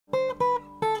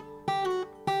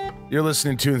You're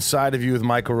listening to Inside of You with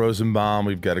Michael Rosenbaum.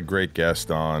 We've got a great guest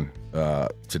on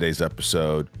today's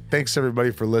episode. Thanks,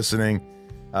 everybody, for listening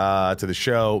to the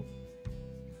show.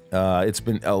 It's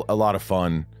been a lot of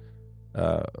fun.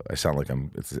 I sound like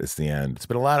it's the end. It's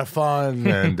been a lot of fun,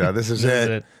 and this is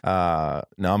it. Now,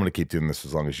 I'm going to keep doing this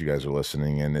as long as you guys are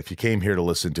listening. And if you came here to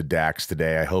listen to Dax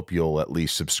today, I hope you'll at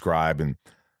least subscribe. And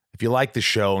if you like the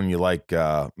show and you like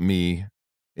me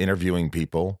interviewing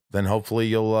people, then hopefully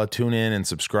you'll tune in and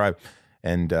subscribe.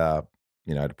 And,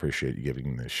 I'd appreciate you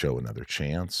giving the show another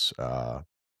chance.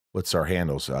 What's our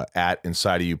handles? At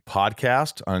Inside of You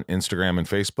Podcast on Instagram and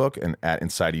Facebook, and at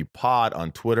Inside of You Pod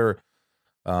on Twitter.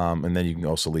 And then you can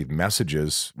also leave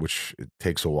messages, which it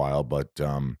takes a while, but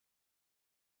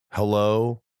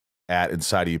hello at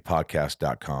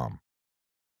insideofyoupodcast.com.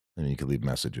 And you can leave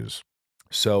messages.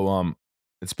 So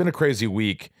it's been a crazy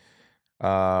week.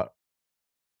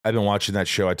 I've been watching that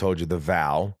show I told you, The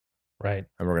Vow. Right.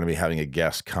 And we're going to be having a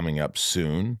guest coming up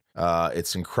soon.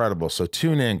 It's incredible. So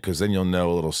tune in, because then you'll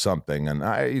know a little something. And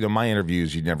my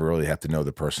interviews, you never really have to know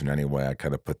the person anyway. I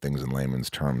kind of put things in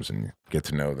layman's terms and get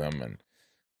to know them.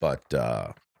 But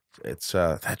it's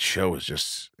that show is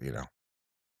just,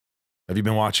 Have you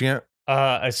been watching it?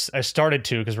 I started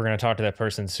to, because we're going to talk to that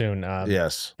person soon.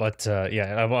 Yes. But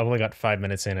I've only got 5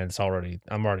 minutes in, and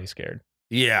I'm already scared.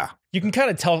 Yeah. You can kind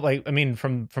of tell,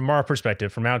 from our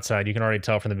perspective, from outside, you can already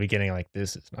tell from the beginning,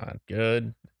 this is not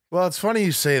good. Well, it's funny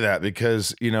you say that,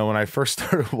 because, when I first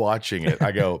started watching it,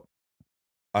 I go,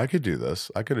 I could do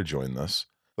this. I could have joined this.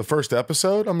 The first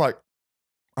episode, I'm like,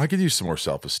 I could use some more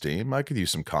self-esteem. I could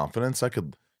use some confidence. I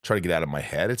could try to get out of my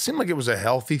head. It seemed like it was a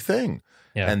healthy thing.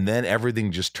 Yeah. And then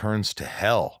everything just turns to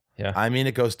hell. Yeah. I mean,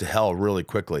 it goes to hell really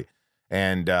quickly.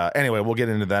 And anyway, we'll get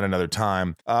into that another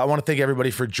time. I want to thank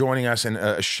everybody for joining us, and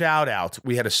a shout out.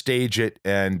 We had to stage it,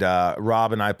 and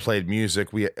Rob and I played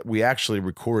music. We actually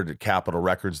recorded at Capitol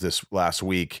Records this last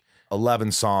week,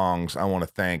 11 songs. I want to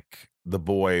thank the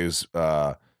boys,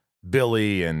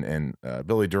 Billy and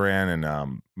Billy Duran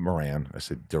and Moran. I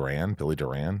said Duran,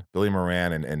 Billy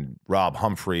Moran and Rob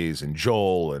Humphreys and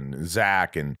Joel and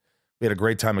Zach. And we had a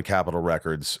great time at Capitol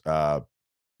Records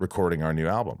recording our new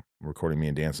album. Recording me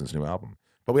and Danson's new album.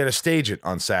 But we had to stage it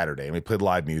on Saturday, and we played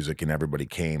live music, and everybody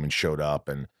came and showed up.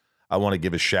 And I want to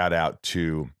give a shout out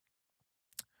to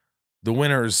the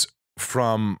winners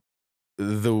from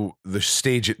the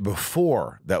stage it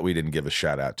before that we didn't give a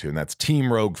shout out to, and that's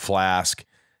Team Rogue Flask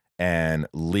and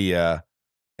Leah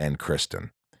and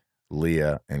Kristen.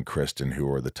 Leah and Kristen, who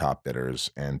are the top bidders,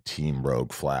 and Team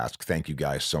Rogue Flask. Thank you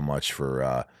guys so much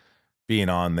for being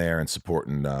on there and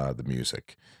supporting the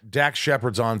music. Dax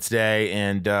Shepard's on today,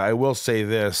 and I will say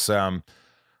this, I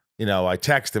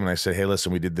texted him and I said, hey,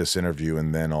 listen, we did this interview,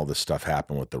 and then all this stuff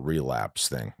happened with the relapse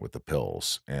thing with the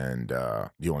pills, and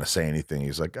do you want to say anything?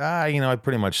 He's like, I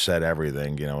pretty much said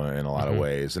everything, in a lot of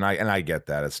ways, and I get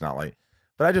that. It's not like,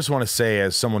 but I just want to say,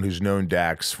 as someone who's known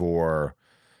Dax it was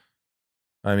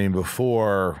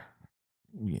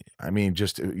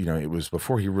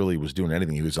before he really was doing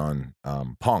anything. He was on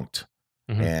Punk'd.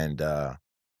 And, I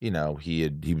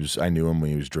knew him when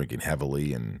he was drinking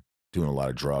heavily and doing a lot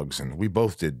of drugs, and we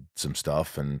both did some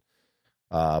stuff, and,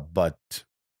 but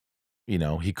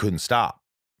he couldn't stop.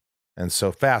 And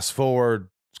so fast forward,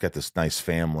 he's got this nice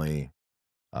family.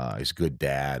 He's a good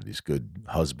dad. He's a good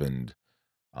husband.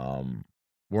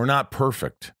 We're not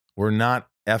perfect. We're not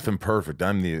effing perfect.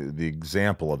 I'm the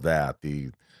example of that,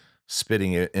 the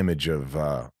spitting image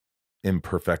of,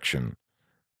 imperfection.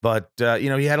 But, he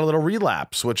had a little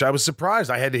relapse, which I was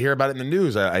surprised. I had to hear about it in the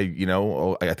news. I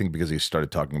think because he started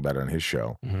talking about it on his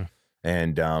show.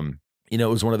 And, it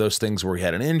was one of those things where he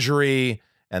had an injury,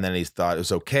 and then he thought it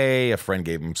was okay. A friend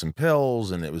gave him some pills,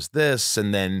 and it was this.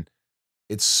 And then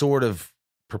it's sort of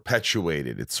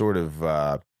perpetuated. It's sort of,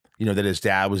 that his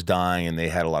dad was dying, and they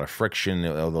had a lot of friction,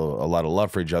 although a lot of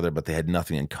love for each other, but they had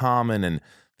nothing in common. And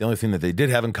the only thing that they did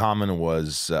have in common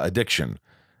was addiction.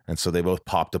 And so they both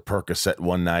popped a Percocet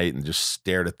one night and just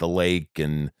stared at the lake.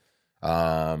 And,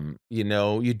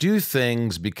 you do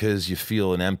things because you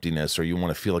feel an emptiness, or you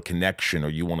want to feel a connection, or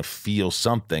you want to feel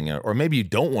something, or maybe you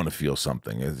don't want to feel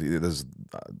something. There's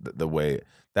that way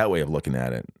of looking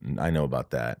at it. And I know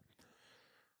about that.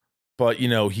 But,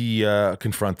 he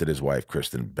confronted his wife,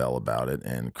 Kristen Bell, about it.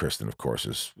 And Kristen, of course,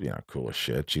 is, cool as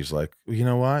shit. She's like, you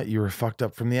know what? You were fucked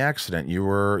up from the accident. You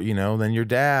were, then your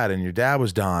dad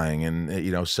was dying.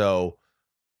 And, so,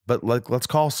 but let's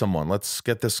call someone. Let's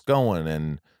get this going.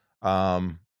 And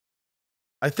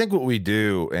I think what we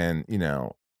do, and,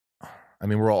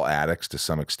 we're all addicts to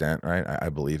some extent, right? I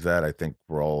believe that. I think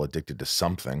we're all addicted to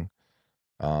something.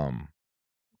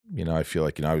 you know, I feel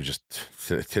like, you know, I was just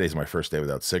today's my first day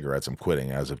without cigarettes. I'm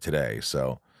quitting as of today.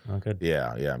 So good.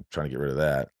 yeah, I'm trying to get rid of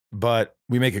that. But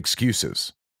we make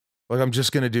excuses. Like, I'm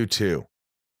just going to do 2.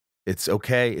 It's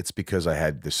okay. It's because I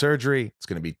had the surgery. It's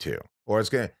going to be 2. Or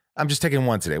I'm just taking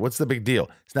 1 today. What's the big deal?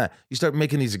 It's not. You start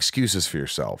making these excuses for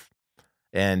yourself.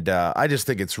 And I just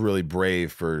think it's really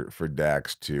brave for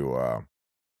Dax to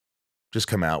just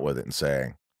come out with it and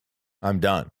say, I'm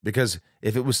done. Because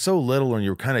if it was so little and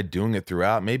you were kind of doing it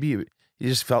throughout, maybe he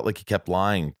just felt like he kept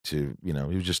lying to, you know,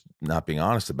 he was just not being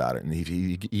honest about it. And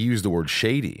he used the word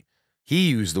shady. He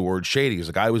used the word shady. He's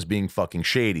like, I was being fucking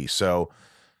shady. So,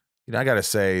 you know, I got to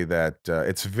say that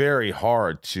it's very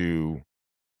hard to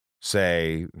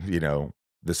say, you know,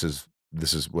 this is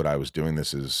what I was doing.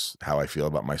 This is how I feel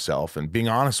about myself and being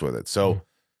honest with it. So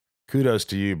kudos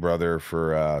to you, brother,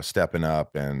 for stepping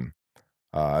up, and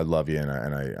I love you.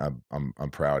 And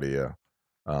I'm proud of you.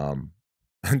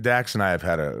 Dax and I have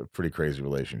had a pretty crazy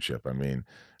relationship. I mean,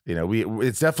 you know,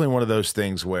 it's definitely one of those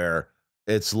things where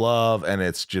it's love and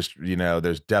it's just, you know,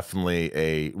 there's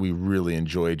definitely we really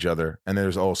enjoy each other. And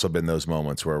there's also been those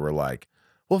moments where we're like,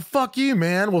 well, fuck you,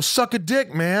 man. Well, suck a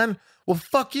dick, man. Well,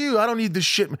 fuck you. I don't need this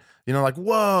shit. You know, like,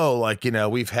 whoa, like, you know,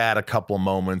 we've had a couple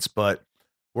moments, but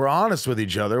we're honest with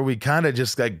each other. We kind of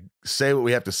just like say what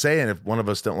we have to say. And if one of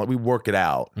us don't, we work it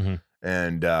out.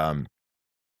 And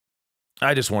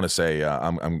I just want to say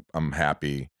I'm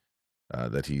happy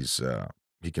that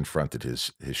he confronted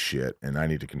his shit, and I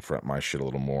need to confront my shit a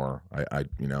little more. I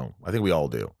you know, I think we all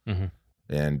do.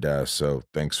 And so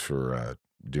thanks for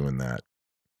doing that,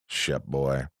 Shep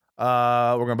boy.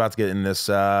 We're about to get in this.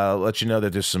 Let you know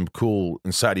that there's some cool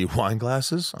Inside of You wine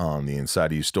glasses on the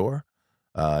Inside of You store.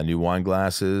 New wine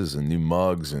glasses and new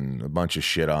mugs and a bunch of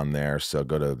shit on there. So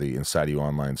go to the Inside of You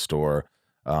online store.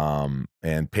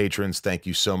 And patrons, thank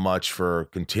you so much for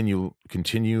continual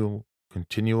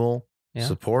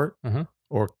support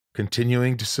or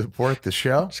continuing to support the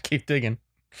show. Just keep digging.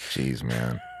 Jeez,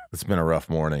 man, it's been a rough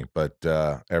morning, but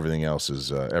everything else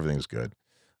is everything's good.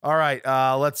 All right,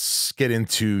 let's get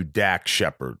into Dax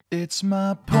Shepard. It's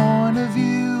my point of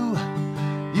view.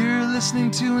 You're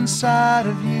listening to Inside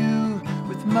of You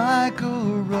with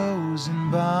Michael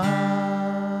Rosenbaum.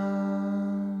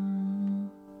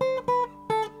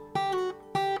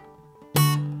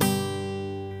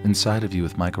 Inside of You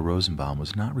with Michael Rosenbaum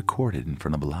was not recorded in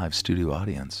front of a live studio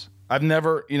audience. I've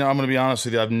never, you know, I'm going to be honest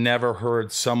with you, I've never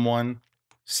heard someone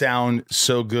sound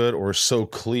so good or so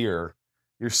clear.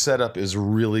 Your setup is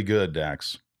really good,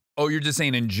 Dax. Oh, you're just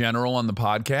saying in general on the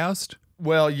podcast?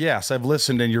 Well, yes, I've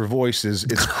listened, and your voice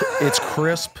it's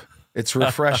crisp, it's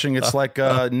refreshing. It's like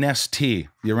Nest tea.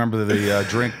 You remember the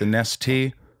drink, the Nest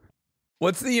tea?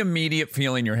 What's the immediate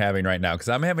feeling you're having right now? Because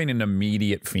I'm having an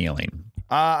immediate feeling.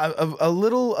 A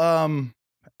little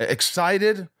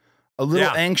excited, a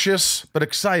little anxious, but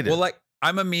excited. Well, like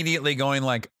I'm immediately going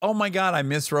like, oh my God, I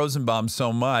miss Rosenbaum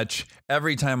so much.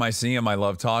 Every time I see him, I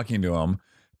love talking to him.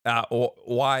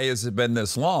 Why has it been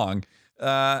this long?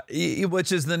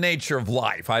 Which is the nature of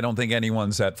life. I don't think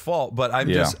anyone's at fault, but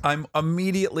I'm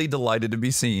immediately delighted to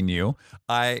be seeing you.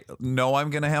 I know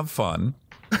I'm going to have fun.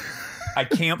 I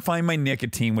can't find my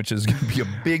nicotine, which is going to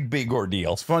be a big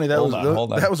ordeal. It's funny.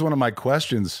 That was one of my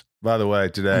questions, by the way,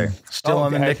 today. Still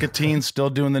on the nicotine, still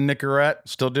doing the Nicorette,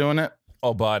 still doing it.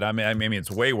 Oh, but I mean,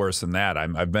 it's way worse than that.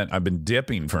 I've been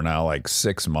dipping for now like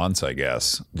 6 months, I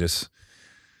guess.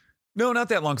 No, not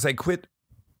that long, because I quit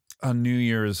on New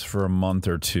Year's for a month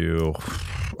or two.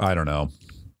 I don't know.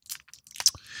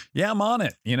 Yeah, I'm on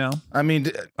it, you know. I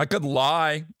mean, I could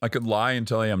lie and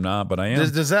tell you I'm not, but I am.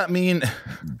 Does that mean,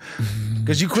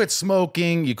 because you quit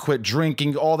smoking, you quit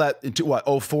drinking, all that into what,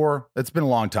 04? It's been a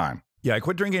long time. Yeah, I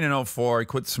quit drinking in 04. I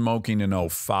quit smoking in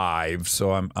 05.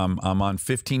 So I'm on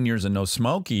 15 years of no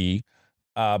smoky.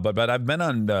 But I've been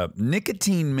on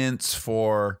nicotine mints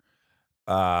for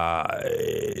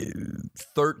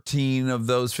 13 of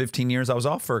those 15 years. I was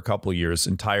off for a couple of years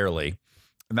entirely.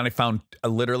 And then I found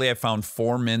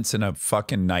 4 mints in a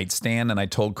fucking nightstand, and I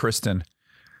told Kristen,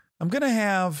 I'm gonna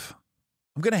have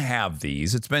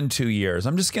these. It's been 2 years.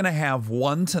 I'm just gonna have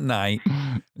one tonight.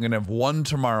 I'm gonna have one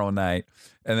tomorrow night.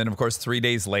 And then, of course, 3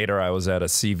 days later, I was at a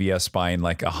CVS buying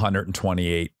like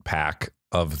 128 pack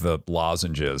of the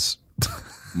lozenges.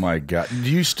 My God,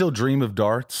 do you still dream of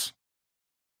darts?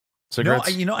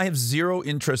 Cigarettes? No, I have zero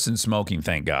interest in smoking.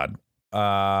 Thank God.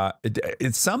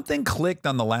 It's something clicked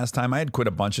on the last time. I had quit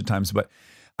a bunch of times, but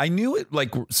I knew it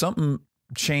like something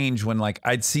changed when like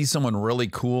I'd see someone really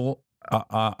cool,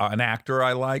 an actor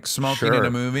I like smoking in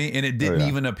a movie, and it didn't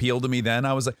even appeal to me then.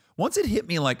 I was like, once it hit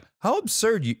me, like how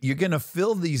absurd, you're gonna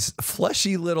fill these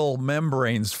fleshy little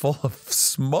membranes full of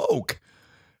smoke.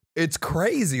 It's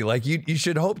crazy. Like you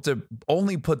should hope to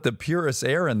only put the purest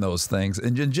air in those things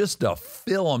and just to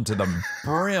fill them to the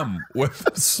brim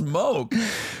with smoke.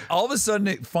 All of a sudden,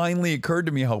 it finally occurred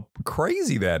to me how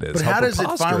crazy that is. But how does it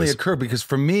finally occur? Because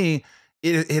for me,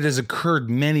 it has occurred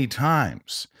many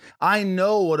times. I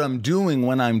know what I'm doing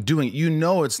when I'm doing it. You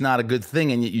know it's not a good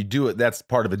thing, and yet you do it. That's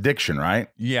part of addiction, right?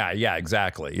 Yeah,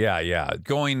 exactly. Yeah.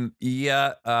 Going,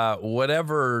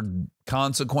 whatever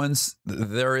consequence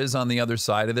there is on the other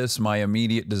side of this, my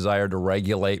immediate desire to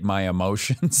regulate my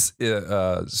emotions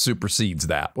supersedes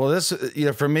that. Well, this,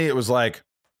 for me, it was like,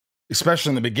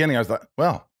 especially in the beginning, I was like,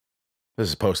 well, this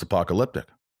is post-apocalyptic.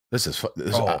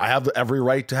 I have every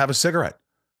right to have a cigarette.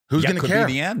 Who's going to care? Could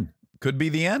be the end. Could be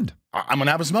the end. I'm going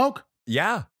to have a smoke.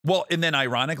 Yeah. Well, and then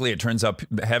ironically, it turns out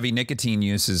heavy nicotine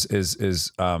use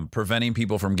is preventing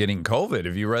people from getting COVID.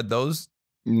 Have you read those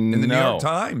in the New York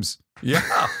Times?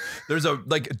 Yeah. There's a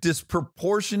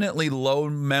disproportionately low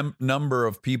number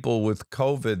of people with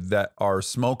COVID that are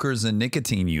smokers and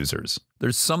nicotine users.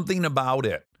 There's something about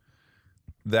it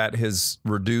that has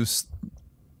reduced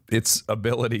its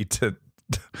ability to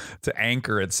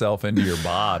anchor itself into your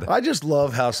bod. I just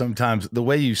love how sometimes the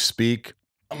way you speak.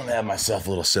 I'm going to have myself a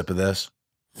little sip of this.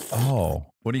 Oh,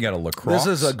 what do you got, a LaCroix? This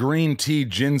is a green tea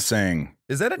ginseng.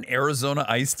 Is that an Arizona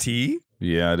iced tea?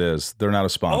 Yeah, it is. They're not a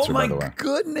sponsor, by the way. Oh, my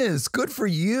goodness. Good for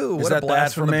you. Is what that a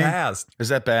blast bad for from me? the past. Is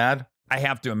that bad? I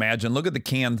have to imagine. Look at the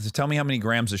can. Tell me how many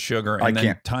grams of sugar, and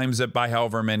then times it by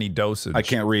however many dosage. I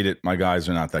can't read it. My guys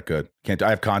are not that good. I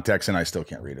have contacts, and I still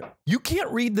can't read it. You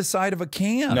can't read the side of a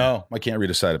can? No, I can't read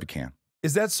the side of a can.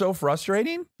 Is that so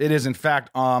frustrating? It is. In fact,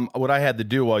 what I had to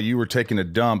do while you were taking a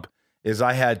dump is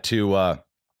I had to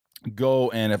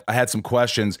go, and if I had some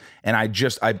questions, and I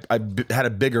had a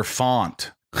bigger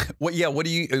font. What do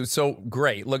you, so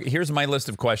great. Look, here's my list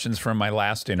of questions from my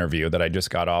last interview that I just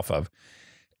got off of.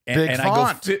 Big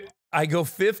font. I go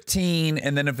 15,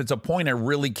 and then if it's a point I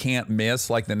really can't miss,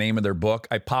 like the name of their book,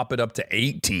 I pop it up to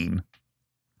 18.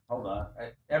 Hold on.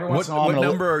 What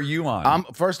number are you on?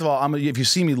 First of all, if you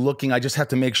see me looking, I just have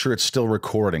to make sure it's still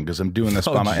recording because I'm doing this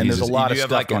by my, and there's a lot of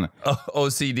stuff going on.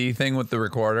 OCD thing with the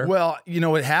recorder? Well,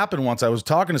 it happened once. I was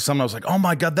talking to someone. I was like, oh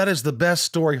my God, that is the best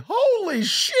story. Holy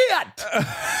shit.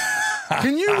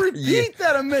 Can you repeat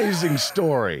that amazing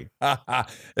story?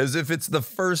 As if it's the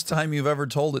first time you've ever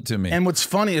told it to me. And what's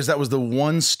funny is that was the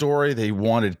one story they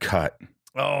wanted cut.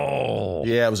 Oh.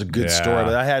 Yeah, it was a good story,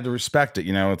 but I had to respect it.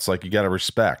 It's like you got to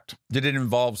respect. Did it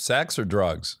involve sex or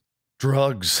drugs?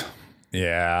 Drugs.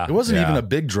 Yeah. It wasn't even a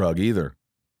big drug either.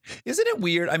 Isn't it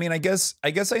weird? I mean, I guess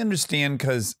I understand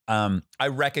because I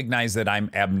recognize that I'm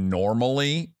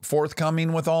abnormally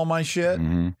forthcoming with all my shit.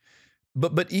 Mm-hmm.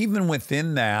 But even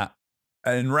within that,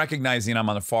 and recognizing I'm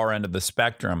on the far end of the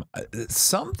spectrum,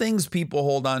 some things people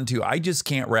hold on to, I just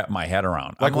can't wrap my head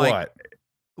around. Like what?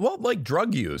 Well, like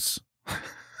drug use.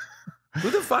 Who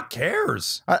the fuck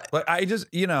cares? I just,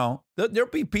 there'll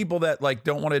be people that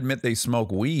don't want to admit they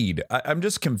smoke weed. I'm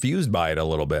just confused by it a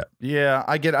little bit. Yeah,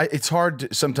 I get it. It's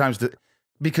hard sometimes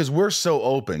because we're so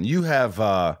open. You have,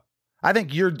 I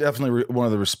think you're definitely one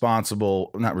of the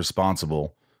not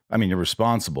responsible. I mean, you're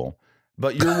responsible,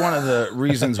 but you're one of the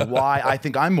reasons why I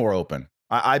think I'm more open.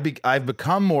 I've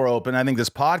become more open. I think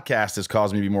this podcast has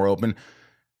caused me to be more open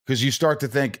because you start to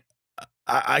think,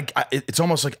 it's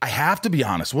almost like I have to be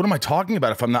honest. What am I talking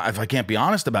about if I can't be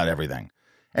honest about everything?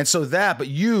 And so but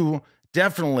you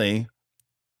definitely,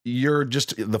 you're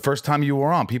just, the first time you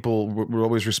were on, people would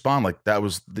always respond like that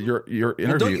was your interview.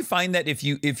 Well, don't you find that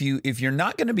if you're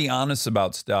not going to be honest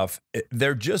about stuff,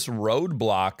 they're just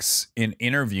roadblocks in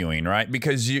interviewing, right?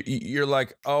 Because you're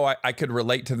like, oh, I could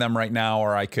relate to them right now,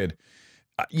 or I could,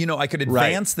 I could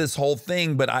advance this whole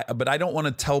thing, but I don't want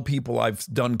to tell people I've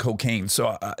done cocaine.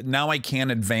 So now I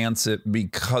can't advance it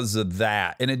because of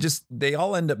that. And they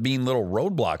all end up being little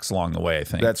roadblocks along the way, I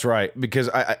think. That's right. Because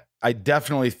I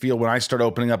definitely feel when I start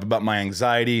opening up about my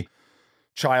anxiety,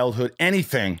 childhood,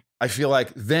 anything, I feel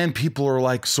like then people are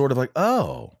like, sort of like,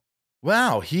 oh,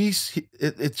 wow,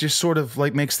 it just sort of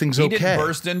like makes things okay. He didn't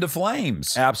burst into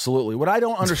flames. Absolutely. What I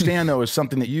don't understand though is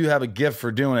something that you have a gift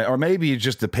for doing it, or maybe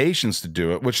just the patience to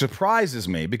do it, which surprises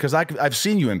me because I've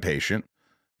seen you impatient,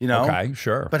 Okay,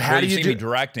 sure. But how do you see me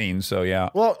directing? So yeah.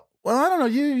 Well, I don't know.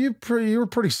 You were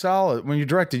pretty solid when you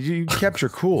directed. You kept your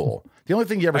cool. The only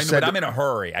thing you ever said. But I'm in a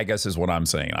hurry, I guess is what I'm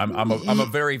saying. I'm a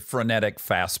very frenetic,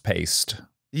 fast paced.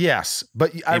 Yes,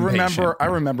 but I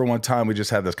remember one time we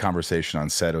just had this conversation on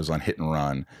set. It was on Hit and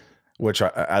Run, which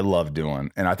I love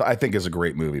doing, and I think is a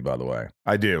great movie. By the way,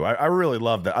 I do. I really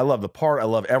love that. I love the part. I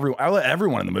love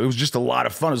everyone in the movie. It was just a lot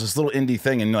of fun. It was this little indie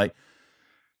thing, and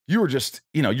you were just,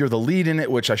 you're the lead in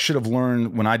it, which I should have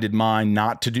learned when I did mine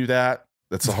not to do that.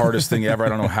 That's the hardest thing ever. I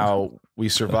don't know how we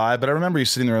survived, but I remember you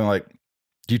sitting there and like,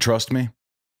 do you trust me?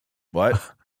 What?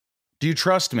 Do you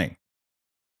trust me?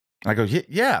 I go,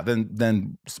 yeah.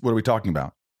 Then what are we talking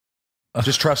about?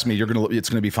 Just trust me. It's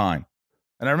going to be fine.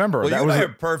 And I remember that was a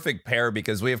perfect pair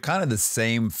because we have kind of the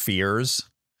same fears.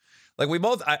 Like we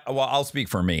both, I'll speak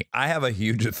for me. I have a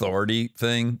huge authority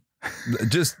thing.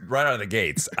 Just right out of the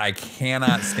gates. I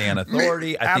cannot stand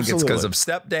authority. I think it's because of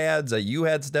stepdads. You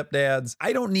had stepdads.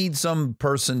 I don't need some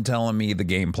person telling me the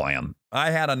game plan.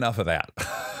 I had enough of that.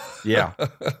 Yeah.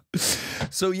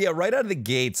 So yeah, right out of the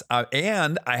gates.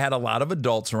 And I had a lot of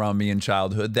adults around me in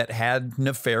childhood that had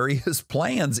nefarious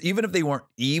plans. Even if they weren't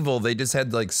evil, they just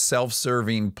had like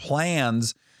self-serving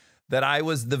plans that I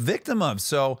was the victim of.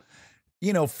 So,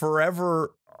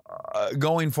 forever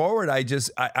going forward,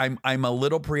 I'm a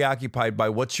little preoccupied by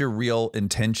what's your real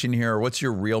intention here? What's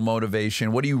your real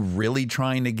motivation? What are you really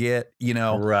trying to get?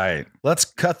 Right. Let's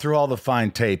cut through all the fine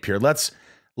tape here.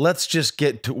 Let's just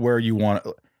get to where you want.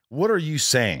 What are you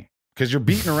saying? Because you're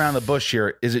beating around the bush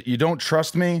here. Is it you don't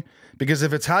trust me? Because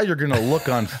if it's how you're going to look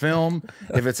on film,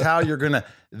 if it's how you're going to,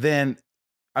 then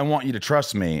I want you to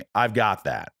trust me. I've got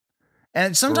that.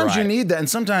 And sometimes you need that. And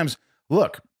sometimes,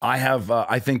 look, I have,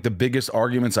 I think the biggest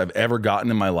arguments I've ever gotten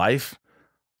in my life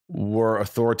were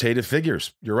authoritative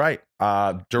figures. You're right.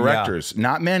 Directors,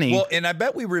 not many. Well, and I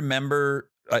bet we remember,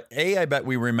 I bet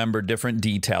we remember different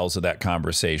details of that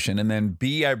conversation. And then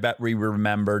B, I bet we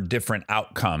remember different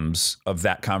outcomes of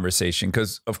that conversation.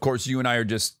 Because, of course, you and I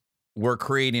we're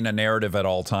creating a narrative at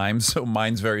all times. So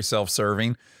mine's very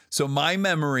self-serving. So my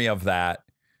memory of that,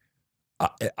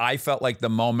 I felt like the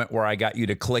moment where I got you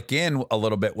to click in a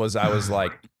little bit was I was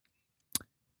like,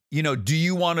 do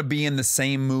you want to be in the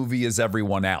same movie as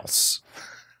everyone else?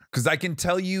 Because I can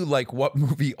tell you like what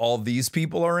movie all these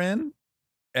people are in.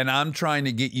 And I'm trying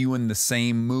to get you in the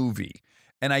same movie.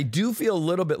 And I do feel a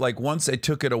little bit like once I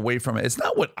took it away from it, it's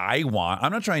not what I want.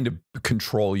 I'm not trying to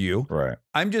control you. Right.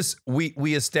 I'm just,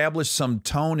 we established some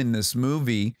tone in this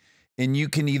movie, and you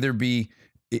can either be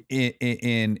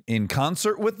in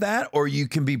concert with that, or you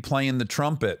can be playing the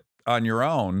trumpet on your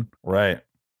own. Right.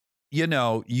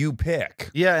 You pick.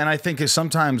 Yeah. And I think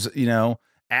sometimes,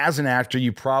 as an actor,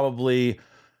 you probably,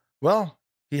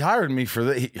 he hired me for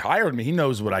that. He hired me. He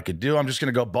knows what I could do. I'm just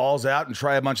going to go balls out and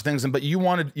try a bunch of things. But you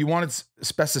wanted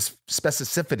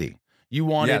specificity. You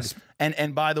wanted, yes.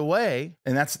 And by the way,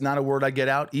 and that's not a word I get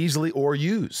out easily or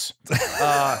use,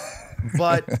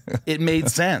 but it made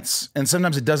sense. And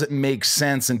sometimes it doesn't make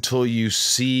sense until you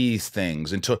see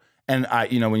things. And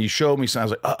when you showed me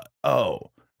something, I was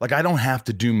like, like I don't have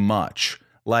to do much.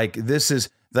 Like this is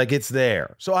like it's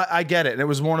there. So I get it. And it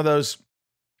was one of those.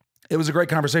 It was a great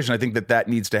conversation. I think that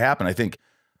needs to happen. I think,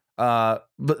 but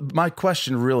my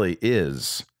question really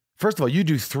is, first of all, you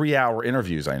do 3-hour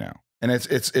interviews, I know. And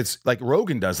it's like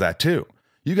Rogan does that too.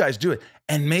 You guys do it.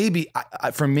 And maybe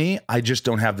for me, I just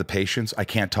don't have the patience. I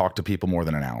can't talk to people more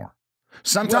than an hour.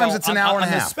 Sometimes it's an hour and a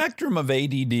half. On the spectrum of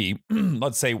ADD,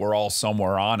 let's say we're all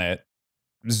somewhere on it,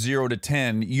 0 to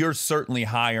 10, you're certainly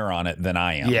higher on it than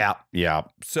I am. Yeah. Yeah.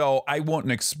 So I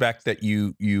wouldn't expect that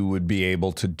you would be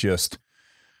able to just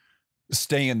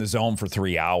stay in the zone for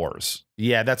 3 hours.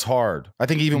 Yeah, that's hard. I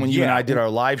think even when you and I did our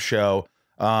live show,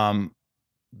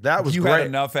 that was you great. Had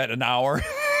enough at an hour.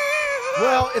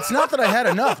 Well, it's not that I had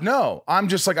enough. No, I'm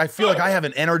just like, I feel like I have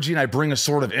an energy and I bring a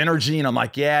sort of energy and I'm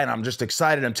like, yeah, and I'm just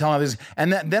excited. I'm telling this.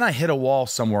 And then I hit a wall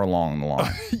somewhere along the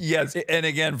line. Yes. And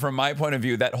again, from my point of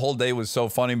view, that whole day was so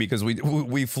funny because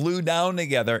we flew down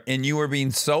together and you were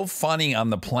being so funny on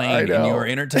the plane and you were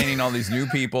entertaining all these new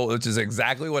people, which is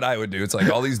exactly what I would do. It's like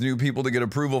all these new people to get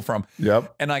approval from.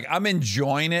 Yep. And like, I'm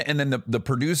enjoying it. And then the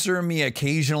producer and me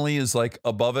occasionally is like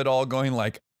above it all going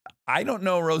like, I don't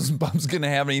know Rosenbaum's going to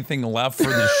have anything left for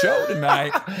the show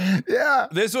tonight. Yeah.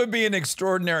 This would be an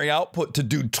extraordinary output to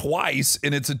do twice,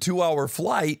 and it's a 2-hour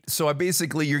flight. So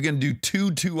you're going to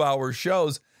do 2-2-hour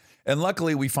shows. And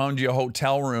luckily, we found you a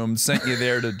hotel room, sent you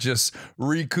there to just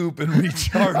recoup and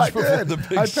recharge before the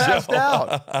big show. I passed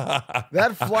out.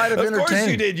 That flight of entertainment. Of course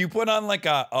you did. You put on like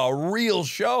a real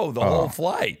show the whole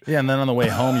flight. Yeah, and then on the way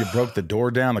home, you broke the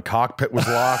door down. The cockpit was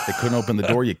locked. They couldn't open the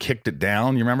door. You kicked it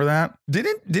down. You remember that?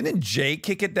 Didn't Jay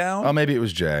kick it down? Oh, maybe it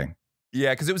was Jay. Yeah,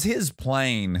 because it was his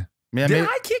plane. Yeah, did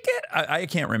I kick it? I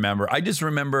can't remember. I just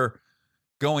remember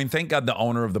going, thank God the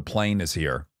owner of the plane is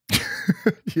here.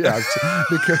 Yeah,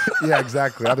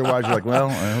 exactly. Otherwise, you're like, well,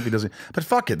 I hope he doesn't. But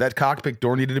fuck it, that cockpit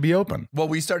door needed to be open. Well,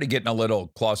 we started getting a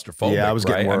little claustrophobic. Yeah, I was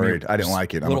getting worried. I didn't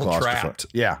like it. I'm a claustrophobic. Trapped.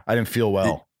 Yeah, I didn't feel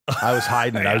well. I was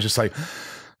hiding it. I was just like,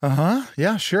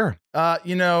 Yeah, sure.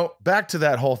 Back to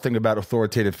that whole thing about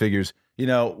authoritative figures,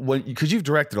 because you've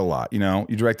directed a lot, you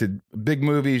directed big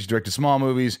movies, you directed small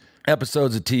movies,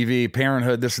 episodes of TV,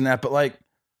 Parenthood, this and that. But like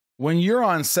when you're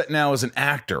on set now as an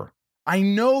actor, I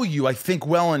know you, I think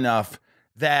well enough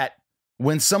that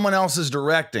when someone else is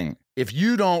directing, if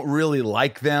you don't really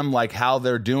like them, like how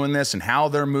they're doing this and how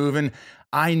they're moving,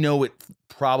 I know it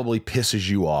probably pisses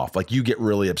you off. Like you get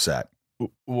really upset.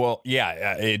 Well,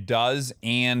 yeah, it does.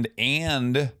 And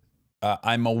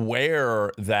I'm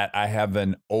aware that I have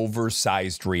an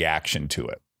oversized reaction to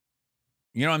it.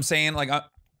 You know what I'm saying? Like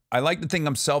I like to think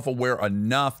I'm self-aware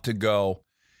enough to go,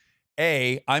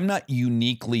 I'm not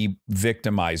uniquely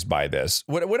victimized by this.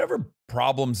 Whatever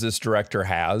problems this director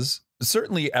has,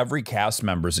 certainly every cast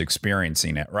member's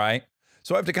experiencing it, right?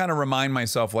 So I have to kind of remind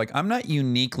myself, like, I'm not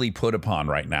uniquely put upon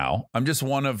right now. I'm just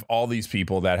one of all these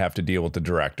people that have to deal with the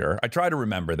director. I try to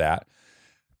remember that.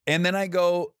 And then I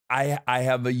go, I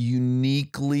have a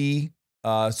uniquely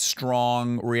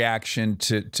strong reaction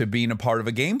to being a part of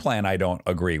a game plan I don't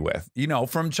agree with,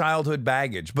 from childhood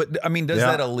baggage. But I mean, does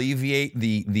that alleviate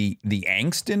the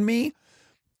angst in me?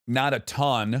 Not a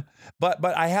ton, but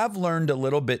I have learned a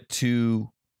little bit to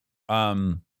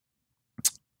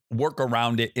work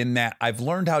around it in that I've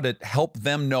learned how to help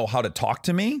them know how to talk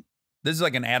to me. This is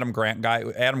like an Adam Grant guy.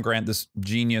 Adam Grant, this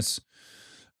genius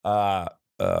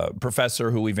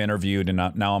professor who we've interviewed, and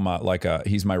now I'm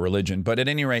he's my religion. But at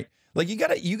any rate, like you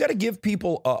gotta give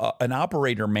people an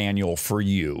operator manual for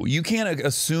you. You can't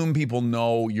assume people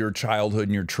know your childhood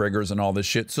and your triggers and all this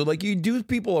shit. So like you do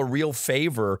people a real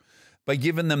favor by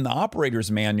giving them the operator's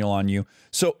manual on you.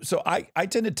 So I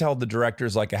tend to tell the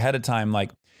directors like ahead of time,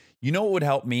 like, what would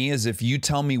help me is if you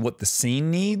tell me what the scene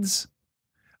needs,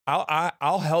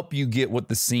 I'll help you get what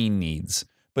the scene needs.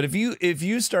 But if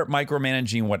you start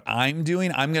micromanaging what I'm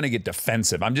doing, I'm going to get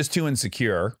defensive. I'm just too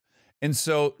insecure. And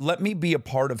so let me be a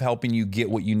part of helping you get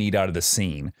what you need out of the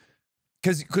scene.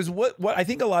 Because what I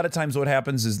think a lot of times what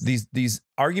happens is these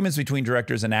arguments between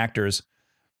directors and actors,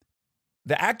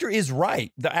 the actor is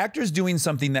right. The actor's doing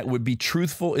something that would be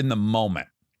truthful in the moment.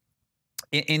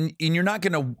 And you're not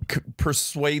going to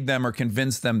persuade them or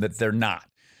convince them that they're not.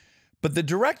 But the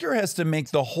director has to make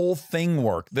the whole thing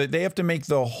work. They have to make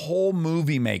the whole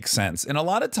movie make sense. And a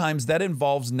lot of times that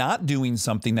involves not doing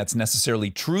something that's necessarily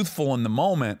truthful in the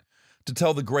moment to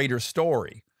tell the greater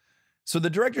story. So the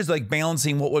director's like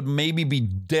balancing what would maybe be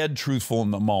dead truthful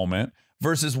in the moment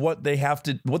versus what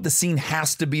the scene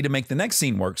has to be to make the next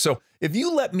scene work. So if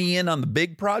you let me in on the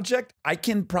big project,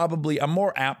 I'm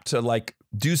more apt to like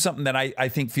do something that I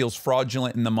think feels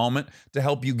fraudulent in the moment to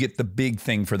help you get the big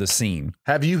thing for the scene.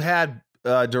 Have you had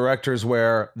directors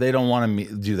where they don't want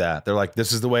to do that? They're like,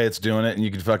 this is the way it's doing it, and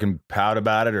you can fucking pout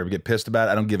about it or get pissed about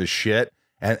it. I don't give a shit.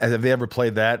 Have they ever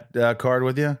played that card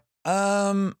with you?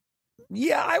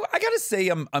 Yeah, I gotta say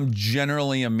I'm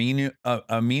generally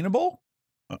amenable.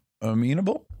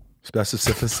 Amenable?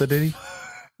 Specificity?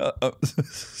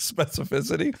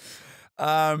 Specificity.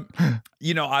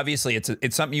 Obviously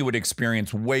it's something you would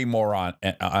experience way more on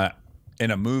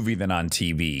in a movie than on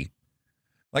TV.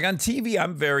 Like on TV,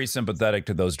 I'm very sympathetic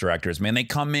to those directors, man. They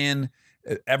come in,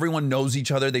 everyone knows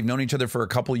each other. They've known each other for a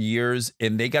couple years,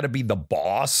 and they got to be the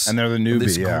boss. And they're the newbie,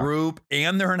 this group,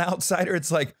 and they're an outsider.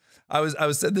 It's like I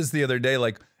was said this the other day.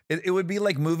 Like it would be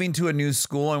like moving to a new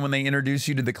school, and when they introduce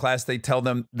you to the class, they tell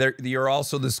them you're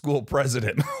also the school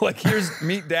president. Like,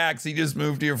 meet Dax. He just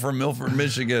moved here from Milford,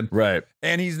 Michigan, right?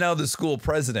 And he's now the school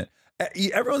president.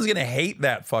 Everyone's gonna hate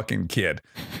that fucking kid,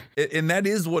 and that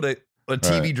is what a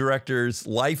TV director's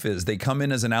life is. They come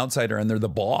in as an outsider, and they're the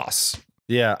boss.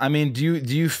 Yeah, I mean, do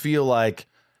you feel like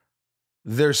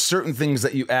there's certain things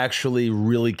that you actually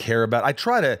really care about? I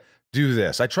try to do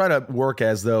this. I try to work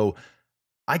as though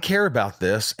I care about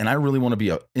this and I really want to be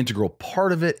an integral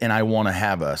part of it, and I want to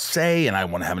have a say and I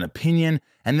want to have an opinion.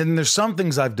 And then there's some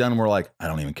things I've done where like, I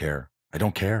don't even care. I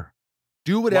don't care.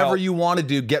 Do whatever you want to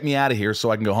do. Get me out of here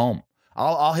so I can go home.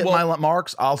 I'll hit my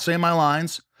marks. I'll say my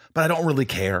lines, but I don't really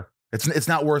care. It's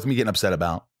not worth me getting upset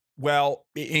about. Well,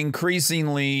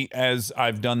 increasingly, as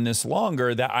I've done this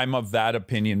longer, that I'm of that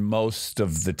opinion most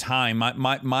of the time.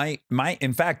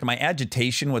 In fact, my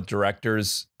agitation with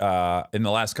directors in the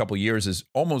last couple of years is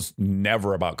almost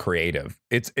never about creative.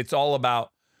 It's all about,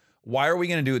 why are we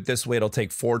going to do it this way? It'll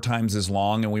take 4 times as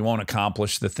long, and we won't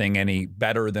accomplish the thing any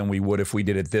better than we would if we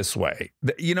did it this way.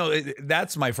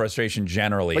 That's my frustration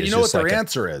generally. But you know what their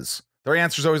answer is? Their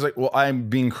answer is always like, well, I'm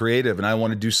being creative and I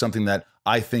want to do something that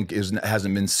I think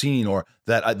hasn't been seen, or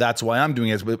that's why I'm doing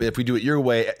it. But if we do it your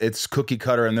way, it's cookie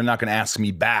cutter and they're not going to ask me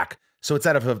back So it's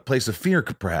out of a place of fear,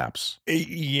 perhaps.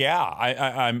 Yeah,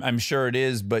 I'm sure it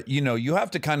is. But, you know, you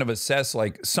have to kind of assess,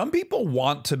 like, some people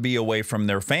want to be away from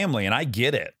their family, and I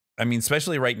get it. I mean,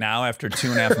 especially right now after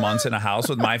 2.5 months in a house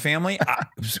with my family,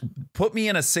 put me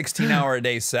in a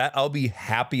 16-hour-a-day set. I'll be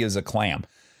happy as a clam.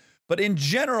 But in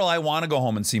general, I want to go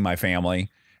home and see my family.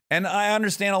 And I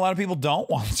understand a lot of people don't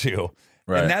want to.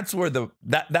 Right. And that's where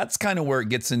that's kind of where it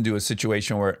gets into a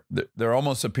situation where there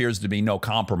almost appears to be no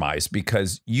compromise,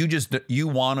 because you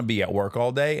want to be at work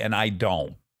all day and I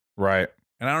don't. Right.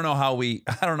 And I don't know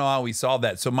how we solve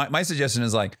that. So my suggestion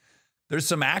is, like, there's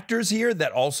some actors here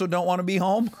that also don't want to be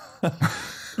home.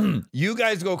 You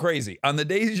guys go crazy. On the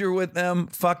days you're with them,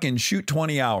 fucking shoot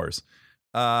 20 hours.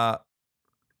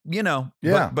 You know,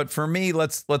 yeah. But for me,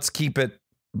 let's keep it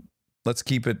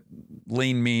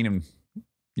lean, mean, and,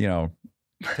 you know,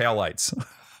 taillights.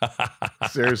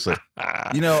 Seriously.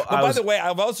 You know, by the way,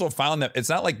 I've also found that it's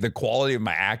not like the quality of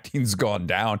my acting's gone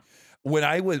down. When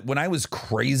I was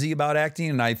crazy about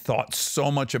acting and I thought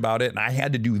so much about it and I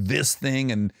had to do this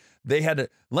thing and they had to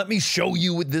let me show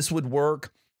you this would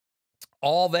work.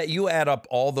 All that, you add up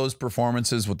all those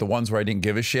performances with the ones where I didn't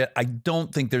give a shit. I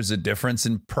don't think there's a difference,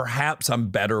 and perhaps I'm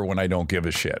better when I don't give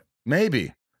a shit.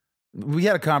 Maybe. We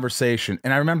had a conversation,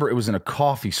 and I remember it was in a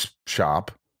coffee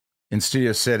shop in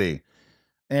Studio City,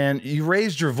 and you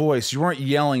raised your voice. You weren't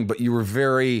yelling, but you were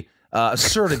very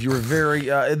assertive. You were very,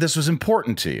 this was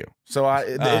important to you. So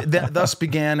thus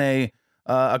began a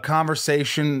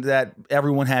conversation that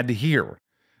everyone had to hear.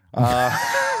 And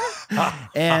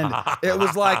it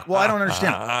was like, well, I don't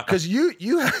understand, because you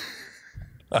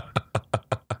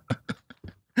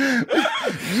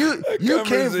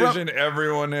came from,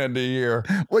 everyone had to hear.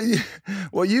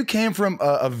 Well, you came from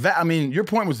I mean, your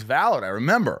point was valid. I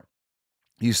remember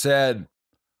you said,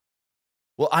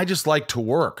 well, I just like to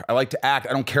work. I like to act.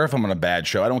 I don't care if I'm on a bad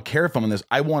show. I don't care if I'm in this.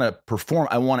 I want to perform.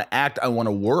 I want to act. I want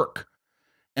to work.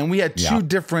 And we had two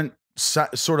different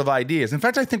sort of ideas. In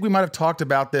fact, I think we might have talked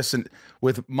about this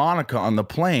with Monica on the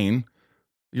plane.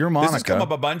 You're Monica. This has come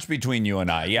up a bunch between you and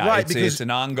I. Yeah, right, it's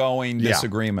an ongoing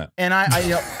disagreement. And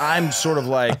I'm sort of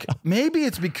like, maybe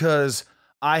it's because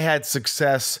I had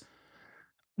success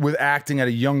with acting at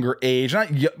a younger age.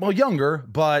 Younger,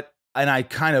 and I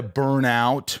kind of burn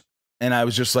out. And I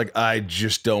was just like, I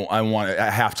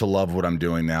have to love what I'm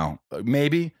doing now.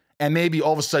 Maybe. And maybe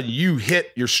all of a sudden you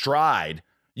hit your stride.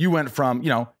 You went from,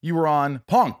 you were on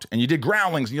Punk'd and you did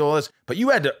Groundlings and all this, but you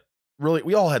had to really,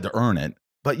 we all had to earn it,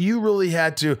 but you really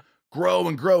had to grow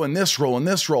and grow in this role and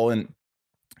this role. And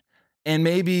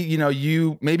maybe,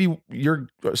 maybe you're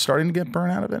starting to get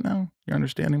burned out of it now. You're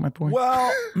understanding my point?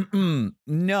 Well,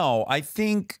 no, I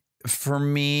think for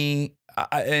me,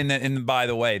 and by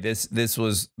the way, this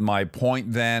was my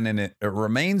point then, and it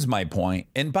remains my point.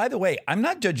 And by the way, I'm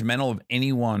not judgmental of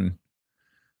anyone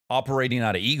operating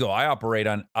out of ego. I operate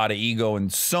out of ego in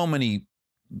so many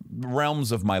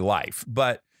realms of my life.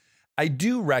 But I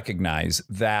do recognize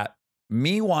that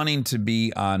me wanting to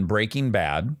be on Breaking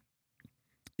Bad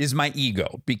is my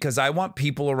ego, because I want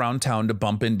people around town to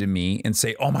bump into me and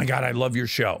say, oh my God, I love your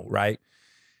show, right?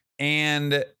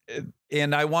 And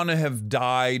I want to have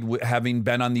died having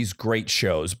been on these great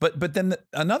shows. But then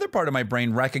another part of my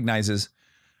brain recognizes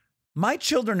my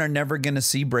children are never going to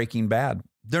see Breaking Bad.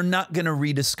 They're not going to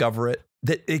rediscover it.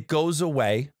 That it goes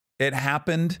away. It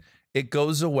happened. It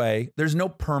goes away. There's no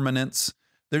permanence.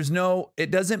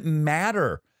 It doesn't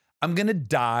matter. I'm going to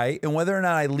die. And whether or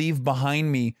not I leave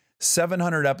behind me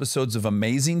 700 episodes of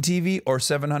amazing TV or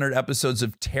 700 episodes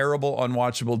of terrible,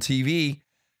 unwatchable TV,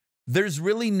 there's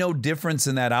really no difference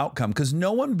in that outcome, because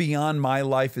no one beyond my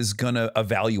life is going to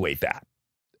evaluate that.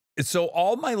 So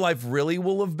all my life really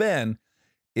will have been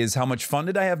is how much fun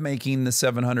did I have making the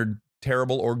 700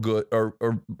 terrible or good or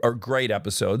great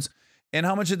episodes, and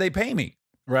how much did they pay me?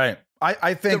 Right.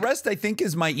 I think the rest, I think,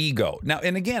 is my ego. Now,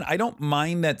 and again, I don't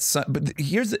mind that. But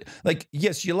here's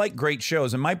yes, you like great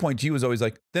shows. And my point to you is always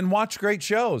like, then watch great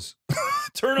shows,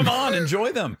 turn them on,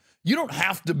 enjoy them. You don't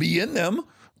have to be in them.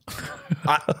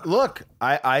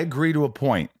 I agree to a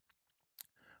point.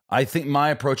 I think my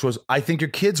approach was, I think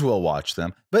your kids will watch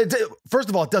them. But first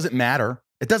of all, it doesn't matter.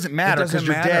 It doesn't matter because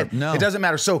you're dead. No. It doesn't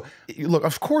matter. So look,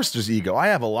 of course there's ego. I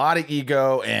have a lot of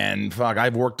ego, and fuck,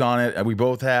 I've worked on it. And we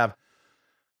both have.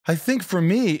 I think for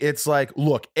me, it's like,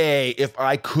 look, if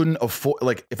I couldn't afford,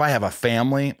 like if I have a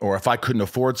family or if I couldn't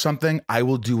afford something, I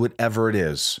will do whatever it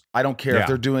is. I don't care if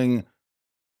they're doing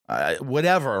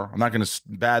whatever. I'm not going to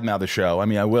badmouth the show. I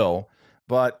mean, I will,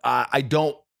 but I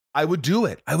would do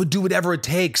it. I would do whatever it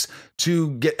takes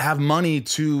to have money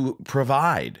to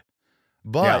provide.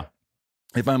 But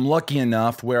if I'm lucky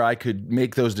enough where I could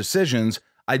make those decisions,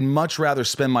 I'd much rather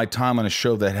spend my time on a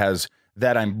show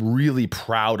that I'm really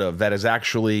proud of, that is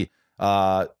actually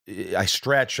I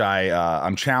stretch,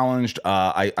 I'm challenged,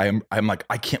 I'm like,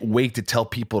 I can't wait to tell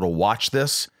people to watch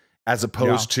this, as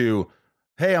opposed to,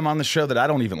 hey, I'm on the show that I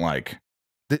don't even like.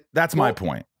 That's my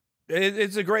point.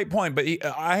 It's a great point, but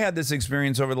I had this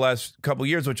experience over the last couple of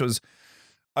years, which was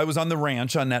I was on The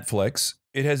Ranch on Netflix.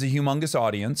 It has a humongous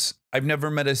audience. I've never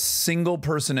met a single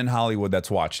person in Hollywood that's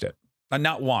watched it.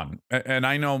 Not one. And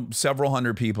I know several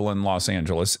hundred people in Los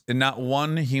Angeles, and not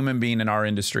one human being in our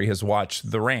industry has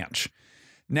watched The Ranch.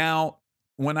 Now,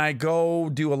 when I go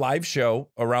do a live show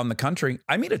around the country,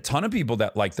 I meet a ton of people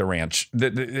that like The Ranch.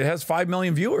 It has 5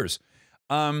 million viewers.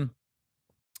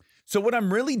 So what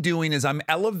I'm really doing is I'm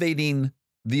elevating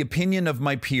the opinion of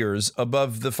my peers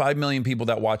above the 5 million people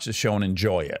that watch the show and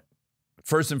enjoy it.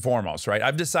 First and foremost, right?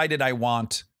 I've decided I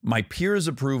want my peers'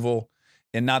 approval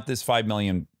and not this 5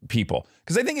 million people.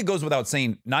 Because I think it goes without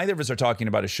saying, neither of us are talking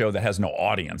about a show that has no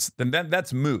audience. Then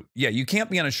that's moot. Yeah, you can't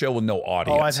be on a show with no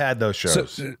audience. Oh, I've had those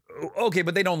shows. So, okay,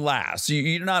 but they don't last.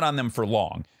 You're not on them for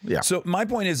long. Yeah. So my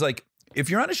point is, like, if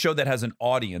you're on a show that has an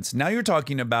audience, now you're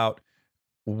talking about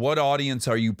what audience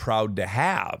are you proud to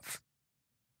have?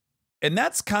 And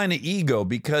that's kind of ego,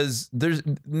 because there's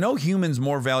no human's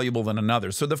more valuable than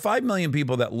another. So the 5 million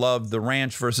people that love The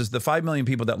Ranch versus the 5 million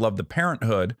people that love the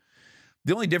Parenthood,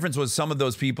 the only difference was some of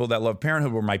those people that love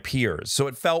Parenthood were my peers. So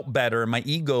it felt better. My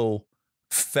ego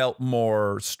felt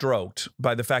more stroked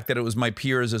by the fact that it was my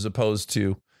peers as opposed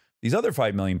to these other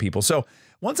 5 million people. So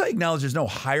once I acknowledge there's no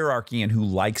hierarchy in who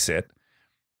likes it,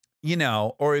 you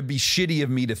know, or it'd be shitty of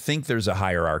me to think there's a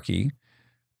hierarchy,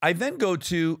 I then go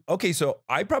to, okay, so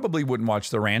I probably wouldn't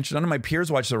watch The Ranch. None of my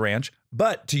peers watch The Ranch.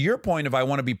 But to your point, if I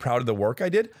want to be proud of the work I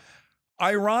did,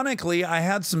 ironically, I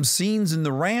had some scenes in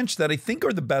The Ranch that I think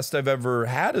are the best I've ever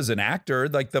had as an actor.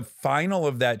 Like the final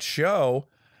of that show,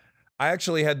 I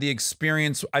actually had the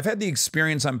experience. I've had the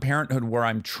experience on Parenthood where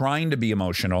I'm trying to be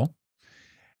emotional.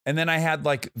 And then I had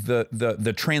like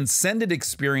the transcended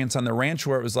experience on The Ranch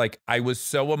where it was like, I was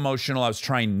so emotional, I was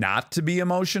trying not to be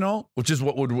emotional, which is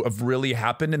what would have really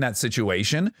happened in that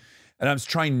situation. And I was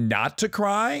trying not to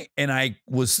cry, and I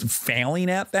was failing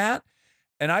at that.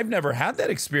 And I've never had that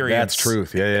experience. That's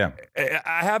truth. Yeah, yeah.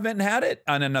 I haven't had it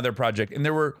on another project. And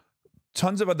there were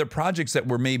tons of other projects that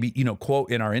were maybe, you know,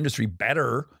 quote, in our industry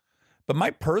better. But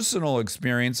my personal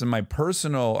experience and my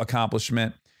personal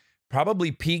accomplishment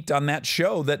probably peaked on that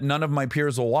show that none of my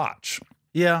peers will watch.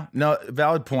 Yeah, no,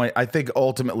 valid point. I think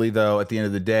ultimately, though, at the end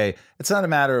of the day, it's not a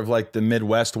matter of like the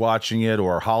Midwest watching it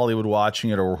or Hollywood watching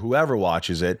it or whoever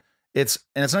watches it. It's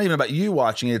not even about you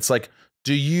watching it. It's like,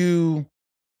 do you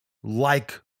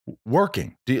like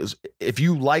working? If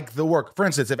you like the work, for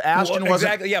instance, if Ashton wasn't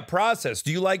exactly, yeah, process.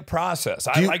 Do you like process?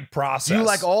 I like process. Do you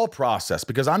like all process?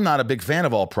 Because I'm not a big fan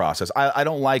of all process. I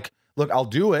don't like. Look, I'll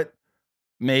do it,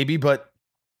 maybe, but.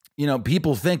 You know,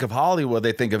 people think of Hollywood,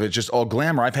 they think of it just all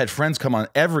glamour. I've had friends come on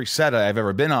every set I've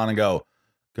ever been on and go,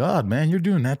 God, man, you're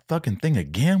doing that fucking thing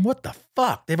again? What the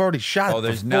fuck? They've already shot it. Oh,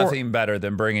 there's nothing better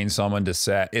than bringing someone to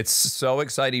set. It's so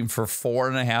exciting for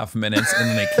 4.5 minutes, and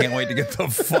then they can't wait to get the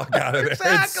fuck out of there.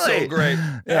 Exactly. It's so great.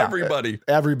 Yeah.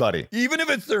 Everybody. Even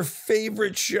if it's their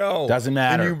favorite show. Doesn't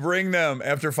matter. And you bring them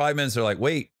after 5 minutes, they're like,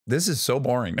 wait, this is so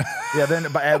boring. Yeah,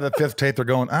 then by the fifth take, they're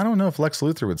going, I don't know if Lex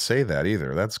Luthor would say that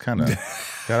either. That's kind of,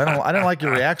 I didn't like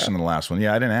your reaction in the last one.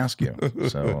 Yeah, I didn't ask you.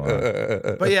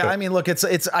 So, but yeah, I mean, look,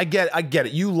 I get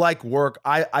it. You like work.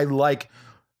 I like,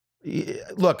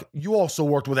 look, you also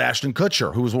worked with Ashton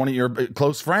Kutcher, who was one of your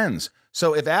close friends.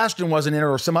 So if Ashton wasn't in it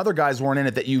or some other guys weren't in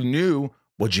it that you knew,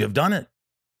 would you have done it?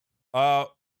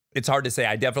 It's hard to say.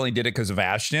 I definitely did it because of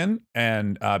Ashton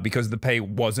and because the pay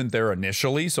wasn't there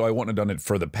initially, so I wouldn't have done it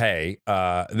for the pay.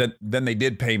 Then they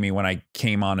did pay me when I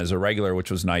came on as a regular,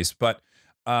 which was nice. But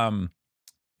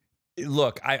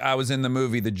look, I was in the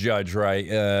movie The Judge, right?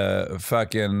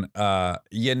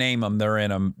 You name them, they're in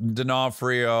them.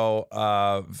 D'Onofrio,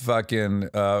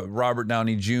 Robert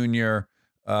Downey Jr.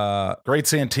 Great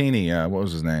Santini. What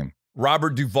was his name?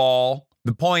 Robert Duvall.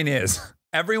 The point is,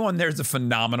 everyone there's a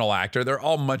phenomenal actor. They're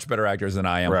all much better actors than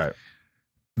I am. Right.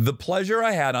 The pleasure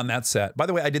I had on that set, by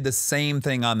the way, I did the same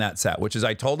thing on that set, which is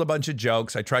I told a bunch of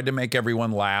jokes. I tried to make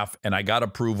everyone laugh, and I got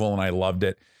approval, and I loved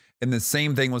it. And the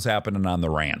same thing was happening on The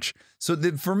Ranch. So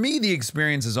for me, the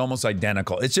experience is almost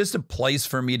identical. It's just a place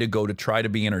for me to go to try to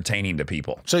be entertaining to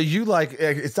people. So you like,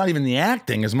 it's not even the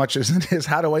acting as much as it is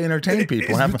how do I entertain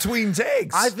people. It's between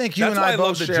takes. I think you and I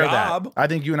both share that. I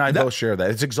think you and I both share that.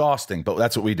 It's exhausting, but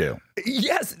that's what we do.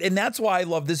 Yes, and that's why I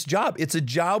love this job. It's a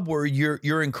job where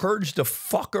you're encouraged to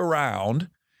fuck around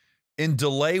and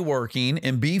delay working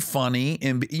and be funny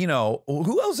and you know,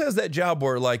 who else has that job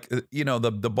where like you know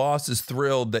the boss is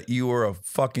thrilled that you were a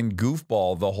fucking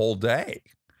goofball the whole day?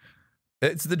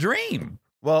 It's the dream.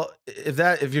 Well,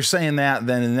 if you're saying that,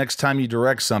 then the next time you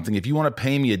direct something, if you want to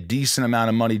pay me a decent amount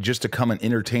of money just to come and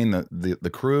entertain the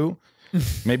crew,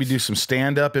 maybe do some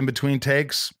stand up in between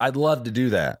takes, I'd love to do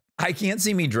that. I can't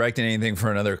see me directing anything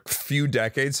for another few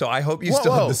decades, so I hope you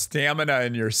still have the stamina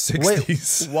in your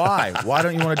 60s. Wait, why? Why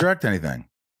don't you want to direct anything?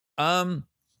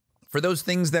 For those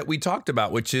things that we talked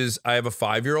about, which is I have a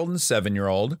 5-year-old and a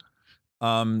 7-year-old.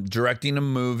 Directing a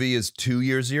movie is 2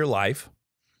 years of your life.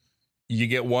 You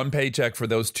get one paycheck for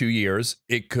those 2 years.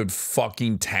 It could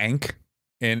fucking tank,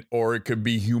 or it could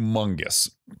be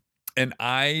humongous. And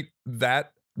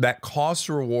that cost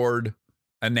reward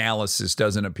analysis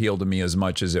doesn't appeal to me as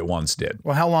much as it once did.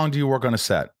 Well, how long do you work on a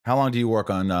set? How long do you work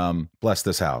on Bless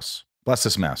This House? Bless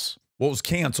This Mess? Well, it was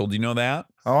canceled. Do you know that?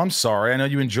 Oh, I'm sorry. I know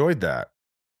you enjoyed that.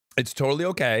 It's totally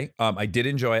okay. I did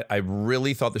enjoy it. I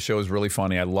really thought the show was really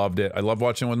funny. I loved it. I loved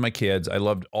watching it with my kids. I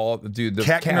loved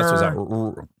the cast was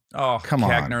out. Oh, come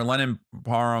Kackner, on. Lennon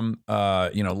Parham,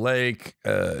 Lake,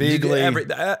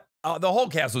 Beagley. the whole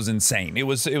cast was insane. It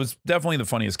was definitely the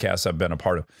funniest cast I've been a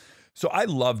part of. So I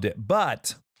loved it,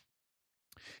 but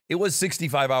it was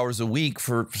 65 hours a week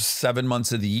for 7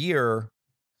 months of the year,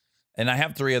 and I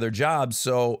have 3 other jobs.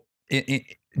 So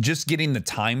just getting the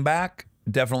time back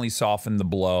definitely softened the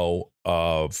blow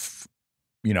of,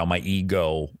 you know, my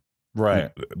ego,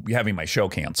 right, having my show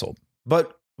canceled.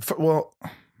 But well,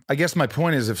 I guess my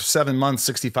point is, if 7 months,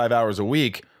 65 hours a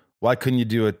week, why couldn't you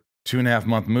do a 2.5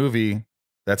 month movie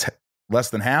that's less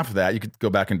than half of that? You could go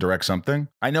back and direct something.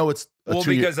 I know it's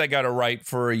because I got to write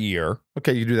for a year.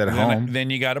 Okay, you do that at home. Then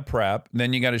you got to prep.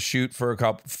 Then you got to shoot for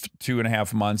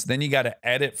 2.5 months. Then you got to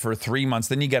edit for 3 months.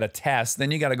 Then you got to test.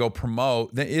 Then you got to go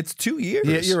promote. It's 2 years.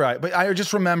 Yeah, you're right. But I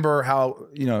just remember how,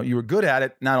 you know, you were good at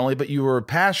it, not only, but you were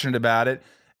passionate about it,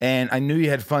 and I knew you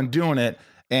had fun doing it.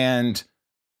 And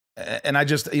I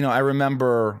just, you know, I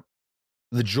remember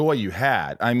the joy you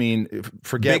had. I mean,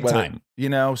 forget big time. You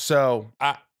know, so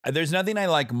there's nothing I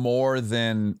like more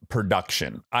than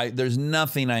production. There's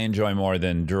nothing I enjoy more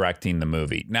than directing the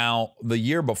movie. Now, the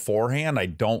year beforehand, I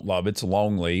don't love. It's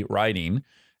lonely writing.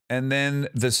 And then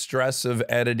the stress of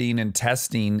editing and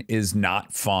testing is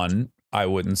not fun, I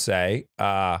wouldn't say.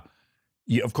 Of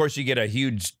course, you get a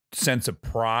huge sense of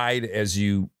pride as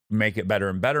you make it better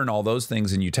and better and all those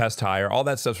things, and you test higher. All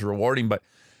that stuff's rewarding. But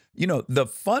you know, the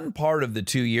fun part of the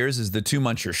 2 years is the 2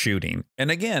 months you're shooting.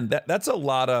 And again, that's a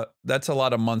lot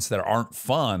of months that aren't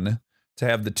fun to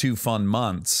have the 2 fun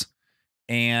months.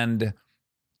 And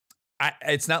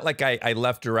it's not like I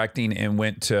left directing and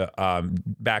went to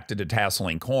back to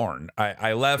detasseling corn.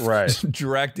 I left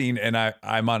directing, and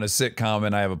I'm on a sitcom,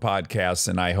 and I have a podcast,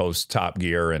 and I host Top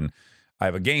Gear, and I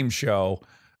have a game show.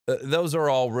 Those are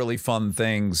all really fun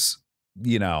things.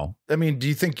 You know, I mean, do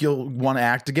you think you'll want to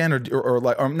act again, or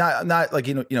not like,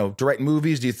 you know, direct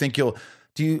movies? Do you think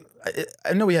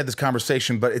I know we had this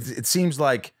conversation, but it seems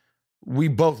like we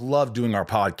both love doing our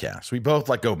podcast. We both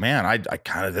like, oh man, I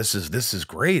kind of, this is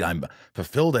great. I'm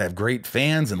fulfilled. I have great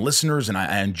fans and listeners, and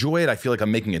I enjoy it. I feel like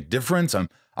I'm making a difference. I'm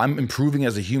improving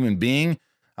as a human being.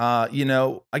 You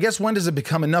know, I guess, when does it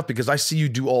become enough? Because I see you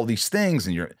do all these things,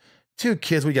 and you're 2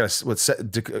 kids. We got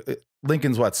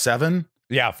Lincoln's what, 7?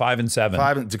 Yeah, 5 and 7.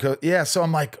 5 and Dakota. Yeah, so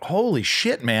I'm like, holy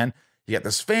shit, man! You got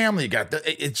this family. You got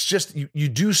it's just you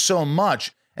do so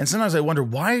much, and sometimes I wonder,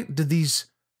 why does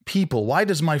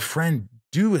my friend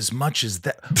do as much as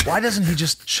that? Why doesn't he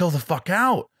just chill the fuck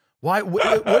out? Why?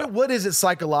 What is it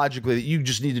psychologically that you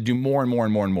just need to do more and more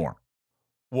and more and more?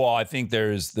 Well, I think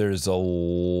there's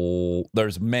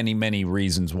many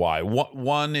reasons why.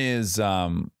 One is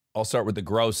I'll start with the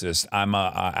grossest.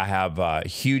 I have a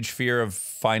huge fear of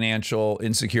financial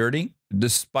insecurity,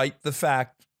 despite the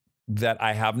fact that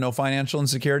I have no financial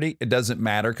insecurity. It doesn't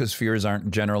matter because fears aren't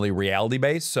generally reality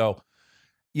based. So,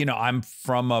 you know, I'm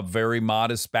from a very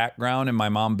modest background, and my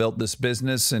mom built this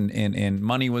business, and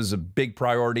money was a big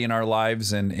priority in our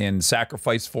lives, and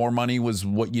sacrifice for money was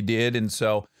what you did. And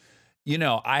so, you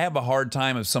know, I have a hard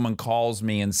time if someone calls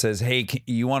me and says, hey,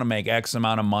 you want to make X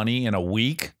amount of money in a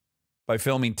week by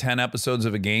filming 10 episodes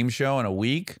of a game show in a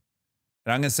week?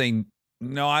 And I'm going to say,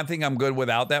 no, I think I'm good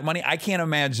without that money. I can't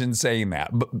imagine saying that.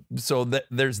 But so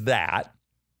there's that.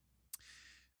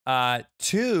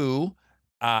 2,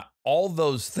 all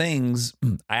those things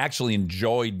I actually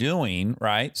enjoy doing,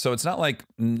 right? So it's not like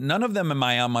none of them am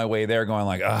I on my way there going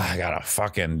like, oh, I gotta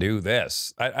fucking do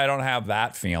this. I don't have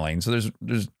that feeling. So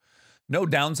there's no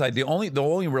downside. The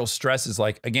only real stress is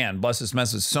like, again, Bless This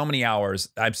Mess is so many hours.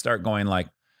 I start going like,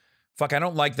 fuck, I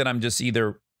don't like that I'm just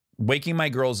either waking my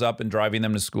girls up and driving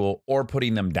them to school or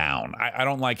putting them down. I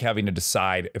don't like having to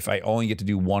decide if I only get to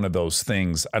do one of those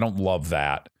things. I don't love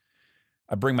that.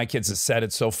 I bring my kids to set.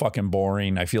 It's so fucking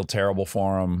boring. I feel terrible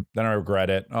for them. Then I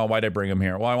regret it. Oh, why'd I bring them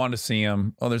here? Well, I wanted to see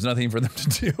them. Oh, there's nothing for them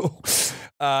to do.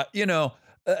 That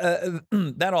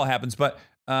all happens. But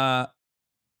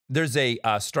there's a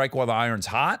strike while the iron's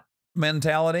hot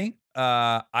mentality.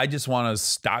 I just want to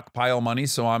stockpile money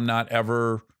so I'm not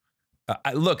ever...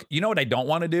 look, you know what I don't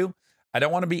want to do? I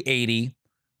don't want to be 80,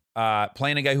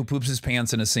 playing a guy who poops his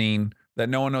pants in a scene that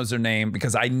no one knows their name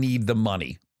because I need the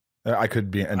money. I could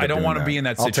be. I don't want to be in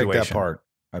that situation. I'll take that part.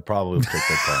 I probably will take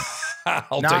that part.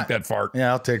 I'll take that fart.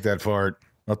 Yeah, I'll take that fart.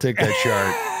 I'll take that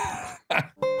chart.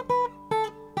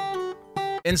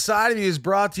 Inside of You is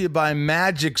brought to you by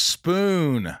Magic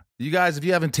Spoon. You guys, if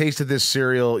you haven't tasted this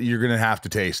cereal, you're going to have to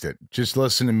taste it. Just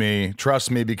listen to me. Trust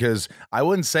me, because I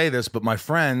wouldn't say this, but my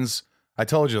friends, I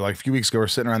told you like a few weeks ago, we're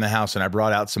sitting around the house and I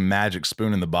brought out some Magic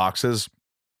Spoon in the boxes.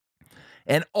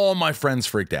 And all my friends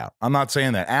freaked out. I'm not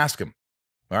saying that. Ask them.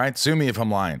 All right? Sue me if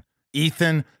I'm lying.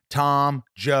 Ethan, Tom,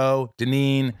 Joe,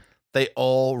 Deneen, they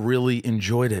all really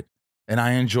enjoyed it. And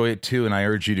I enjoy it too. And I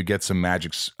urge you to get some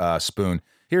Magic Spoon.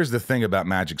 Here's the thing about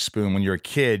Magic Spoon. When you're a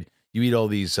kid, you eat all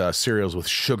these cereals with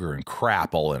sugar and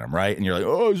crap all in them, right? And you're like,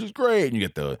 oh, this is great. And you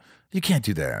can't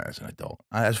do that as an adult.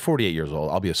 I was 48 years old.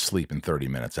 I'll be asleep in 30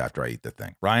 minutes after I eat the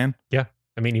thing. Ryan? Yeah.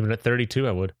 I mean, even at 32,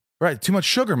 I would. Right. Too much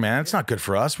sugar, man. It's not good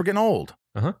for us. We're getting old.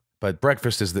 Uh-huh. But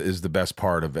breakfast is the best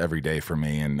part of every day for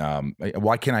me. And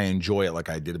why can't I enjoy it like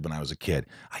I did when I was a kid?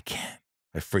 I can.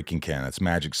 I freaking can. It's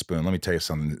Magic Spoon. Let me tell you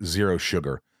something. 0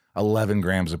 sugar, 11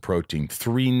 grams of protein,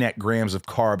 3 net grams of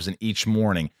carbs in each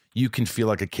morning. You can feel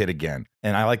like a kid again.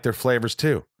 And I like their flavors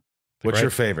too. What's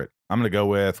your favorite? I'm going to go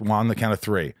with, on the count of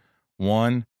 3.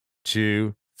 1,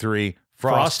 2, 3.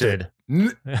 Frosted.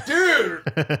 Dude,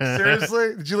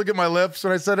 seriously? Did you look at my lips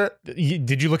when I said it?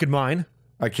 Did you look at mine?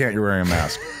 I can't. You're wearing a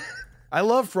mask. I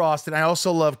love Frosted. I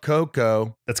also love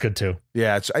Cocoa. That's good too.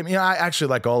 Yeah, I actually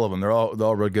like all of them. They're all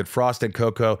really good. Frosted,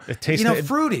 Cocoa. It tastes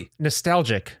fruity,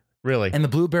 nostalgic, really. And the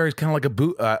blueberry is kind of like a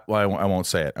boot. Well, I won't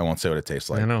say it. I won't say what it tastes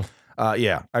like. I know.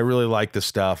 Yeah, I really like this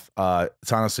stuff.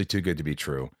 It's honestly too good to be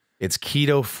true. It's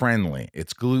keto friendly.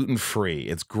 It's gluten free.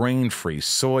 It's grain free,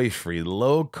 soy free,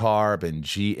 low carb, and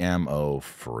GMO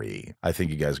free. I think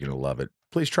you guys are gonna love it.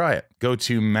 Please try it. Go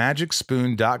to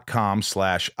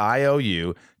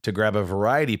magicspoon.com/IOU to grab a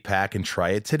variety pack and try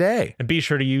it today. And be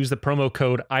sure to use the promo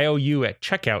code IOU at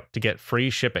checkout to get free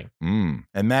shipping. And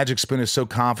Magic Spoon is so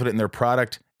confident in their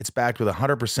product, it's backed with a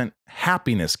 100%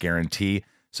 happiness guarantee.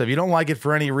 So if you don't like it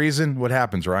for any reason, what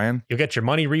happens, Ryan? You'll get your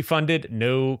money refunded,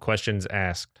 no questions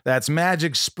asked. That's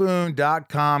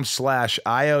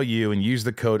magicspoon.com/IOU and use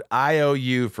the code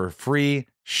IOU for free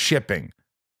shipping.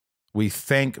 We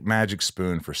thank Magic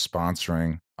Spoon for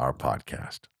sponsoring our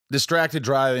podcast. Distracted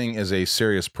driving is a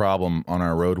serious problem on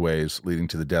our roadways, leading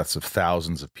to the deaths of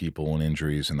thousands of people and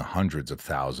injuries in the hundreds of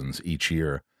thousands each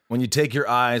year. When you take your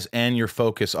eyes and your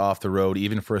focus off the road,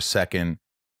 even for a second,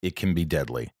 it can be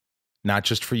deadly. Not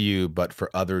just for you, but for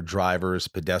other drivers,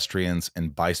 pedestrians,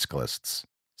 and bicyclists.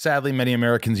 Sadly, many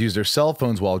Americans use their cell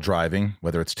phones while driving,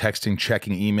 whether it's texting,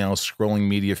 checking emails, scrolling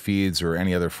media feeds, or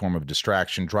any other form of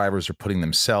distraction. Drivers are putting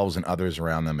themselves and others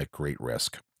around them at great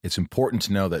risk. It's important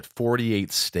to know that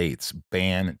 48 states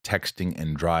ban texting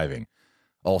and driving.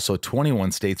 Also,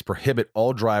 21 states prohibit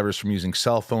all drivers from using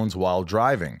cell phones while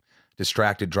driving.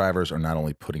 Distracted drivers are not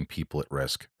only putting people at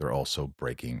risk, they're also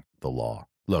breaking the law.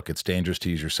 Look, it's dangerous to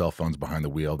use your cell phones behind the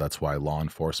wheel. That's why law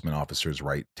enforcement officers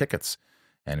write tickets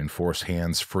and enforce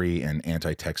hands-free and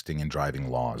anti-texting and driving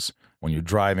laws. When you're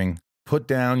driving, put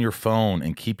down your phone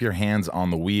and keep your hands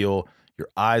on the wheel, your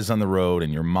eyes on the road,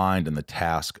 and your mind on the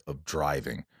task of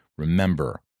driving.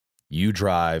 Remember, you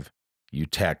drive, you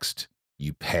text,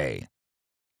 you pay.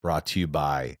 Brought to you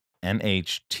by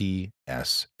NHTSA.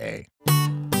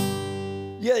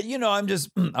 Yeah,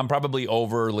 I'm probably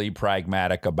overly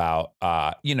pragmatic about,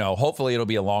 hopefully it'll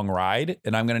be a long ride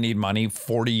and I'm going to need money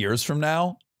 40 years from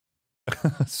now.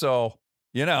 So,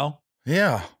 Yeah.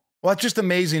 Well, it's just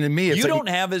amazing to me. It's you don't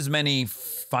have as many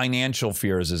financial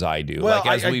fears as I do. Well,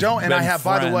 I don't, and I have,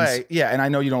 friends. By the way, yeah, and I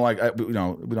know you don't like, we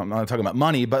don't want to talk about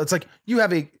money, but it's like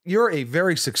you're a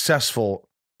very successful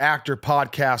actor,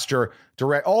 podcaster,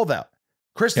 direct, all that.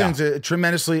 Kristen's a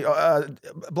tremendously,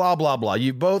 blah, blah, blah.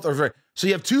 You both are very, so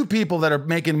you have 2 people that are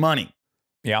making money.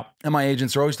 Yeah. And my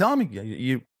agents are always telling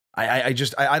me, I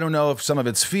don't know if some of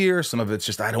it's fear, some of it's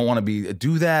just, I don't want to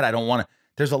do that. I don't want to,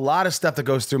 there's a lot of stuff that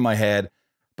goes through my head.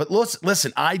 But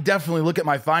listen, I definitely look at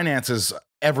my finances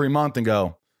every month and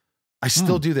go, I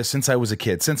still do this since I was a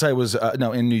kid, since I was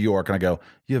in New York, and I go,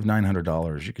 you have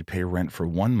 $900. You could pay rent for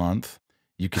 1 month.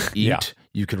 You could eat. Yeah.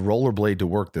 You could rollerblade to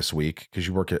work this week because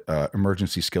you work at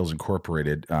Emergency Skills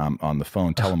Incorporated on the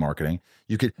phone, telemarketing.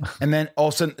 You could, and then all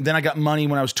of a sudden, then I got money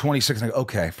when I was 26. And I go,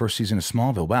 okay, first season of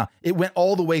Smallville. Wow, it went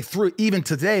all the way through. Even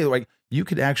today, like you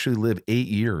could actually live 8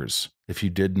 years if you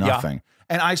did nothing.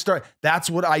 Yeah. And that's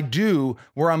what I do,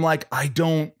 where I'm like, I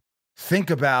don't think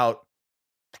about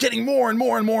getting more and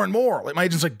more and more and more. Like my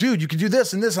agent's like, dude, you can do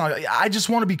this and this. And I'm like, I just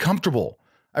want to be comfortable.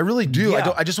 I really do.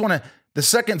 Yeah. I just want to. The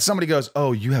second somebody goes,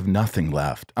 oh, you have nothing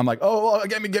left, I'm like, oh, well,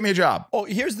 get me a job. Oh,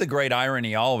 here's the great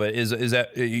irony. All of it is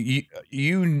that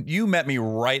you met me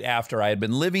right after I had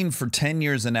been living for 10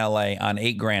 years in LA on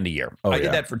 $8,000 a year. I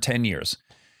did that for 10 years,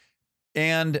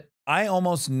 and I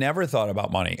almost never thought about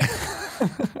money.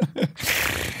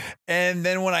 And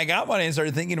then when I got money, I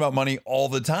started thinking about money all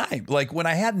the time. Like when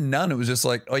I had none, it was just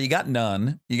like, oh, you got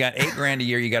none. You got $8,000 a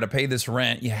year. You got to pay this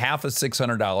rent. You half of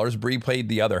 $600. Bree paid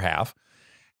the other half.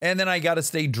 And then I got to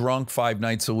stay drunk 5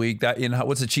 nights a week.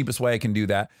 What's the cheapest way I can do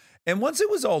that? And once it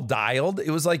was all dialed, it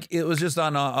was just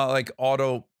on like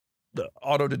auto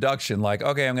deduction. Like,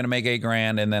 okay, I'm going to make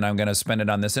 $8,000 and then I'm going to spend it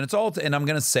on this. And and I'm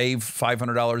going to save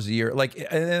 $500 a year. Like, and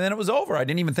then it was over. I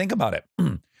didn't even think about it.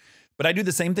 But I do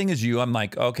the same thing as you. I'm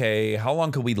like, okay, how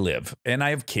long could we live? And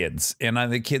I have kids, and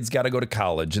the kids got to go to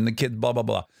college, and the kids, blah, blah,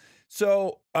 blah.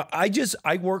 So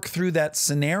I work through that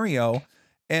scenario.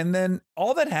 And then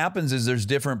all that happens is there's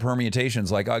different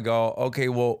permutations. Like I go, okay,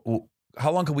 well,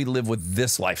 how long could we live with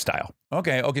this lifestyle?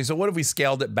 Okay. So what if we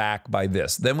scaled it back by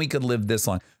this? Then we could live this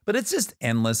long. But it's just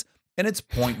endless and it's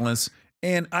pointless.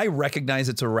 And I recognize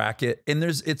it's a racket and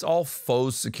it's all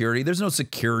faux security. There's no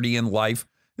security in life.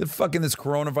 This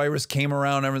coronavirus came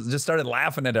around and just started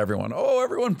laughing at everyone. Oh,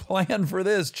 everyone planned for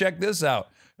this. Check this out.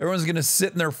 Everyone's going to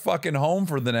sit in their fucking home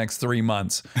for the next 3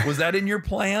 months. Was that in your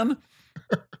plan?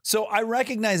 So I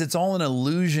recognize it's all an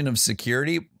illusion of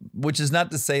security, which is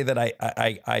not to say that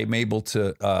I'm able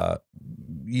to,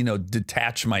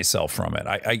 detach myself from it.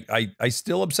 I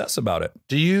still obsess about it.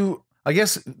 I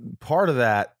guess part of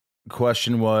that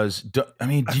question was,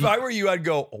 if I were you, I'd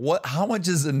go, how much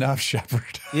is enough,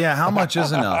 Shepard? Yeah. How much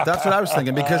is enough? That's what I was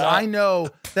thinking, because I know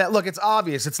that, look, it's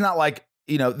obvious. It's not like,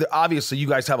 obviously you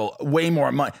guys have way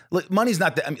more money. Look, money's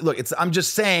not that. I'm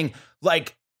just saying,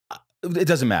 like, it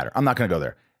doesn't matter. I'm not going to go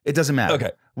there. It doesn't matter.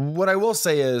 Okay. What I will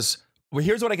say is, well,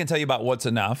 here's what I can tell you about what's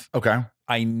enough. Okay.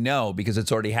 I know because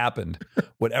it's already happened.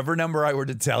 Whatever number I were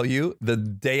to tell you, the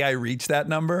day I reach that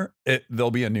number,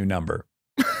 there'll be a new number.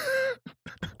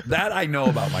 That I know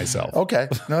about myself. Okay.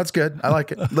 No, that's good. I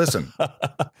like it. Listen.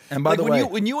 And by the way,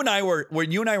 when you and I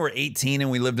were 18 and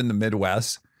we lived in the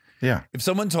Midwest. Yeah. If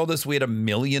someone told us we had $1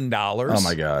 million. Oh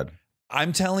my God.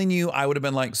 I'm telling you, I would have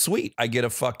been like, sweet. I get a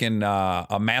fucking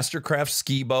a Mastercraft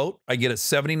ski boat. I get a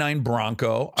 '79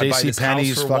 Bronco. I buy this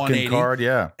house for fucking card.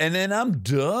 Yeah. And then I'm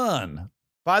done.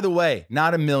 By the way,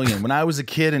 not $1 million. When I was a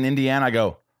kid in Indiana, I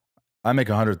go, I make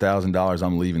 $100,000.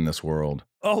 I'm leaving this world.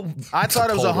 Oh, I thought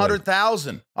it was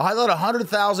 $100,000. I thought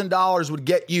 $100,000 would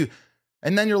get you.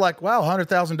 And then you're like, wow,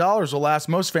 $100,000 will last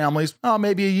most families,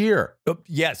 maybe a year.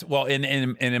 Yes. Well, and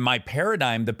in my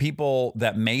paradigm, the people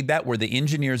that made that were the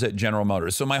engineers at General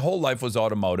Motors. So my whole life was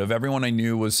automotive. Everyone I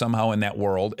knew was somehow in that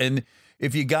world. And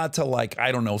if you got to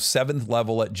 7th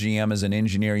level at GM as an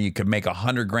engineer, you could make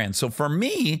 $100,000. So for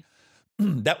me,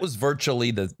 that was virtually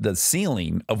the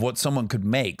ceiling of what someone could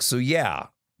make. So yeah.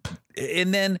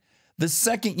 And then the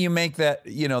second you make that,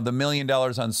 the $1 million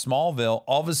on Smallville,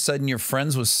 all of a sudden you're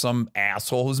friends with some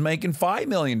asshole who's making $5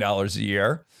 million a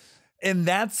year. And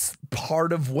that's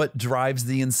part of what drives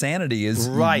the insanity is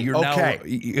right. You're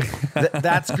okay.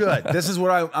 That's good. This is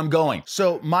where I'm going.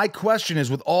 So my question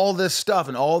is, with all this stuff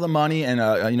and all the money and,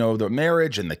 the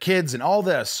marriage and the kids and all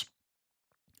this,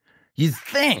 you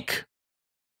think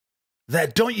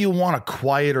that, don't you want a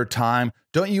quieter time?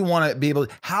 Don't you want to be able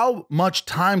to, how much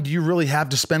time do you really have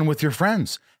to spend with your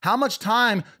friends? How much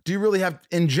time do you really have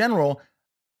in general?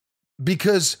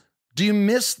 Because do you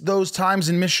miss those times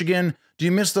in Michigan? Do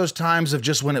you miss those times of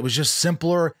just when it was just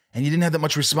simpler and you didn't have that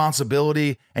much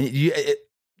responsibility? And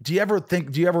do you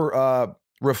ever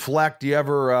reflect? Do you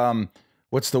ever,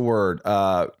 what's the word?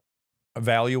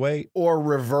 Evaluate or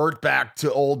revert back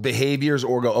to old behaviors,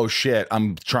 or go, oh shit,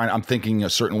 I'm thinking a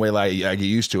certain way like I get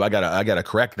used to. I gotta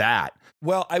correct that.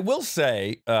 Well, I will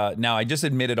say, now I just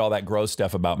admitted all that gross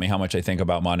stuff about me, how much I think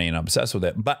about money and I'm obsessed with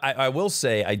it. But I will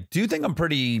say, I do think I'm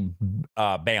pretty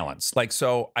balanced.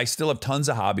 So I still have tons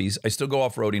of hobbies. I still go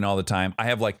off-roading all the time. I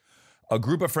have a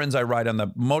group of friends I ride on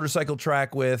the motorcycle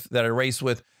track with, that I race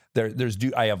with.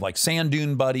 I have sand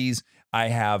dune buddies. I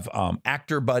have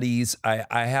actor buddies. I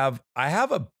have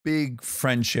a big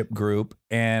friendship group,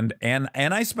 and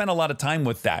I spend a lot of time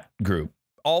with that group.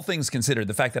 All things considered,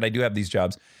 the fact that I do have these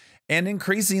jobs, and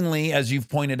increasingly, as you've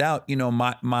pointed out, you know,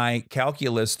 my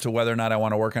calculus to whether or not I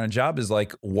want to work on a job is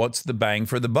like, what's the bang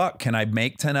for the buck? Can I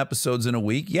make 10 episodes in a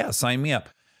week? Yeah, sign me up.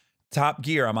 Top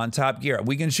Gear. I'm on Top Gear.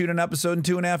 We can shoot an episode in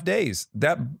 2.5 days.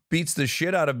 That beats the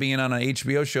shit out of being on an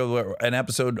HBO show where an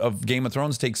episode of Game of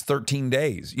Thrones takes 13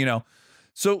 days, you know?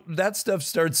 So that stuff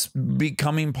starts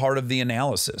becoming part of the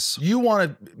analysis. You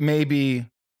want to maybe,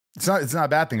 it's not a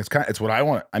bad thing. It's what I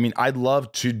want. I mean, I'd love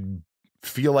to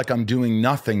feel like I'm doing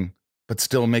nothing, but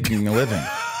still making a living.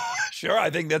 Sure,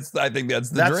 I think that's the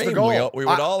dream. The goal. We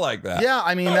would all like that. Yeah,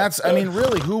 I mean,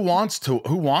 really, who wants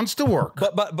to work?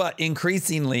 But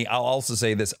increasingly, I'll also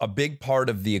say this: a big part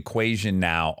of the equation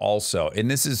now, also, and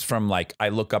this is from like I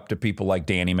look up to people like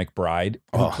Danny McBride,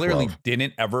 who clearly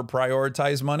didn't ever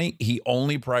prioritize money. He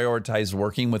only prioritized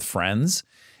working with friends,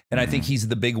 and I think he's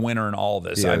the big winner in all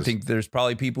this. I think there's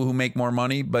probably people who make more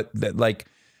money, but that like,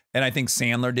 and I think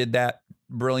Sandler did that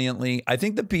brilliantly. I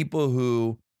think the people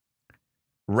who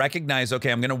recognize,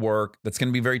 okay, I'm going to work. That's going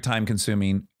to be very time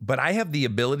consuming, but I have the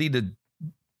ability to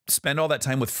spend all that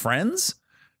time with friends.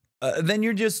 Then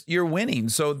you're winning.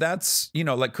 So that's, you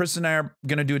know, like Kristen and I are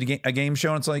going to do a game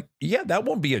show. And it's like, yeah, that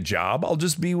won't be a job. I'll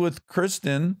just be with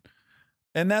Kristen.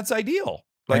 And that's ideal.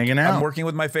 Like, hanging out. I'm working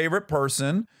with my favorite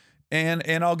person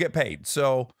and I'll get paid.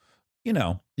 So, you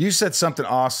know, you said something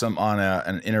awesome on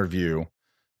an interview.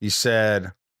 You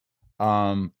said,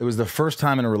 it was the first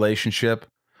time in a relationship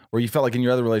where you felt like in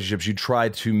your other relationships, you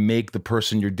tried to make the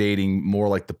person you're dating more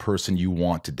like the person you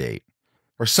want to date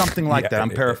or something like that. I'm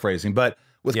paraphrasing, but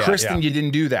with Kristen, you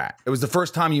didn't do that. It was the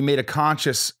first time you made a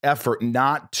conscious effort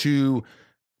not to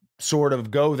sort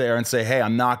of go there and say, hey,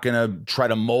 I'm not going to try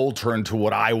to mold her into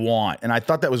what I want. And I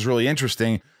thought that was really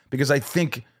interesting because I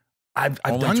think I've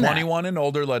only done 21 and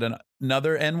older, let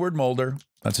another N-word molder.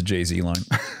 That's a Jay-Z line.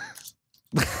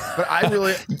 But I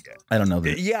don't know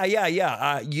that.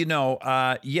 Yeah. You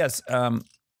know, yes.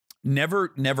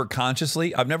 Never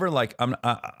consciously. I've never like, I'm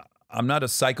not a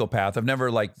psychopath. I've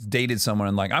never like dated someone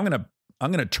and like, I'm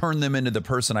going to turn them into the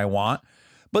person I want.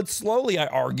 But slowly I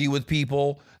argue with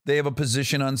people. They have a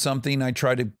position on something. I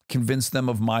try to convince them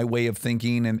of my way of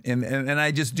thinking. And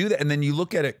I just do that. And then you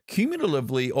look at it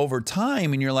cumulatively over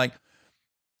time and you're like,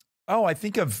 oh, I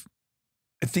think I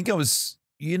was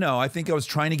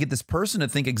trying to get this person to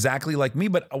think exactly like me,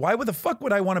 but why the fuck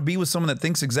would I want to be with someone that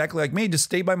thinks exactly like me? Just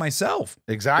stay by myself.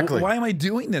 Exactly. Why am I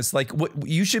doing this? Like, what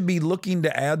you should be looking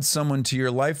to add someone to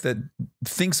your life that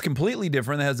thinks completely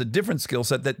different, that has a different skill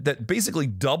set, that basically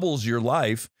doubles your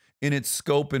life in its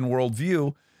scope and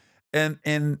worldview.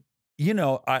 And you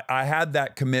know, I had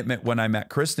that commitment when I met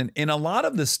Kristen, and a lot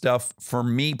of this stuff for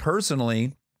me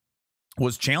personally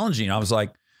was challenging. I was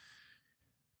like,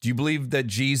 do you believe that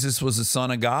Jesus was the Son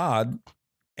of God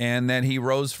and that he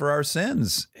rose for our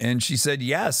sins? And she said,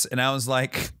 yes. And I was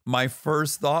like, my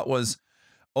first thought was,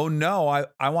 oh no,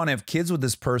 I want to have kids with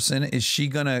this person. Is she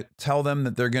going to tell them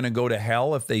that they're going to go to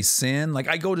hell if they sin? Like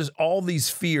I go to all these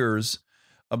fears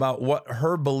about what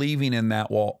her believing in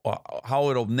that will, how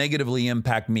it'll negatively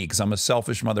impact me. Cause I'm a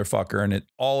selfish motherfucker and it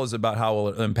all is about how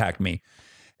it'll impact me.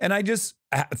 And I just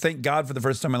thank God for the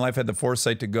first time in my life, I had the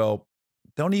foresight to go,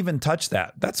 don't even touch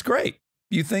that. That's great.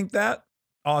 You think that?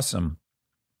 Awesome.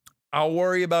 I'll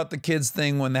worry about the kids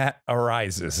thing when that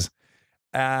arises.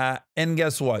 And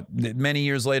guess what? Many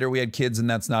years later, we had kids and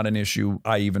that's not an issue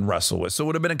I even wrestle with. So it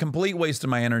would have been a complete waste of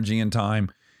my energy and time.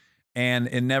 And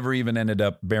it never even ended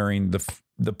up bearing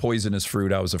the poisonous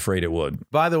fruit I was afraid it would.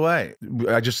 By the way,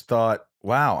 I just thought,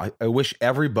 wow, I wish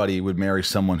everybody would marry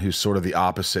someone who's sort of the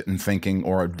opposite in thinking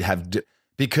or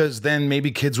because then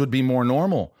maybe kids would be more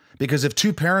normal. Because if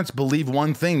two parents believe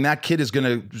one thing, that kid is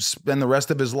going to spend the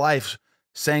rest of his life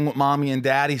saying what mommy and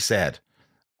daddy said.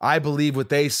 I believe what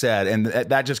they said, and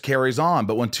that just carries on.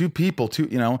 But when two people,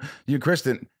 you know, you and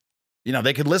Kristen, you know,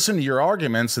 they could listen to your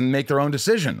arguments and make their own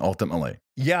decision ultimately.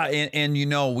 Yeah, and you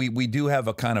know, we do have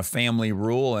a kind of family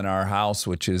rule in our house,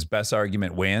 which is best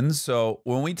argument wins. So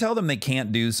when we tell them they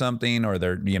can't do something or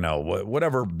they're, you know,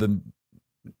 whatever the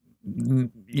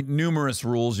numerous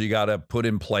rules you got to put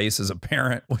in place as a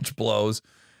parent, which blows.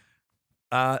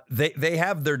 They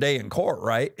have their day in court,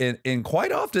 right? And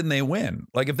quite often they win.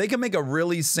 Like if they can make a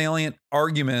really salient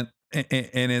argument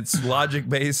and it's logic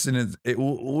based, and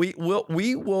we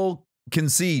will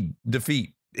concede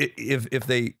defeat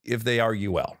if they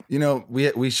argue well. You know,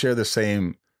 we share the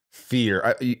same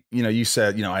fear. You know, you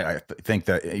said, you know, I think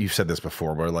that you've said this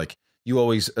before, where like you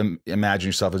always imagine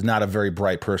yourself as not a very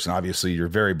bright person. Obviously, you're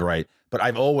very bright, but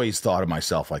I've always thought of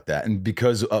myself like that. And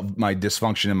because of my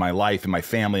dysfunction in my life and my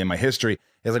family and my history,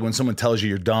 it's like when someone tells you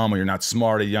you're dumb or you're not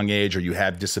smart at a young age or you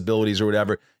have disabilities or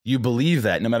whatever, you believe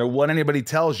that. No matter what anybody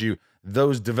tells you,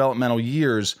 those developmental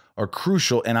years are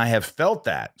crucial. And I have felt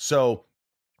that. So,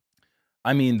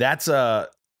 I mean, that's I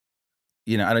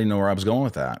don't even know where I was going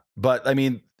with that. But I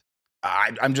mean,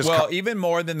 I'm just... Well, even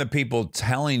more than the people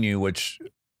telling you, which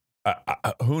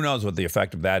who knows what the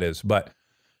effect of that is. But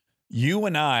you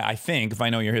and I think, if I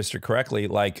know your history correctly,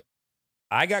 like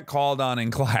I got called on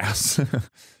in class,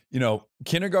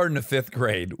 kindergarten to 5th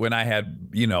grade when I had,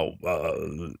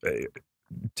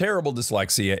 terrible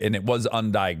dyslexia and it was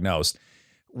undiagnosed,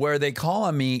 where they call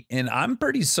on me and I'm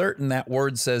pretty certain that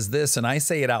word says this and I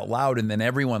say it out loud and then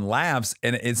everyone laughs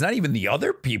and it's not even the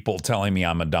other people telling me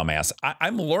I'm a dumbass.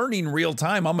 I'm learning real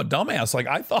time I'm a dumbass. Like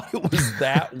I thought it was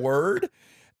that word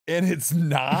and it's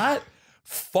not.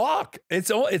 Fuck,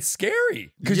 it's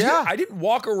scary because I didn't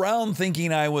walk around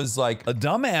thinking I was like a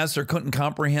dumbass or couldn't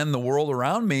comprehend the world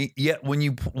around me. Yet when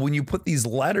you put these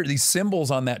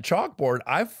symbols on that chalkboard,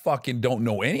 I fucking don't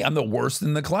know any. I'm the worst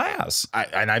in the class.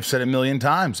 And I've said it a million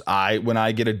times. When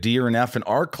I get a D or an F in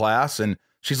art class, and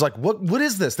she's like, "What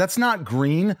is this? That's not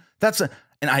green. That's and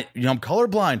I'm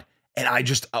colorblind." And I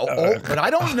just, but I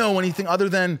don't know anything other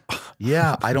than,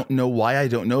 I don't know why I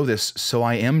don't know this, so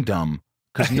I am dumb.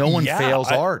 Because no one fails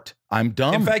art. I'm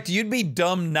dumb. In fact, you'd be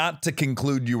dumb not to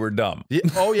conclude you were dumb. Yeah.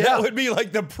 Oh, yeah. That would be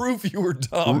like the proof you were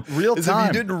dumb. Real time.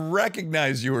 If you didn't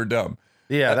recognize you were dumb.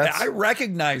 Yeah, I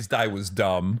recognized I was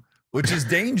dumb, which is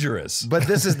dangerous. But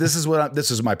this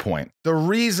is my point. The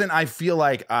reason I feel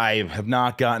like I have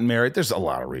not gotten married, there's a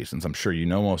lot of reasons. I'm sure you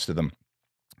know most of them.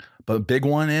 But a big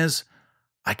one is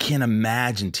I can't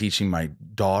imagine teaching my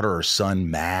daughter or son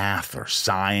math or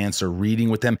science or reading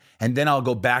with them. And then I'll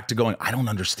go back to going, I don't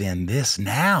understand this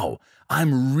now.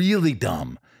 I'm really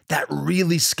dumb. That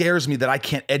really scares me that I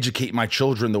can't educate my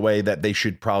children the way that they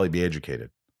should probably be educated.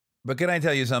 But can I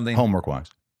tell you something? Homework-wise.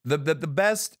 The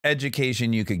best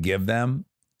education you could give them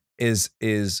is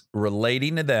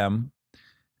relating to them,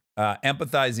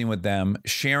 empathizing with them,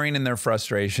 sharing in their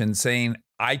frustration, saying,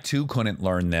 I too couldn't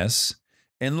learn this.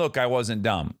 And look, I wasn't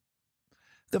dumb.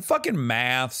 The fucking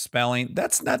math, spelling,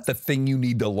 that's not the thing you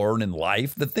need to learn in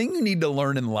life. The thing you need to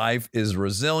learn in life is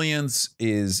resilience,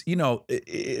 is,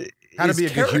 how to be a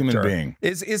good human being.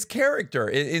 Is character.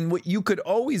 And what you could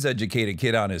always educate a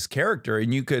kid on is character.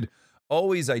 And you could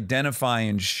always identify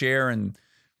and share and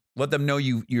let them know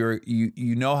you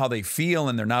know how they feel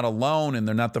and they're not alone and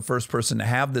they're not the first person to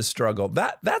have this struggle.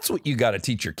 That's what you got to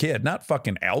teach your kid, not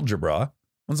fucking algebra.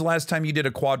 When's the last time you did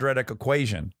a quadratic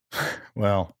equation?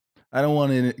 Well, I don't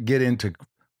want to get into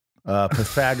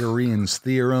Pythagorean's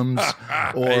theorems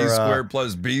or A squared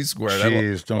plus B squared.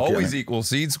 Geez, don't always equals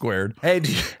C squared. Hey,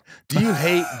 do you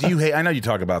hate? I know you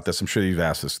talk about this. I'm sure you've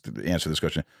asked this to answer this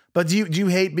question. But do you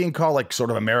hate being called like sort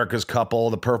of America's couple,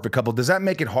 the perfect couple? Does that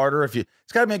make it harder it's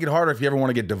got to make it harder if you ever want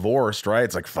to get divorced, right?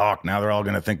 It's like, fuck, now they're all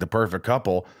going to think the perfect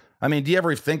couple. I mean, do you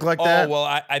ever think like that? Oh,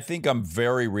 well, I think I'm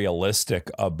very realistic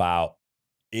about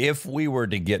if we were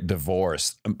to get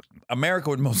divorced, America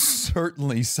would most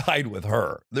certainly side with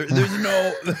her. There's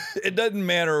no, it doesn't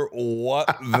matter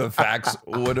what the facts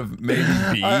would have maybe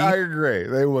be. I agree.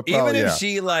 They would probably, even if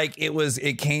she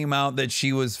it came out that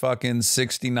she was fucking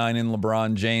 69 in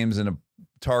LeBron James in a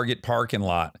Target parking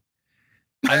lot.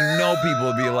 I know people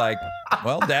would be like,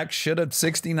 well, Dax should have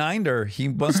 69'd her. He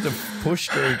must have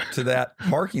pushed her to that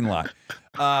parking lot.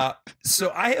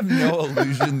 So I have no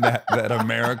illusion that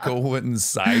America wouldn't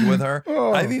side with her.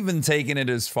 Oh. I've even taken it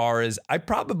as far as I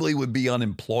probably would be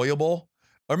unemployable,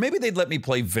 or maybe they'd let me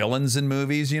play villains in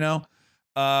movies,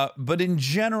 but in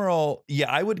general, yeah,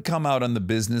 I would come out on the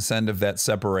business end of that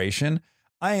separation.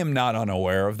 I am not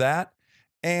unaware of that.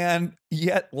 And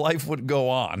yet life would go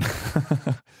on.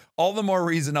 All the more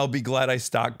reason I'll be glad I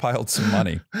stockpiled some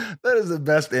money. That is the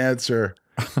best answer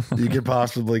you could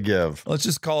possibly give. Let's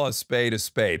just call a spade a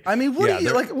spade. I mean,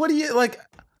 what do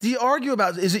you argue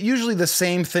about? Is it usually the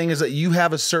same thing? Is that you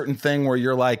have a certain thing where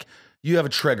you're like, you have a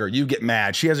trigger, you get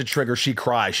mad. She has a trigger, she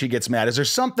cries, she gets mad. Is there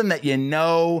something that you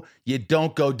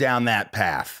don't go down that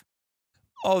path?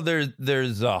 Oh,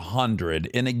 there's 100.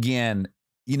 And again,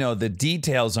 the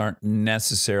details aren't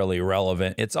necessarily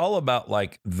relevant. It's all about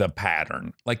like the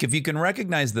pattern. Like if you can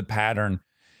recognize the pattern,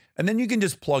 and then you can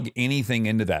just plug anything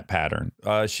into that pattern.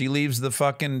 She leaves the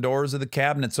fucking doors of the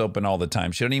cabinets open all the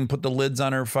time. She doesn't even put the lids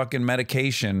on her fucking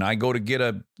medication. I go to get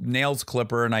a nails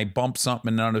clipper and I bump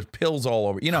something and there's pills all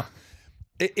over.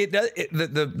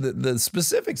 The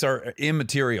specifics are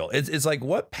immaterial. It's like,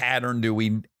 what pattern do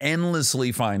we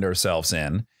endlessly find ourselves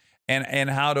in, and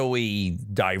how do we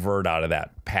divert out of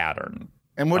that pattern?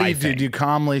 And what do you do? Do you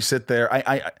calmly sit there?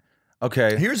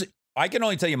 Okay. I can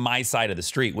only tell you my side of the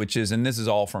street, which is, and this is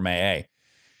all from AA.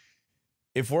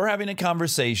 If we're having a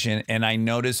conversation and I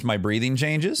notice my breathing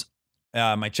changes,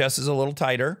 my chest is a little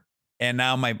tighter, and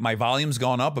now my volume's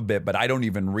gone up a bit, but I don't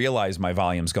even realize my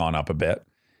volume's gone up a bit.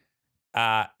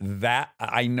 That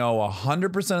I know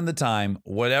 100% of the time,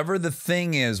 whatever the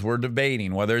thing is we're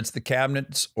debating, whether it's the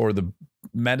cabinets or the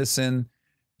medicine,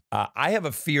 I have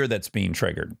a fear that's being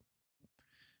triggered.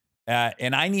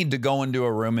 And I need to go into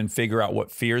a room and figure out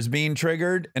what fear is being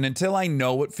triggered. And until I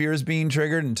know what fear is being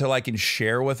triggered, until I can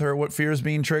share with her what fear is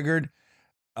being triggered,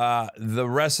 the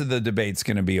rest of the debate's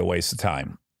going to be a waste of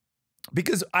time.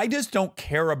 Because I just don't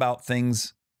care about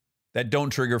things that don't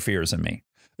trigger fears in me.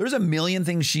 There's a million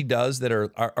things she does that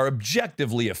are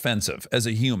objectively offensive as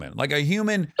a human. Like a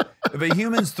human, if a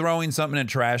human's throwing something in a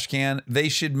trash can, they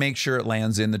should make sure it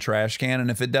lands in the trash can. And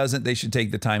if it doesn't, they should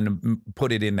take the time to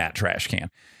put it in that trash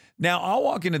can. Now, I'll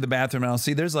walk into the bathroom and I'll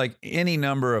see there's like any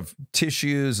number of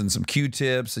tissues and some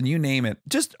Q-tips and you name it,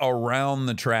 just around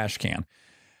the trash can.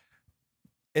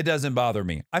 It doesn't bother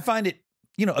me. I find it,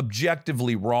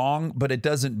 objectively wrong, but it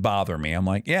doesn't bother me. I'm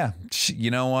like, yeah,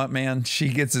 you know what, man? She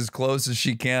gets as close as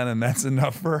she can, and that's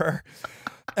enough for her.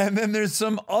 And then there's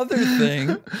some other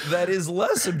thing that is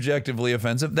less objectively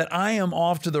offensive that I am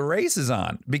off to the races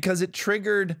on because it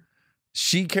triggered,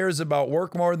 she cares about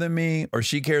work more than me, or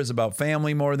she cares about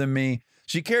family more than me.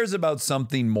 She cares about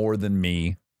something more than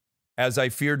me, as I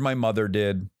feared my mother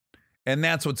did. And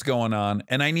that's what's going on.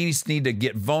 And I need to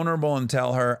get vulnerable and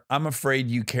tell her, I'm afraid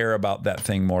you care about that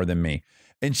thing more than me.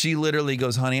 And she literally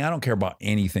goes, honey, I don't care about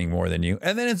anything more than you.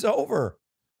 And then it's over.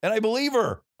 And I believe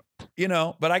her,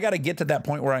 but I got to get to that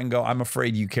point where I can go, I'm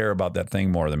afraid you care about that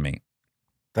thing more than me.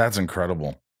 That's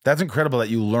incredible. That's incredible that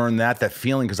you learn that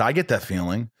feeling, because I get that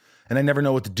feeling and I never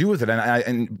know what to do with it.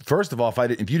 And first of all,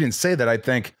 if you didn't say that, I'd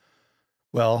think,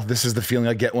 well, this is the feeling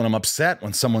I get when I'm upset,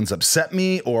 when someone's upset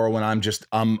me, or when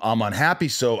I'm unhappy.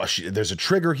 So there's a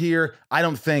trigger here. I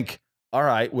don't think, all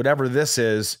right, whatever this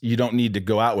is, you don't need to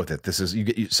go out with it. This is, you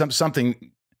get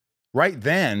something right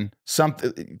then,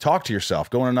 talk to yourself,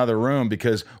 go in another room,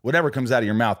 because whatever comes out of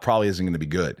your mouth probably isn't going to be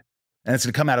good. And it's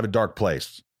going to come out of a dark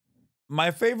place.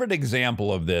 My favorite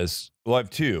example of this, well, I have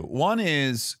two. One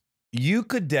is you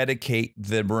could dedicate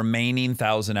the remaining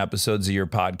 1,000 episodes of your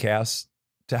podcast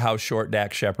to how short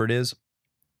Dax Shepard is.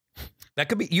 That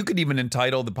could be, you could even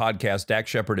entitle the podcast, Dax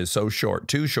Shepard is so short,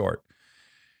 too short.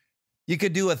 You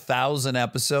could do 1,000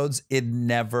 episodes. It'd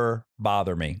never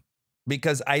bother me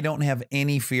because I don't have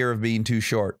any fear of being too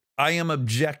short. I am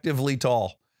objectively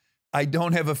tall. I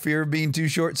don't have a fear of being too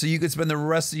short. So you could spend the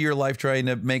rest of your life trying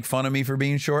to make fun of me for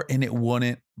being short and it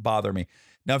wouldn't bother me.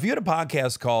 Now, if you had a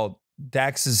podcast called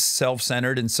Dax is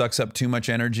self-centered and sucks up too much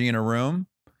energy in a room,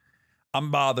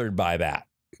 I'm bothered by that.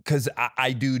 Because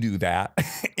I do that,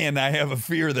 and I have a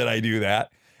fear that I do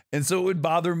that. And so it would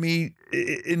bother me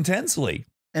intensely.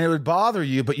 And it would bother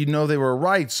you, but they were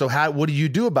right. So what do you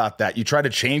do about that? You try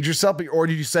to change yourself, or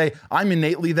do you say, I'm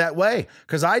innately that way?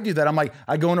 Because I do that. I'm like,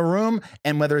 I go in a room,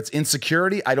 and whether it's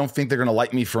insecurity, I don't think they're going to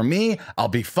like me for me. I'll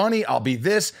be funny. I'll be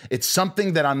this. It's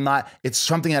something that I'm not. It's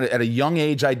something at a young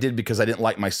age I did because I didn't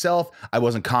like myself. I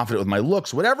wasn't confident with my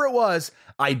looks. Whatever it was,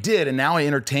 I did. And now I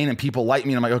entertain and people like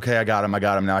me. And I'm like, okay, I got him.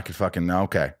 Now I can fucking,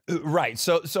 okay. Right.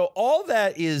 So all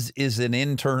that is an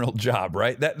internal job,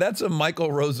 right? That's a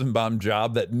Michael Rosenbaum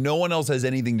job that no one else has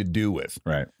anything to do with.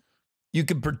 Right. You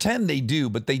can pretend they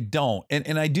do, but they don't.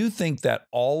 And I do think that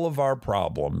all of our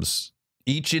problems,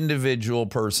 each individual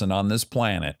person on this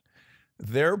planet,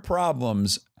 their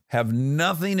problems have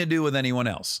nothing to do with anyone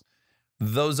else.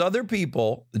 Those other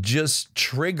people just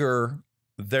trigger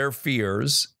their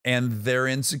fears and their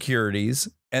insecurities,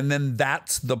 and then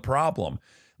that's the problem.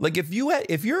 Like if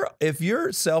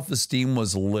your self-esteem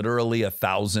was literally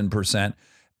 1,000%,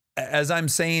 as I'm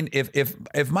saying,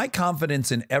 if my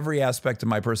confidence in every aspect of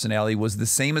my personality was the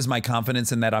same as my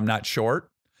confidence in that I'm not short,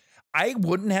 I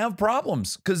wouldn't have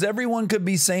problems because everyone could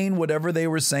be saying whatever they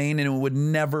were saying and it would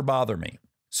never bother me.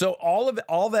 So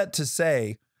all that to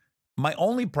say, my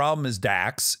only problem is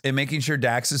Dax and making sure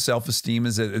Dax's self-esteem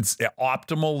is at its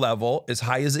optimal level, as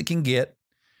high as it can get.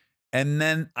 And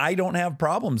then I don't have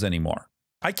problems anymore.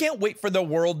 I can't wait for the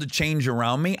world to change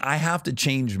around me. I have to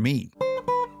change me.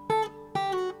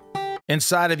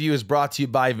 Inside of You is brought to you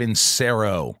by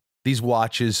Vincero. These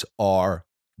watches are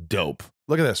dope.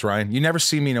 Look at this, Ryan. You never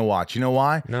see me in a watch. You know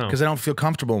why? No. Because I don't feel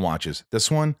comfortable in watches.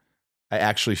 This one, I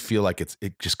actually feel like it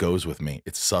just goes with me.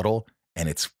 It's subtle. and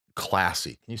it's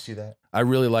classy. Can you see that? I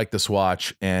really like this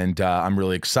watch, and I'm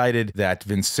really excited that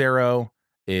Vincero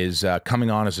is coming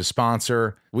on as a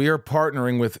sponsor. We are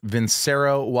partnering with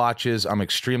Vincero watches. I'm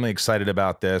extremely excited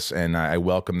about this, and I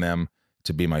welcome them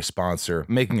to be my sponsor.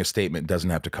 Making a statement doesn't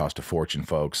have to cost a fortune,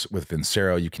 folks. With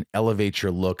Vincero, you can elevate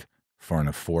your look for an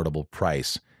affordable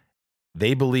price.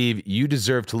 They believe you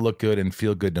deserve to look good and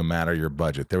feel good no matter your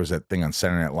budget. There was that thing on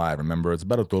Saturday Night Live. Remember, it's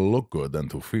better to look good than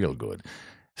to feel good.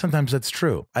 Sometimes that's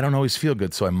true. I don't always feel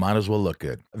good, so I might as well look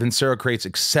good. Vincero creates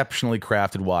exceptionally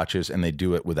crafted watches, and they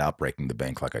do it without breaking the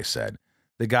bank, like I said.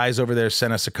 The guys over there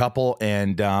sent us a couple,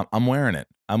 and I'm wearing it.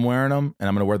 I'm wearing them, and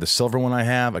I'm going to wear the silver one I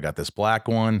have. I got this black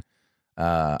one.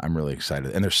 I'm really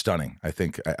excited, and they're stunning. I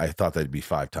think I thought they'd be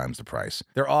 5 times the price.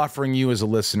 They're offering you as a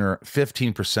listener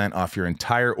 15% off your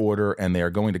entire order, and they are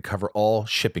going to cover all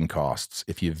shipping costs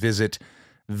if you visit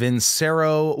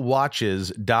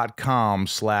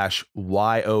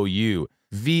vincerowatches.com/YOU.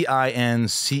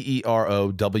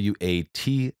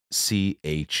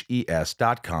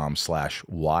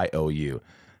 vincerowatches.com/YOU.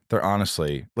 They're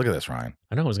honestly, look at this, Ryan.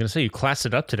 I know. I was going to say you classed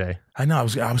it up today. I know. I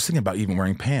was thinking about even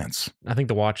wearing pants. I think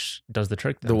the watch does the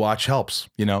trick, though. The watch helps.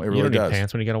 You know, it really you don't does. need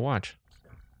pants when you get a watch.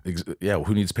 Yeah,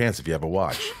 who needs pants if you have a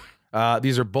watch?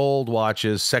 These are bold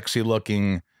watches, sexy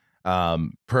looking,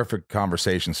 perfect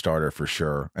conversation starter for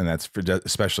sure. And that's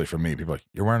especially for me. People are like,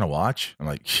 you're wearing a watch? I'm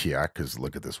like, yeah, because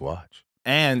look at this watch.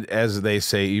 And as they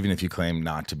say, even if you claim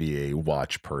not to be a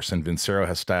watch person, Vincero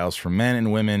has styles for men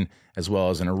and women, as well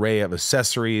as an array of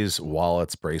accessories,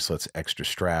 wallets, bracelets, extra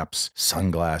straps,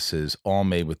 sunglasses, all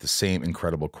made with the same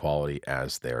incredible quality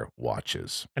as their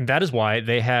watches. And that is why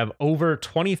they have over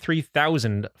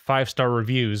 23,000 5-star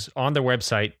reviews on their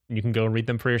website. You can go and read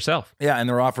them for yourself. Yeah, and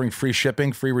they're offering free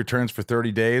shipping, free returns for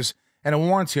 30 days, and a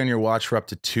warranty on your watch for up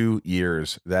to 2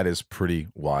 years. That is pretty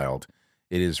wild.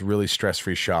 It is really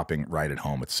stress-free shopping right at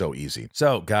home. It's so easy.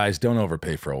 So, guys, don't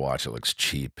overpay for a watch that looks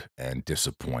cheap and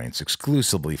disappoints.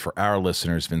 Exclusively for our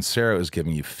listeners, Vincero is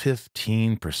giving you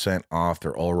 15% off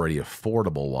their already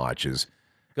affordable watches.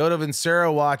 Go to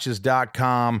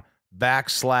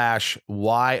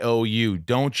vincerowatches.com/YOU.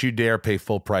 Don't you dare pay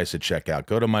full price at checkout.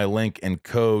 Go to my link and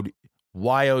code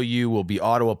YOU will be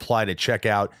auto-applied at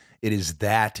checkout. It is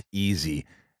that easy.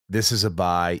 This is a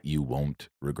buy you won't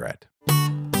regret.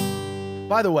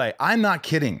 By the way, I'm not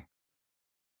kidding.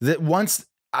 That once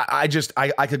I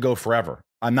could go forever.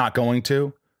 I'm not going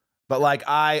to, but like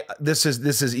this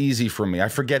is easy for me. I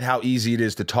forget how easy it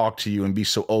is to talk to you and be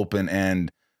so open.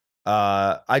 And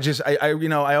I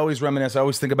always reminisce. I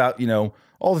always think about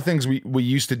all the things we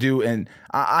used to do. And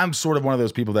I'm sort of one of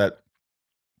those people that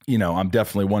I'm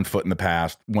definitely 1 foot in the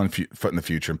past, 1 foot in the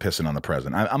future, and pissing on the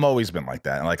present. I'm always been like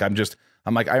that. And like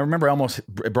I remember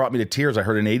it brought me to tears. I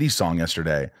heard an 80s song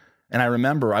yesterday. And I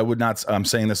remember I'm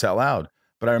saying this out loud,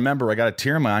 but I remember I got a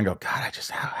tear in my eye and go, God,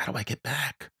 how do I get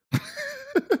back?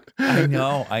 I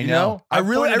know. I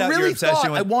really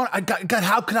thought God,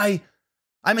 how could I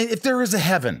mean, if there is a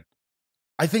heaven,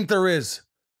 I think there is.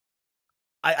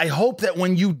 I hope that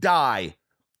when you die,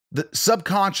 that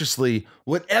subconsciously,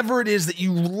 whatever it is that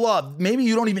you love, maybe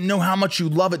you don't even know how much you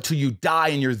love it till you die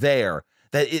and you're there.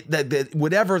 That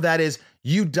whatever that is,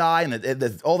 you die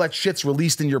and all that shit's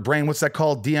released in your brain. What's that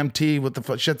called? DMT? What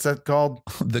the shit's that called?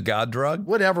 The God drug?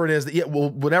 Whatever it is.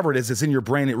 Whatever it is, it's in your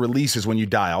brain. It releases when you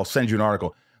die. I'll send you an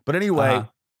article. But anyway,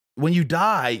 when you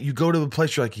die, you go to a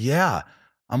place, you're like, yeah,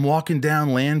 I'm walking down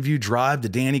Landview Drive to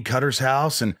Danny Cutter's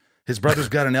house, and his brother's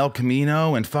got an El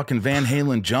Camino, and fucking Van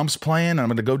Halen Jump's playing. And I'm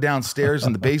going to go downstairs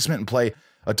in the basement and play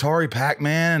Atari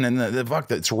Pac-Man, and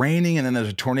it's raining, and then there's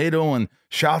a tornado, and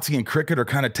Shotzi and Cricket are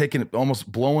kind of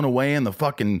almost blowing away in the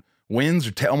fucking winds,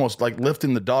 or almost like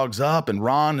lifting the dogs up, and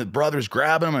Ron, the brother's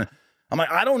grabbing them, and I'm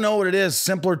like, I don't know what it is,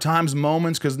 simpler times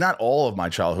moments, because not all of my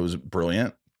childhood was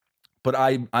brilliant, but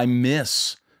I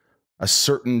miss a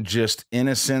certain just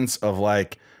innocence of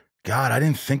like, God, I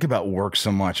didn't think about work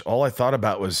so much. All I thought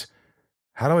about was,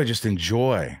 how do I just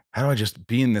enjoy? How do I just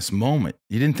be in this moment?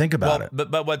 You didn't think about it.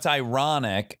 But what's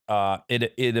ironic,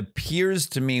 it appears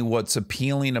to me what's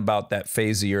appealing about that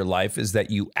phase of your life is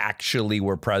that you actually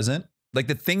were present. Like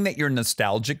the thing that you're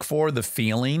nostalgic for, the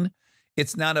feeling,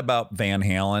 it's not about Van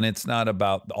Halen. It's not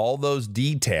about all those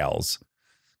details.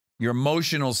 Your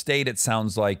emotional state, it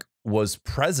sounds like, was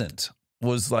present,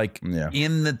 was like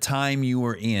in the time you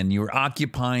were in. You were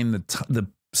occupying the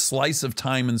slice of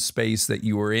time and space that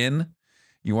you were in.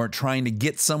 You weren't trying to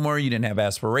get somewhere. You didn't have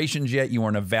aspirations yet. You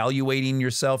weren't evaluating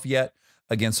yourself yet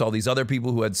against all these other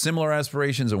people who had similar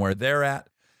aspirations and where they're at.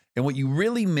 And what you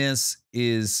really miss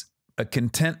is a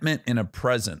contentment and a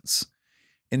presence.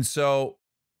 And so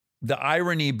the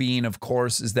irony being, of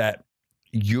course, is that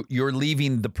you're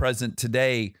leaving the present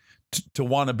today to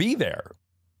want to be there.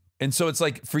 And so it's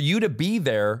like, for you to be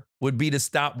there would be to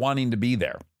stop wanting to be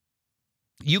there.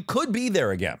 You could be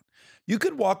there again. You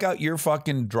could walk out your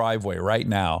fucking driveway right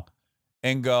now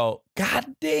and go,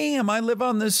 God damn, I live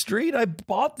on this street. I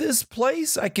bought this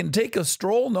place. I can take a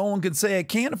stroll. No one can say I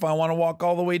can't. If I want to walk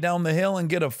all the way down the hill and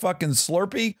get a fucking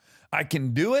Slurpee, I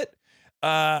can do it.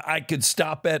 I could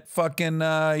stop at fucking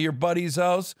your buddy's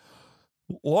house.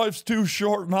 Life's too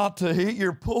short not to hit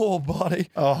your pool, buddy.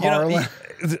 Oh, Harlan.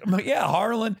 Yeah,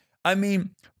 Harlan. I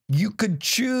mean, you could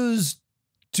choose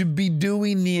to be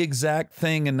doing the exact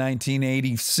thing in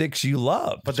 1986 you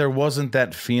loved. But there wasn't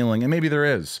that feeling, and maybe there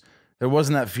is. There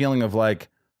wasn't that feeling of like,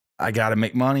 I got to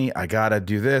make money. I got to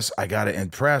do this. I got to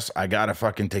impress. I got to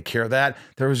fucking take care of that.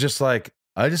 There was just like,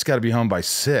 I just got to be home by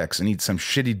 6 and eat some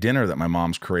shitty dinner that my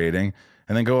mom's creating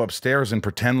and then go upstairs and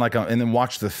pretend like and then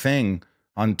watch The Thing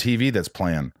on TV that's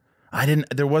playing.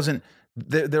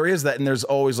 There is that. And there's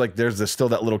always like, still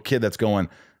that little kid that's going,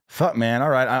 fuck, man. All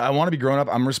right. I want to be grown up.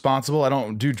 I'm responsible. I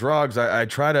don't do drugs.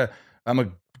 I'm a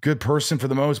good person for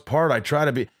the most part. I try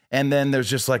to be. And then there's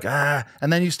just like,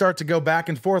 and then you start to go back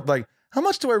and forth. Like, how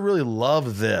much do I really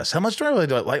love this? How much do I really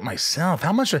like myself?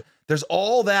 How much? There's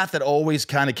all that always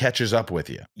kind of catches up with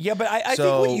you. Yeah. But I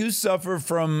think what you suffer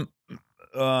from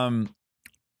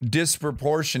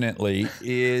disproportionately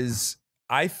is,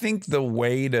 I think, the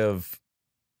weight of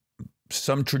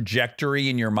some trajectory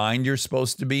in your mind you're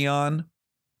supposed to be on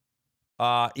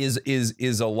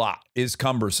is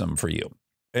cumbersome for you.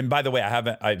 And by the way,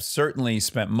 I've certainly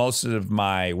spent most of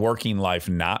my working life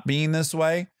not being this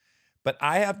way, but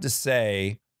I have to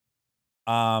say,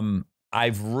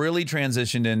 I've really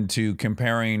transitioned into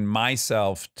comparing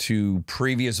myself to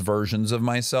previous versions of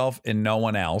myself and no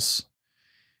one else.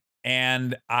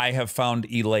 And I have found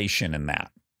elation in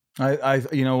that.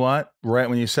 You know what? Right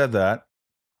when you said that,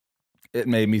 it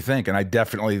made me think, and I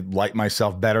definitely like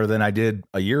myself better than I did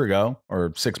a year ago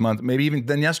or 6 months, maybe even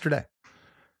than yesterday.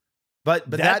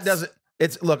 But that doesn't.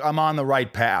 Look, I'm on the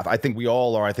right path. I think we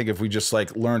all are. I think if we just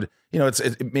like learned,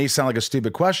 it may sound like a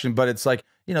stupid question, but it's like,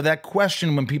 that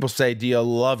question when people say, "Do you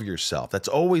love yourself?" That's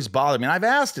always bothered me. And I've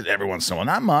asked it every once in a while,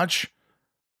 not much,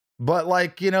 but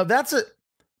like, that's it.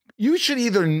 You should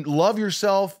either love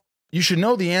yourself. You should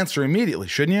know the answer immediately,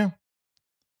 shouldn't you?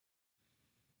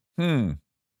 I'm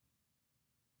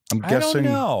guessing.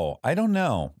 I don't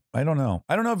know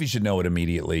if you should know it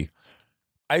immediately.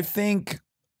 I think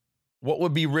what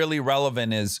would be really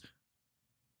relevant is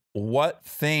what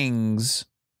things,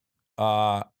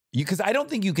 because I don't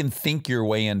think you can think your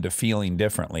way into feeling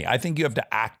differently. I think you have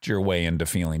to act your way into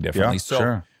feeling differently. Yeah, so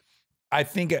sure. I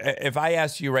think if I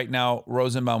ask you right now,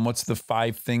 Rosenbaum, what's the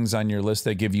 5 things on your list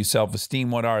that give you self-esteem?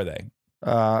 What are they?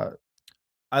 I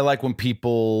like when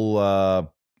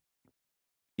people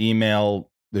email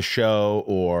the show,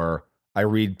 or I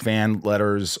read fan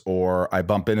letters, or I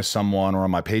bump into someone, or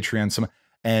on my Patreon,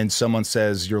 and someone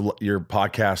says, your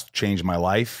podcast changed my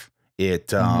life.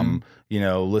 It,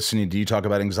 listening to you talk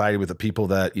about anxiety with the people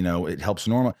that, it helps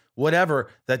normal, whatever,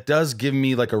 that does give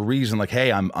me like a reason, like,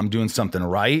 hey, I'm doing something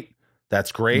right.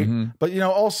 That's great. But,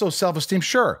 also self-esteem.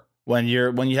 Sure. When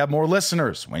you have more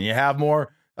listeners, when you have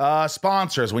more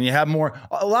sponsors, when you have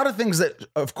a lot of things that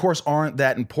of course aren't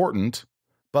that important,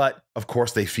 but of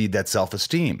course they feed that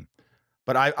self-esteem.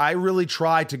 But I really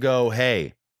try to go,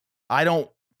 hey, I don't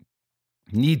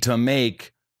need to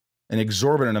make an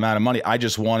exorbitant amount of money. I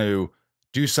just want to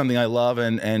do something I love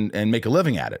and make a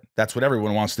living at it. That's what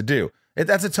everyone wants to do.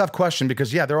 That's a tough question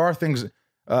because, yeah, there are things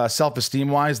self-esteem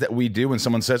wise that we do when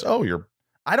someone says, oh,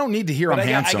 I don't need to hear I'm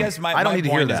handsome. I guess I don't need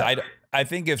to hear that. I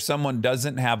think if someone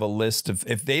doesn't have a list of,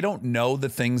 if they don't know the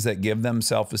things that give them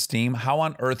self-esteem, how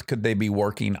on earth could they be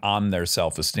working on their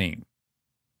self-esteem?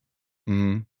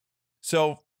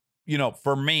 So,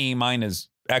 for me, mine is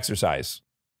exercise.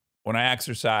 When I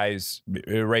exercise,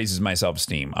 it raises my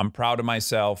self-esteem. I'm proud of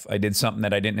myself. I did something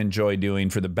that I didn't enjoy doing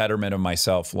for the betterment of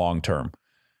myself long-term.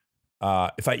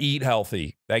 If I eat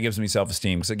healthy, that gives me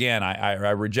self-esteem. Because again,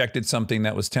 I rejected something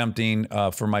that was tempting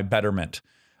for my betterment.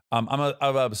 I'm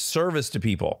of service to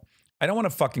people. I don't want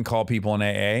to fucking call people in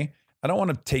AA. I don't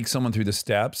want to take someone through the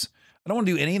steps. I don't want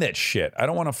to do any of that shit. I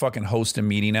don't want to fucking host a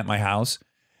meeting at my house.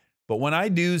 But when I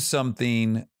do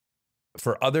something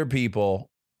for other people,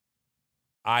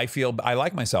 I feel I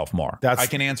like myself more. I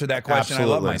can answer that question.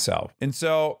 Absolutely. I love myself. And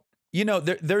so,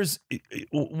 there's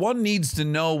one needs to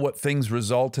know what things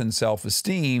result in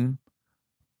self-esteem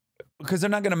because they're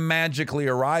not going to magically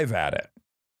arrive at it.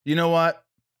 You know what?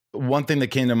 One thing that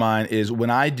came to mind is when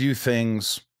I do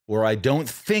things where I don't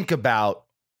think about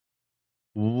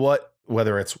what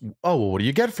whether it's, oh, well, what do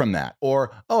you get from that?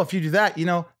 Or, oh, if you do that,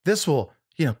 this will,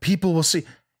 people will see.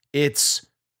 It's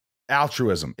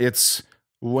altruism. It's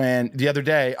when the other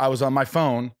day I was on my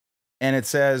phone and it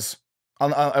says,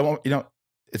 I won't,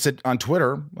 it said on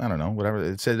Twitter, I don't know, whatever.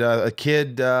 It said a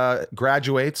kid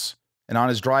graduates and on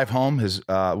his drive home, him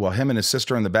and his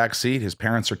sister in the back seat, his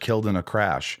parents are killed in a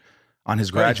crash on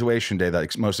his graduation day.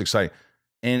 That's most exciting.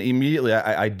 And immediately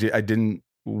I didn't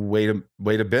wait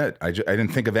a bit. I didn't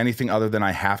think of anything other than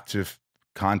I have to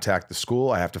contact the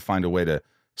school. I have to find a way to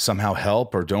somehow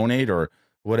help or donate or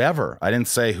whatever. I didn't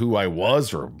say who I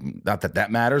was, or not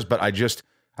that matters, but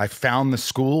I found the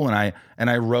school and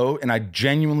I wrote, and I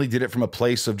genuinely did it from a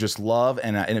place of just love.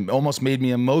 And it almost made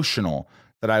me emotional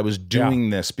that I was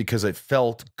doing this because it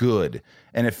felt good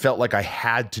and it felt like I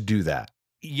had to do that.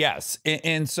 Yes.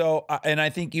 And so, and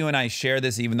I think you and I share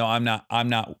this, even though I'm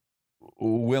not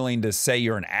willing to say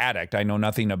you're an addict. I know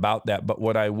nothing about that. But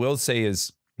what I will say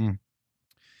is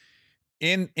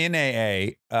in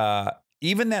AA,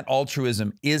 even that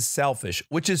altruism is selfish,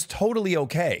 which is totally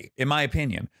okay, in my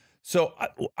opinion. So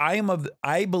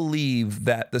I believe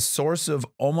that the source of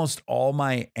almost all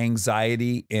my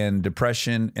anxiety and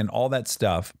depression and all that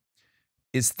stuff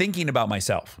is thinking about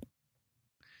myself.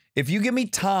 If you give me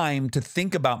time to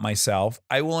think about myself,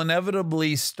 I will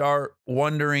inevitably start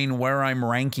wondering where I'm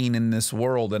ranking in this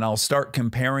world, and I'll start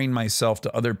comparing myself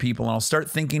to other people, and I'll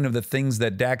start thinking of the things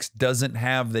that Dax doesn't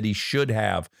have that he should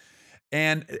have.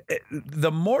 And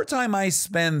the more time I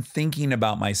spend thinking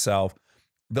about myself,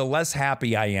 the less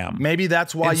happy I am. Maybe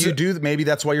that's why maybe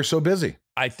that's why you're so busy.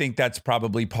 I think that's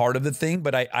probably part of the thing,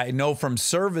 but I know from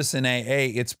service in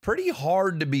AA, it's pretty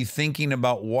hard to be thinking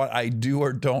about what I do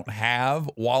or don't have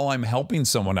while I'm helping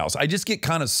someone else. I just get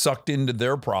kind of sucked into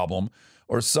their problem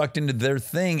or sucked into their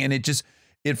thing, and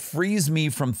it frees me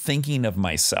from thinking of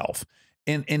myself.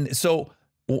 And so,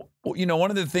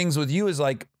 one of the things with you is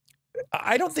like,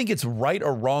 I don't think it's right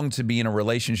or wrong to be in a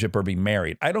relationship or be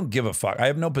married. I don't give a fuck. I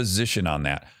have no position on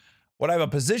that. What I have a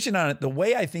position on it, the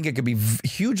way I think it could be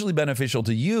hugely beneficial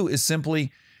to you is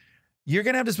simply, you're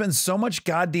going to have to spend so much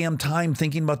goddamn time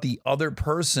thinking about the other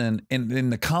person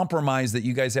and the compromise that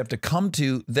you guys have to come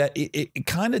to, that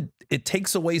it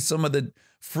takes away some of the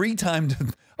free time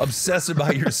to obsess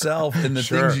about yourself and the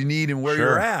things you need and where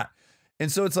you're at.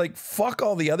 And so it's like, fuck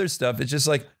all the other stuff. It's just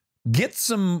like,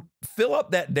 fill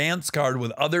up that dance card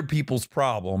with other people's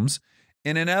problems.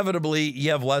 And inevitably,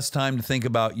 you have less time to think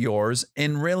about yours.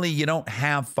 And really, you don't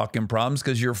have fucking problems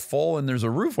because you're full and there's a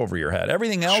roof over your head.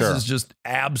 Everything else is just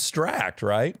abstract,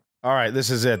 right? All right, this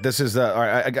is it. This is all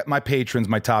right. I got my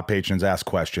top patrons ask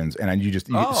questions, and you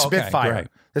spit fire. Great.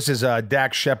 This is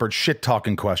Dax Shepard shit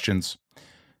talking questions.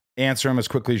 Answer them as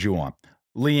quickly as you want.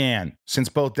 Leanne, since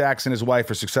both Dax and his wife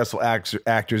are successful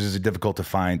actors, is it difficult to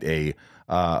find a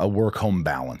work-home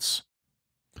balance?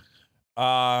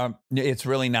 It's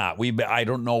really not. I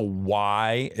don't know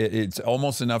why. It's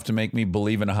almost enough to make me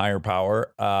believe in a higher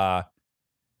power.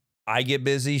 I get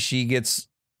busy, she gets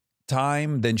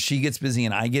time, then she gets busy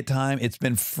and I get time. It's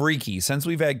been freaky. Since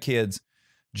we've had kids,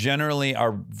 generally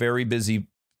our very busy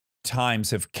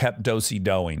times have kept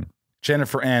do-si-doing.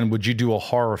 Jennifer Ann, would you do a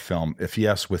horror film? If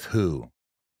yes, with who?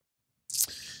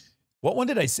 What one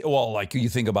did I say? Well, like you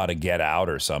think about a Get Out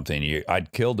or something.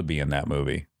 I'd kill to be in that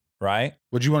movie. Right?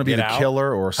 Would you want to be the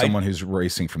killer or someone who's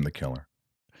racing from the killer?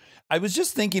 I was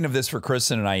just thinking of this for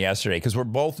Kristen and I yesterday, because we're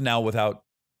both now without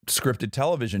scripted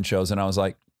television shows. And I was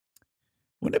like,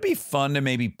 wouldn't it be fun to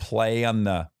maybe play on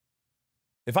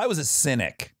if I was a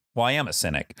cynic, well, I am a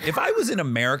cynic. If I was in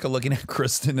America looking at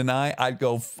Kristen and I'd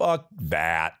go, fuck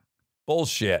that.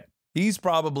 Bullshit. He's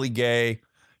probably gay.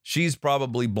 She's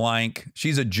probably blank.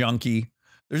 She's a junkie.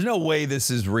 There's no way this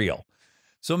is real.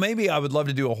 So maybe I would love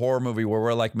to do a horror movie where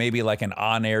we're maybe like an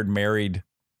on-aired married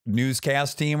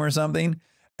newscast team or something.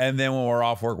 And then when we're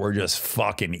off work, we're just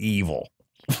fucking evil.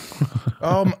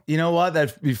 You know what?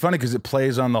 That'd be funny because it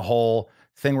plays on the whole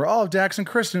thing where, oh, Dax and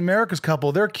Kristen, America's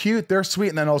couple, they're cute, they're sweet.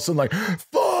 And then all of a sudden like,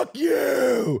 fuck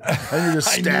you. And you're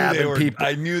just stabbing people.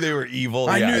 I knew they were evil.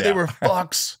 I knew they were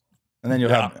fucks. And then you'll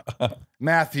have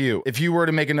Matthew, if you were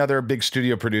to make another big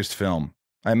studio produced film,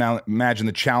 I imagine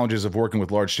the challenges of working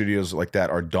with large studios like that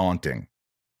are daunting.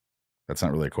 That's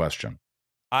not really a question.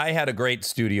 I had a great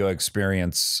studio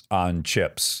experience on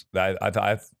Chips.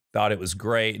 I thought it was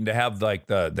great. And to have like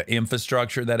the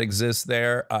infrastructure that exists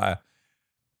there.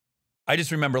 I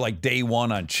just remember like day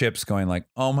one on Chips going like,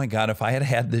 oh my God, if I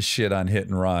had this shit on Hit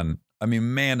and Run, I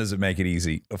mean, man, does it make it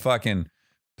easy. A fucking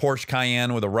Porsche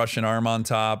Cayenne with a Russian arm on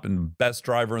top and best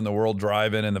driver in the world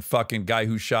driving, and the fucking guy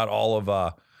who shot all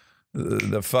of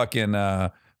the fucking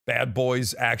Bad Bad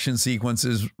Boys action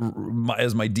sequences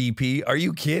as my DP. Are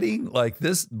you kidding? Like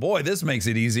this makes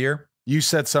it easier. You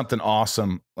said something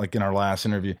awesome, like in our last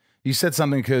interview. You said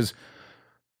something because,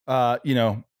 you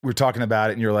know, we're talking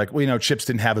about it and you're like, well, you know, Chips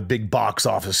didn't have a big box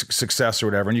office success or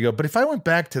whatever. And you go, but if I went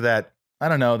back to that, I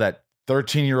don't know, that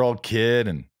 13-year-old kid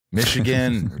in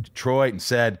Michigan or Detroit and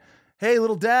said, hey,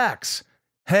 little Dax,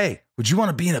 hey, would you want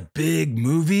to be in a big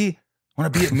movie?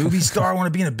 Want to be a movie star? Want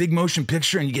to be in a big motion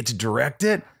picture and you get to direct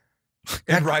it?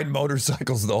 And ride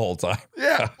motorcycles the whole time.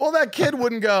 Yeah. Well, that kid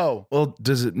wouldn't go. Well,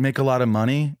 does it make a lot of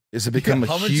money? Is it become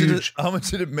how much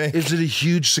did it make? Is it a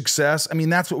huge success? I mean,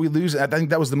 that's what we lose. I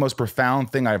think that was the most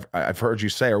profound thing I've heard you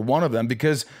say, or one of them,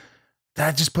 because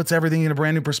that just puts everything in a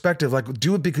brand new perspective. Like,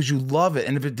 do it because you love it.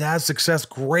 And if it has success,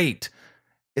 great.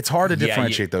 It's hard to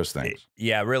differentiate those things.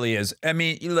 Yeah, it really is. I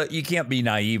mean, you can't be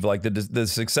naive. Like the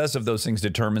success of those things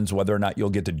determines whether or not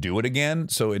you'll get to do it again.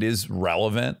 So it is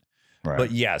relevant. Right.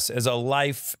 But yes, as a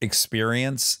life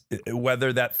experience,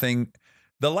 whether that thing,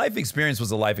 the life experience was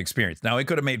a life experience. Now it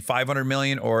could have made 500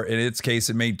 million, or in its case,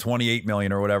 it made 28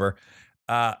 million or whatever.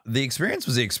 The experience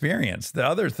was the experience. The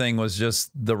other thing was just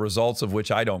the results of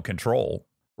which I don't control.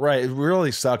 Right. It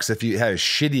really sucks if you had a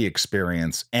shitty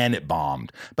experience and it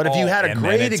bombed. But if you had a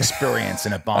great experience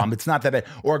and it bombed, it's not that bad.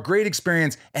 Or a great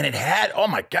experience and it had, oh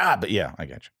my God. But yeah, I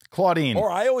get you. Claudine. Or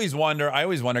I always wonder,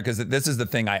 because this is the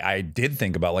thing I did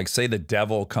think about. Like, say the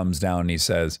devil comes down and he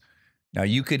says, now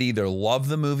you could either love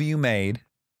the movie you made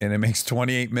and it makes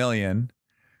 28 million,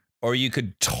 or you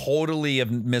could totally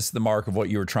have missed the mark of what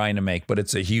you were trying to make, but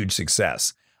it's a huge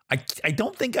success. I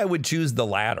don't think I would choose the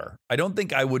latter. I don't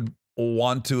think I would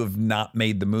want to have not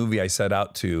made the movie I set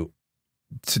out to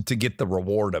get the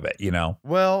reward of it, you know?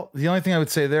 Well, the only thing I would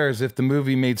say there is if the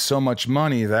movie made so much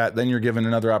money that then you're given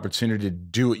another opportunity to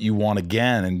do what you want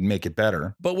again and make it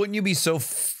better. But wouldn't you be so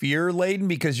fear-laden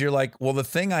because you're like, well, the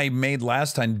thing I made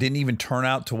last time didn't even turn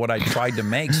out to what I tried to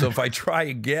make. So if I try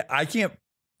again, I can't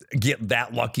get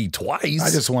that lucky twice.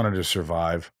 I just wanted to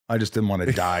survive. I just didn't want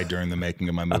to die during the making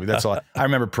of my movie. That's all. I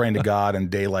remember praying to God on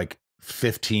day like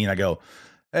 15. I go,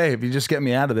 hey, if you just get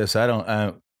me out of this,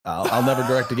 I'll never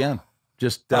direct again.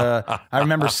 Just, I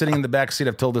remember sitting in the back seat.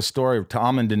 I've told this story.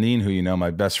 Tom and Deneen, who you know, my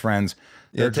best friends.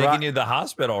 They're taking you to the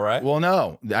hospital, right? Well,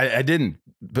 no, I didn't.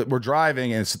 But we're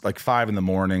driving, and it's like 5 in the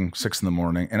morning, 6 in the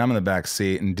morning, and I'm in the back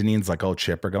seat, and Deneen's like, oh,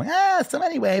 chipper, going, so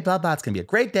anyway, blah, blah, it's going to be a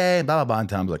great day, and blah, blah, blah. And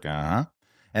Tom's like, uh-huh.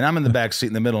 And I'm in the back seat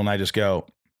in the middle, and I just go,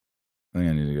 I think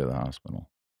I need to go to the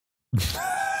hospital.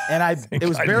 And it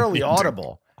was barely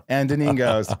audible. And Deneen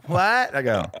goes, what? I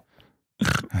go,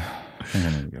 I think I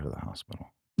need to go to the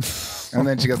hospital. And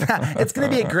then she goes, it's going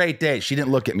to be a great day. She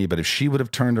didn't look at me, but if she would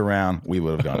have turned around, we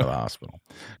would have gone to the hospital.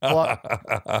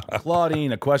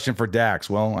 Claudine, a question for Dax.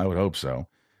 Well, I would hope so.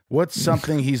 What's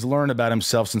something he's learned about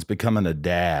himself since becoming a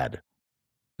dad?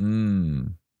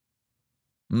 That's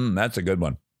a good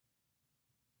one.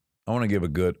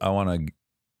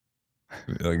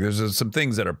 There's some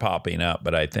things that are popping up,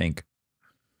 but I think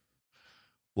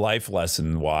life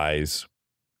lesson wise,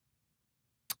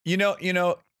 you know,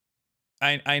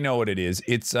 I know what it is.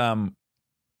 It's, I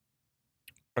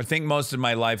think most of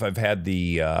my life I've had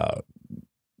the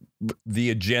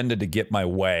agenda to get my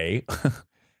way.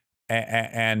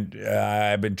 and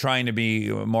I've been trying to be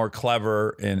more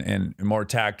clever and more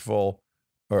tactful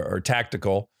or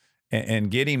tactical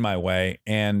and getting my way.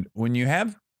 And when you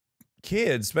have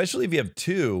kids, especially if you have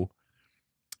two,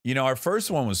 you know, our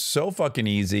first one was so fucking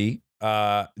easy.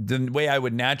 The way I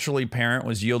would naturally parent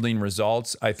was yielding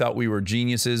results. I thought we were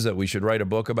geniuses, that we should write a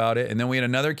book about it. And then we had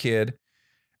another kid,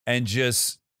 and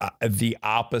just the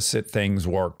opposite things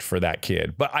worked for that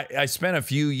kid. But I spent a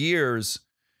few years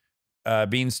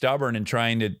being stubborn and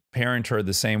trying to parent her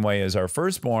the same way as our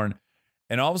firstborn.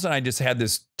 And all of a sudden I just had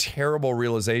this terrible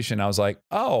realization. I was like,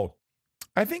 oh,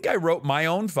 I think I wrote my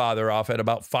own father off at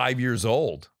about 5 years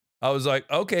old. I was like,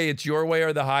 okay, it's your way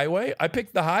or the highway. I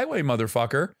picked the highway,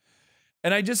 motherfucker.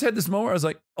 And I just had this moment where I was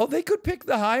like, oh, they could pick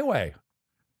the highway.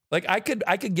 Like I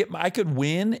could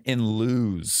win and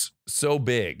lose so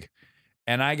big.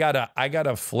 And I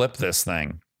gotta flip this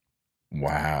thing.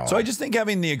 Wow. So I just think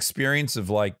having the experience of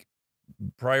like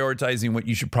prioritizing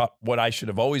what I should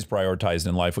have always prioritized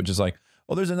in life, which is like,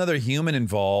 well, there's another human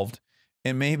involved,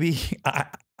 and maybe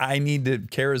I need to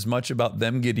care as much about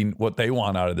them getting what they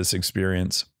want out of this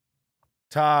experience.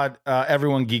 Todd,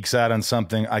 everyone geeks out on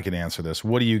something. I can answer this.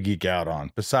 What do you geek out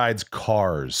on besides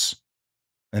cars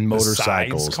and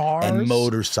motorcycles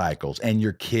and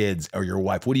your kids or your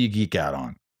wife? What do you geek out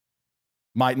on?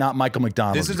 Not Michael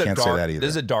McDonald. This is you can't say that either. This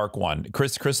is a dark one.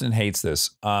 Kristen hates this.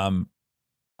 I'm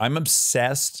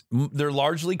obsessed. They're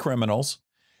largely criminals.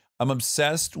 I'm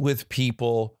obsessed with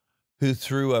people who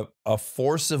through a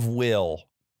force of will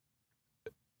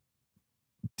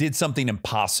did something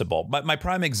impossible. But my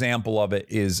prime example of it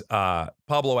is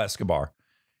Pablo Escobar.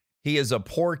 He is a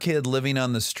poor kid living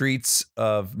on the streets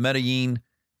of Medellin.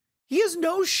 He has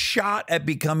no shot at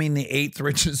becoming the 8th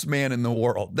richest man in the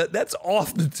world. That's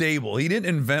off the table. He didn't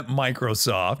invent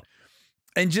Microsoft.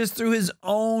 And just through his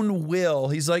own will,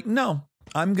 he's like, no,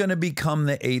 I'm going to become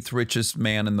the 8th richest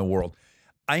man in the world.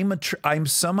 I'm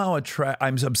obsessed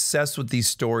with these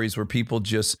stories where people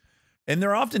just, and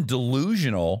they're often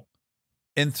delusional.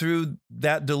 And through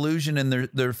that delusion and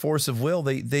their force of will,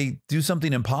 they do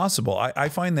something impossible. I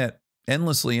find that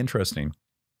endlessly interesting.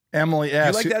 Emily, do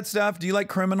you like that stuff? Do you like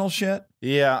criminal shit?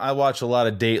 Yeah, I watch a lot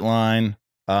of Dateline.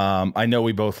 I know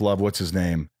we both love, what's his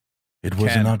name? It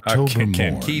was an October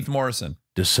morning. Keith Morrison.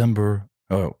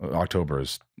 October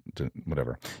is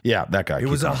whatever. Yeah, that guy. It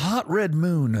was a hot red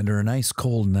moon under an ice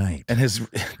cold night. And his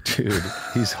dude,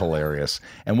 he's hilarious.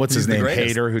 And what's his name?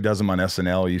 Hader, who does him on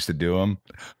SNL, used to do him.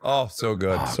 Oh, so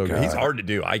good, so good. He's hard to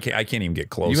do. I can't even get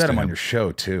close. You had to him on your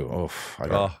show too.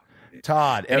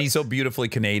 Todd, and he's so beautifully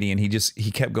Canadian.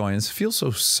 He kept going. It feels so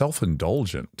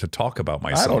self-indulgent to talk about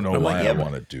myself. I don't know why I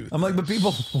want to do this. I'm like, but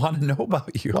people want to know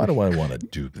about you. Why do I want to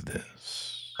do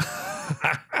this?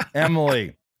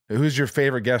 Emily, who's your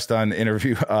favorite guest on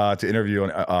interview on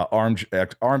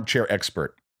Armchair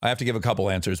Expert? I have to give a couple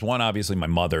answers. One, obviously, my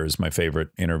mother is my favorite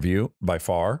interview by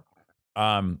far.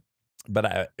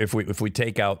 But if we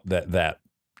take out that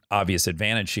obvious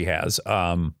advantage she has,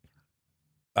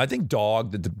 I think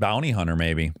Dog, the bounty hunter,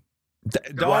 maybe.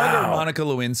 Dog or Monica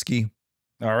Lewinsky.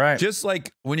 All right. Just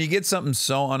like when you get something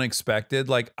so unexpected,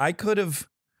 like I could have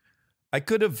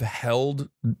held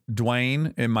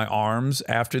Dwayne in my arms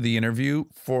after the interview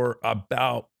for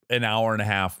about an hour and a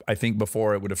half, I think,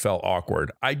 before it would have felt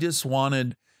awkward. I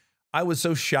was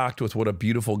so shocked with what a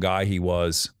beautiful guy he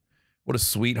was. What a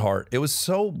sweetheart. It was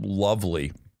so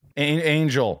lovely.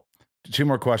 Angel, 2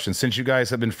 more questions. Since you guys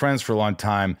have been friends for a long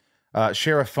time,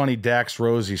 share a funny Dax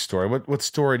Rosie story. What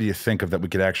story do you think of that we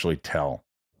could actually tell?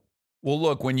 Well,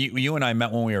 look, when you and I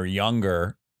met when we were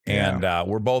younger, and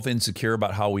we're both insecure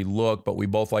about how we look, but we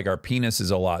both like our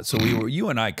penises a lot. So you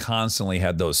and I constantly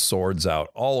had those swords out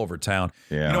all over town.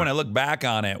 Yeah. You know, when I look back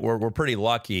on it, we're pretty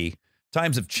lucky.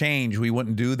 Times have changed. We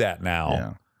wouldn't do that now.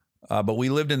 Yeah. But we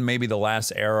lived in maybe the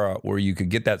last era where you could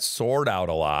get that sword out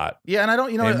a lot. Yeah, and I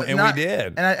don't, and we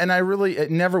did. And I really,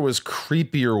 it never was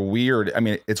creepy or weird. I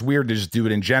mean, it's weird to just do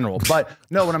it in general. But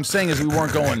no, what I'm saying is we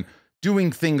weren't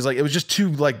doing things like, it was just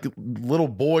 2 like little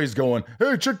boys going,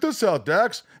 hey, check this out,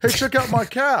 Dax. Hey, check out my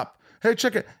cap. Hey,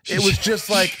 check it. It was just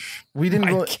like, we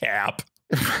didn't my cap.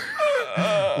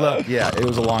 Look, yeah, it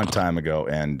was a long time ago.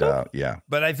 And yeah.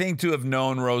 But I think to have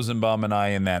known Rosenbaum and I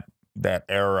in that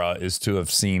era is to have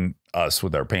seen us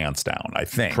with our pants down, I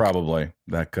think. Probably.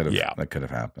 That could have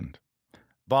happened.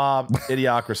 Bob,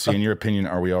 Idiocracy, in your opinion,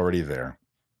 are we already there?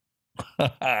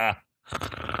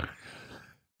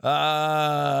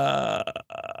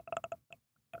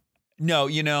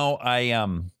 No,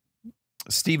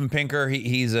 Steven Pinker,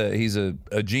 he's a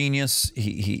genius.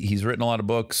 He's written a lot of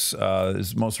books.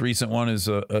 His most recent one is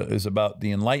about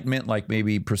the Enlightenment, like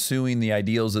maybe pursuing the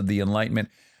ideals of the Enlightenment.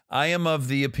 I am of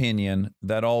the opinion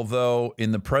that although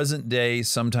in the present day,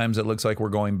 sometimes it looks like we're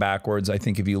going backwards, I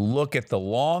think if you look at the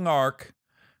long arc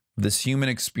of this human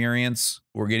experience,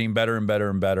 we're getting better and better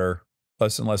and better.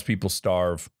 Less and less people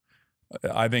starve.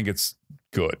 I think it's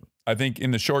good. I think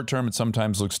in the short term, it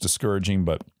sometimes looks discouraging,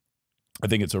 but I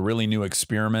think it's a really new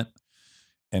experiment.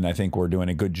 And I think we're doing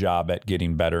a good job at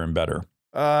getting better and better.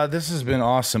 This has been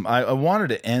awesome. I wanted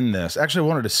to end this. Actually, I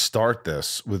wanted to start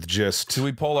this with just. Do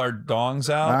we pull our dongs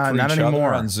out for not each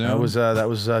anymore. Other on Zoom? That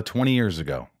was 20 years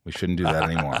ago. We shouldn't do that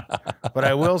anymore. But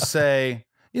I will say,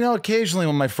 occasionally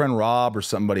when my friend Rob or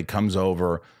somebody comes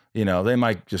over, they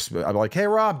might just. I'm like, hey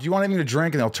Rob, do you want anything to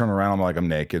drink? And they'll turn around. I'm like, I'm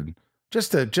naked.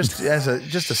 Just as a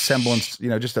semblance,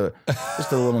 just a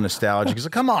little nostalgia. Because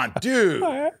come on, dude,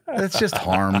 it's just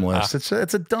harmless.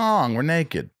 It's a dong. We're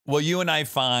naked. Well, you and I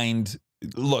find.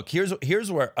 Look,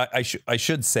 here's where I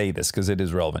should say this because it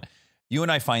is relevant. You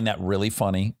and I find that really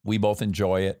funny. We both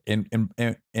enjoy it, and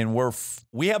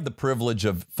we have the privilege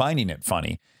of finding it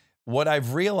funny. What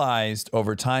I've realized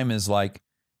over time is like,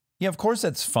 yeah, of course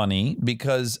that's funny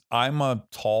because I'm a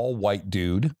tall white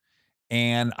dude,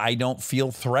 and I don't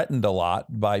feel threatened a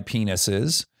lot by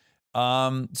penises.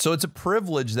 So it's a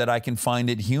privilege that I can find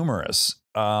it humorous.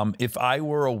 If I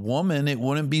were a woman, it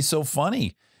wouldn't be so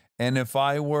funny. And if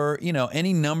I were,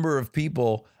 any number of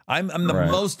people, I'm the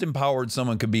most empowered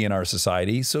someone could be in our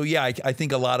society. So yeah, I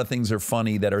think a lot of things are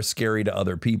funny that are scary to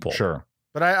other people. Sure.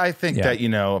 But I think that, you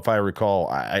know, if I recall,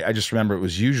 I just remember it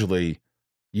was usually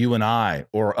you and I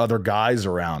or other guys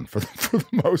around for the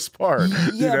most part. Yeah,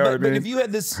 you know what I mean? But if you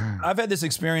had this, I've had this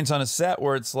experience on a set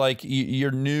where it's like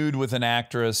you're nude with an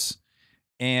actress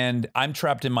and I'm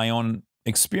trapped in my own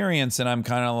experience and I'm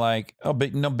kind of like, oh,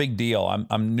 but no big deal.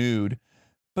 I'm nude.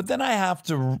 But then I have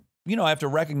to, you know, I have to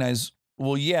recognize,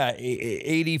 well, yeah,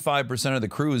 85% of the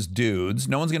crew is dudes.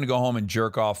 No one's going to go home and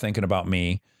jerk off thinking about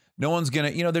me. No one's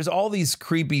going to, you know, there's all these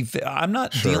creepy I'm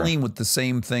not dealing with the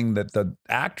same thing that the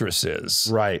actress is.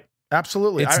 Right.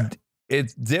 Absolutely.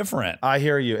 It's different. I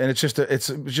hear you. And it's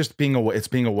just being aware. It's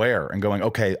being aware and going,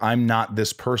 okay, I'm not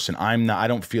this person. I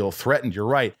don't feel threatened. You're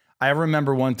right. I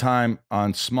remember one time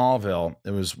on Smallville,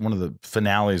 it was one of the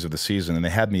finales of the season, and they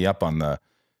had me up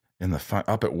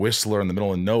up at Whistler in the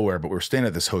middle of nowhere, but we were staying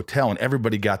at this hotel and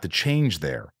everybody got to change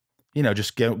there. You know,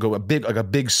 just go a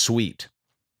big suite.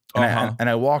 And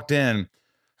I walked in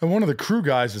and one of the crew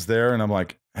guys is there and I'm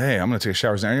like, hey, I'm going to take a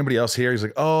shower. Is there anybody else here? He's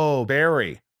like, oh,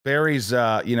 Barry. Barry's,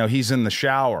 you know, he's in the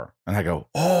shower. And I go,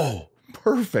 oh,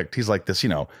 perfect. He's like this, you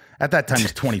know, at that time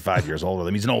he's 25 years older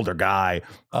than me. He's an older guy.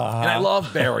 And I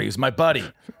love Barry. He's my buddy.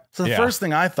 So the first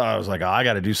thing I thought, I was like, oh, I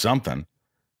got to do something.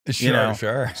 Sure, you know?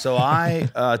 Sure. So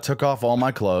I took off all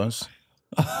my clothes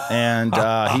and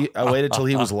I waited till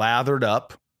he was lathered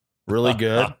up really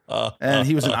good. And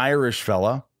he was an Irish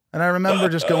fella. And I remember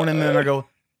just going in there and I go,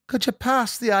 could you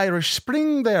pass the Irish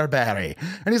Spring there, Barry?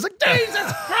 And he's like,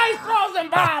 Jesus Christ,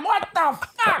 Rosenbaum, what the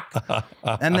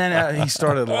fuck? And then he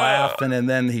started laughing. And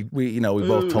then we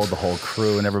both told the whole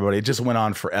crew and everybody. It just went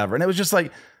on forever. And it was just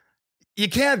like, you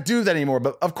can't do that anymore.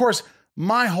 But of course,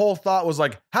 my whole thought was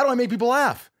like, how do I make people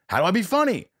laugh? How do I be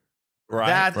funny?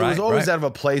 It was always out of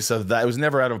a place of that. It was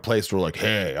never out of a place where like,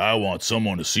 hey, I want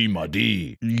someone to see my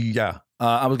D. Yeah.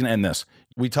 I was going to end this.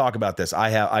 We talk about this.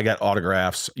 I got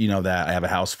autographs, you know, that I have a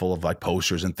house full of like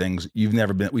posters and things. You've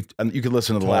never been, you could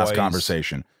listen to the last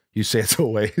conversation. You say it's a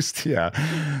waste. Yeah.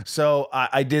 So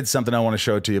I did something I want to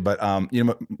show it to you, but you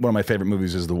know, one of my favorite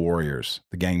movies is The Warriors,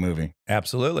 the gang movie.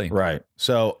 Absolutely. Right.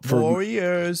 So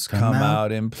Warriors come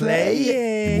out and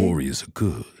play. The Warriors are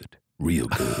good, real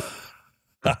good,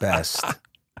 the best,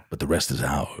 but the rest is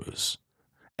ours.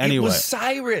 Anyway, it was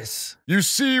Cyrus. You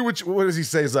see, what does he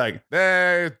say? He's like,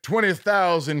 there are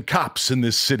 20,000 cops in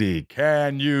this city.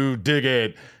 Can you dig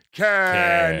it?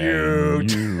 Can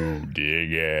you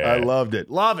dig it? I loved it.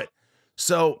 Love it.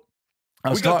 So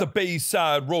we got the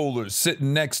Bayside Rollers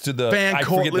sitting next to the Van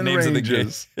Cortlandt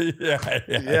Rangers.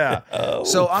 Yeah. Oh.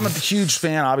 So I'm a huge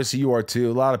fan. Obviously, you are too.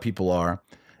 A lot of people are.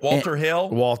 Walter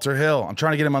Hill. I'm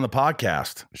trying to get him on the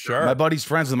podcast. Sure. My buddy's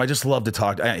friends with him. I just love to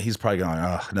talk. He's probably going,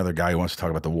 another guy who wants to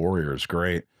talk about the Warriors.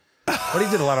 Great. But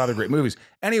he did a lot of other great movies.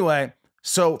 Anyway,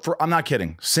 so I'm not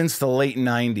kidding. Since the late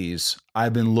 90s,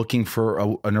 I've been looking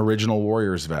for an original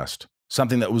Warriors vest.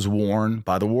 Something that was worn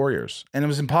by the Warriors. And it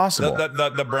was impossible.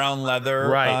 The brown leather.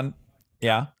 Right.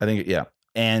 Yeah. I think, yeah.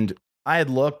 And I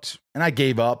had looked and I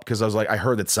gave up because I was like, I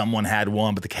heard that someone had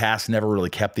one, but the cast never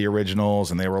really kept the originals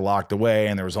and they were locked away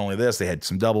and there was only this. They had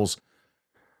some doubles.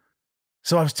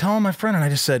 So I was telling my friend and I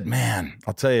just said, man,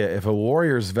 I'll tell you, if a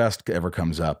Warriors vest ever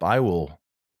comes up, I'll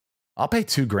pay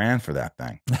 $2,000 for that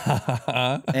thing.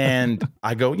 And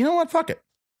I go, you know what? Fuck it.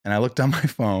 And I looked on my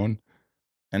phone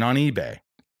and on eBay,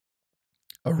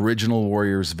 original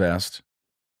Warriors vest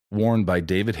worn by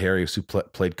David Harris, who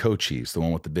played Cochise, the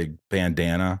one with the big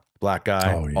bandana. Black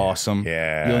guy, awesome.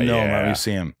 Yeah, you'll know him when you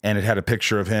see him. And it had a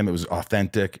picture of him. It was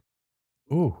authentic.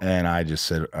 Ooh. And I just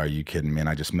said, "Are you kidding me?" And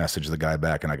I just messaged the guy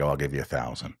back, and I go, "I'll give you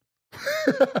 $1,000."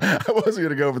 I wasn't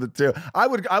gonna go for the $2,000. I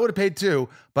would have paid $2,000,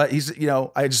 but he's, you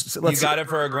know, I just you got it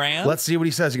for $1,000. Let's see what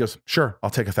he says. He goes, "Sure,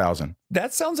 I'll take $1,000."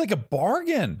 That sounds like a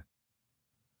bargain.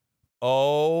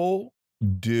 Oh,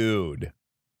 dude.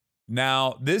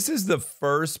 Now, this is the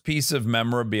first piece of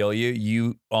memorabilia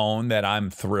you own that I'm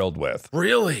thrilled with.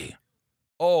 Really?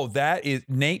 Oh, that is,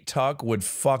 Nate Tuck would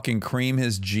fucking cream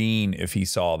his gene if he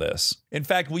saw this. In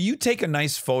fact, will you take a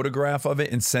nice photograph of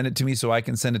it and send it to me so I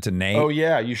can send it to Nate? Oh,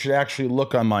 yeah. You should actually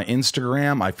look on my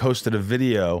Instagram. I posted a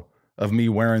video of me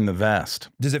wearing the vest.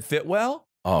 Does it fit well?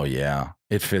 Oh, yeah.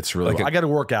 It fits really well. I got to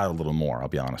work out a little more, I'll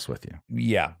be honest with you.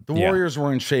 Yeah. The Warriors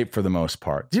were in shape for the most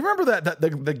part. Do you remember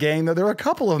the gang? There were a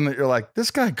couple of them that you're like, this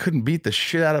guy couldn't beat the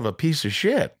shit out of a piece of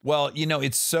shit. Well, you know,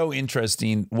 it's so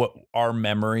interesting what our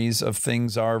memories of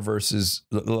things are versus,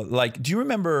 like, do you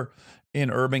remember in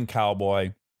Urban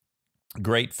Cowboy,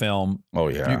 great film? Oh,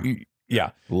 yeah.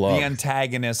 Yeah. Love. The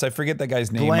antagonist. I forget that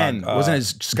guy's name. Glenn. Wasn't it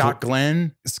Scott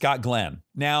Glenn? Scott Glenn.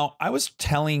 Now, I was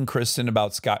telling Kristen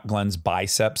about Scott Glenn's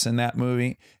biceps in that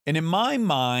movie. And in my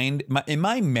mind, in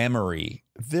my memory,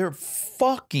 they're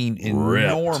fucking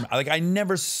enormous. Like I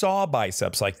never saw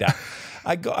biceps like that.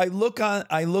 I look,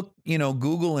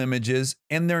 Google images,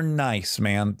 and they're nice,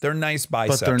 man. They're nice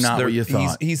biceps. But they're not what you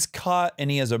thought. He's cut,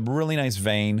 and he has a really nice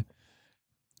vein.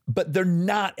 But they're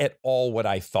not at all what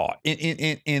I thought.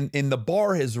 In the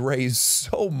bar has raised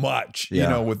so much,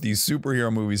 with these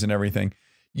superhero movies and everything.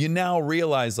 You now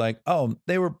realize, like, oh,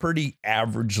 they were pretty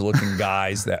average looking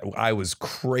guys that I was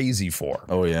crazy for.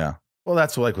 Oh, yeah. Well,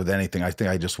 that's like with anything. I think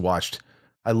I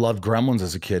loved Gremlins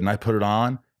as a kid, and I put it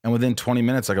on, and within 20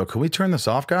 minutes, I go, can we turn this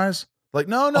off, guys? Like,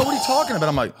 no, what are you talking about?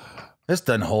 I'm like, this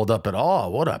doesn't hold up at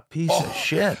all. What a piece of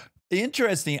shit.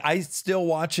 Interesting. I still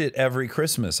watch it every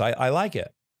Christmas. I like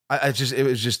it. I can't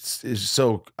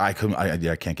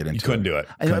get into it. You couldn't do it.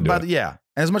 Yeah.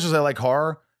 And as much as I like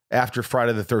horror, after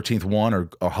Friday the 13th one or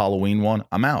Halloween one,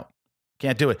 I'm out.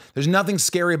 Can't do it. There's nothing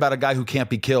scary about a guy who can't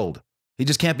be killed. He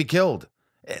just can't be killed.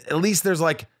 At least there's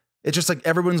like, it's just like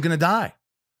everyone's going to die.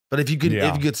 But if you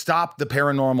could stop the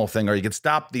paranormal thing, or you could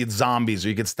stop the zombies, or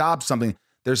you could stop something,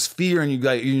 there's fear, and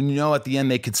at the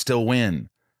end they could still win.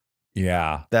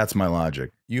 Yeah. That's my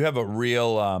logic. You have a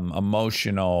real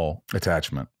emotional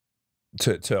attachment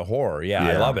to horror. Yeah,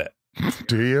 I love it.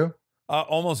 Do you?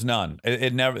 Almost none.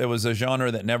 It was a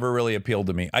genre that never really appealed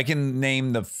to me. I can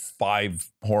name the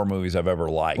 5 horror movies I've ever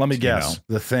liked. Let me guess.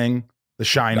 The Thing, The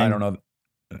Shining. I don't know.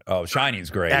 Oh, Shining's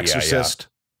great. Exorcist.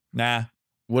 Yeah. Nah.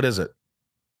 What is it?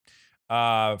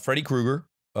 Freddy Krueger,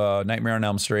 Nightmare on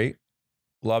Elm Street.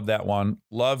 Love that one.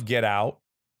 Love Get Out.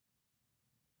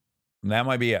 And that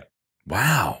might be it.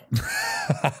 Wow.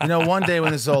 One day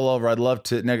when this is all over, I'd love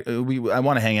to. I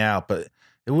want to hang out, but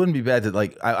it wouldn't be bad to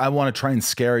I want to try and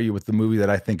scare you with the movie that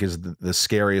I think is the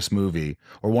scariest movie,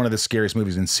 or one of the scariest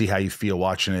movies, and see how you feel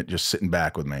watching it, just sitting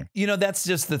back with me. That's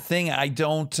just the thing. I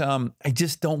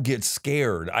just don't get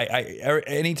scared.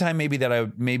 Anytime maybe that I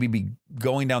be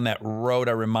going down that road,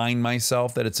 I remind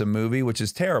myself that it's a movie, which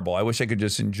is terrible. I wish I could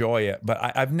just enjoy it, but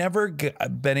I've never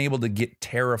been able to get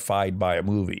terrified by a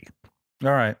movie. All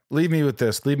right. Leave me with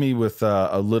this. Leave me with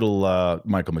a little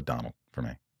Michael McDonald for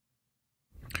me.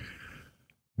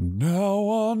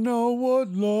 Now I know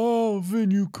what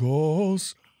loving you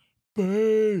cause,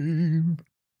 babe.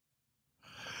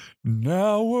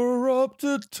 Now we're up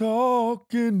to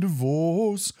talking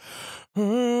divorce,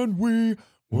 and we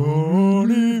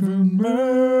weren't even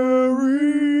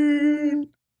married.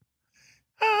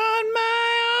 On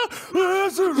my own,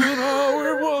 this isn't how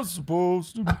it was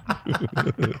supposed to be.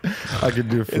 I could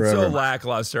do forever. It's so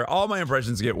lackluster. All my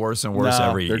impressions get worse and worse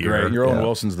every year. Great. Your own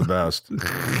Wilson's the best.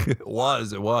 It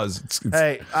was.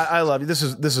 Hey, I love you. This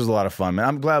is a lot of fun, man.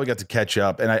 I'm glad we got to catch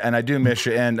up, and I do miss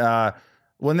you. And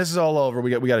when this is all over, we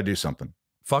got to do something.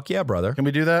 Fuck yeah, brother. Can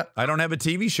we do that? I don't have a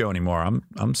TV show anymore.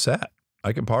 I'm set.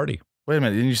 I can party. Wait a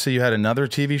minute. Didn't you say you had another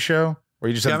TV show? Or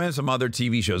you just I'm in some other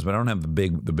TV shows, but I don't have the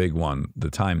big one,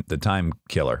 the time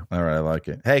killer. All right, I like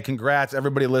it. Hey, congrats.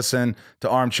 Everybody listen to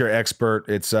Armchair Expert.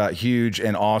 It's huge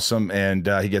and awesome, and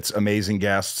he gets amazing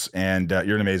guests, and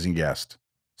you're an amazing guest.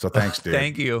 So thanks, dude.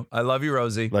 Thank you. I love you,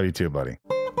 Rosie. Love you too, buddy.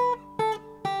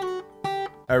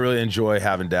 I really enjoy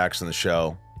having Dax on the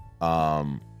show.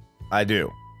 I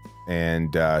do.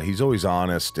 And he's always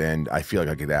honest, and I feel like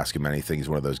I could ask him anything. He's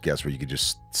one of those guests where you could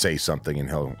just say something and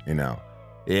he'll,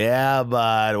 yeah,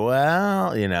 but I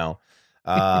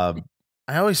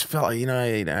always felt,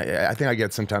 I think I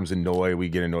get sometimes annoyed. We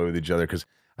get annoyed with each other because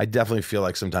I definitely feel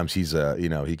like sometimes he's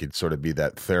he could sort of be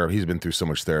that therapy. He's been through so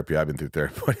much therapy. I've been through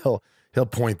therapy, but he'll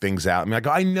point things out. I go,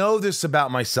 I know this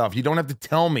about myself. You don't have to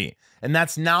tell me. And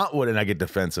that's not what, and I get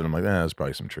defensive. I'm like, there's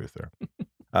probably some truth there.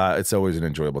 It's always an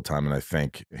enjoyable time. And I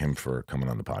thank him for coming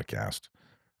on the podcast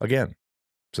again.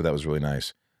 So that was really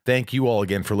nice. Thank you all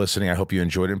again for listening. I hope you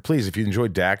enjoyed it. And please, if you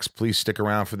enjoyed Dax, please stick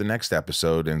around for the next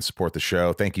episode and support the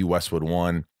show. Thank you, Westwood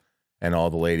One, and all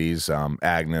the ladies,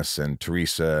 Agnes and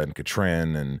Teresa and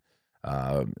Katrin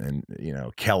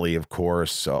and Kelly, of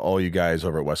course, all you guys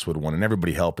over at Westwood One, and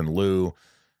everybody helping Lou.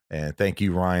 And thank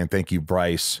you, Ryan. Thank you,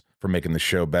 Bryce, for making the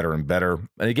show better and better.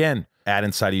 And again, at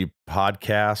Inside You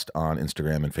Podcast on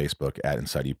Instagram and Facebook, at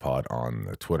Inside You Pod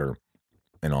on Twitter.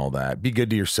 And all that. Be good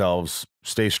to yourselves.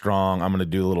 Stay strong. I'm going to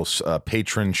do a little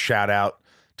patron shout out.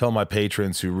 Tell my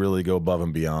patrons who really go above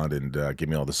and beyond and give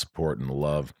me all the support and the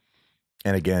love.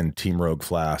 And again, Team Rogue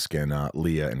Flask and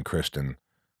Leah and Kristen,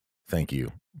 thank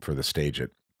you for the stage it.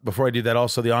 Before I do that,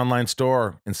 also the online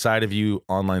store, Inside of You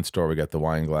online store. We got the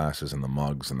wine glasses and the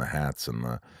mugs and the hats and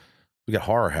we got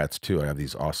horror hats too. I have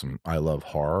these awesome I love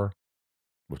horror,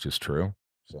 which is true.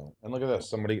 So, and look at this.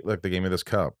 They gave me this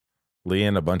cup. Lee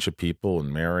and a bunch of people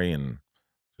and Mary, and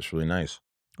just really nice.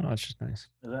 Oh, it's just nice.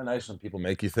 Isn't that nice when people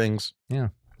make you things? Yeah.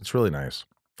 It's really nice.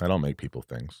 I don't make people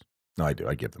things. No, I do.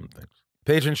 I give them things.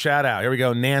 Patron shout out. Here we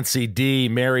go. Nancy D,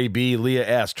 Mary B, Leah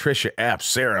S, Trisha F,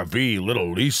 Sarah V,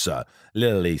 Little Lisa,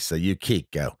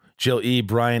 Yukiko, Jill E,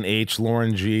 Brian H,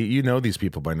 Lauren G. You know these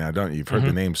people by now, don't you? You've heard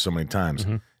the names so many times.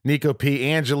 Nico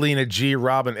P, Angelina G,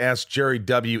 Robin S, Jerry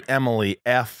W, Emily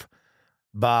F,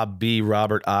 Bob B,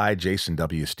 Robert I, Jason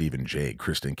W, Stephen J,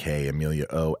 Kristen K, Amelia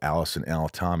O, Allison L,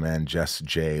 Tom N, Jess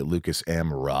J, Lucas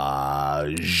M,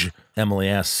 Raj, Emily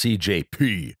S, CJ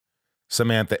P,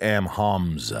 Samantha M,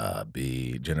 Hamza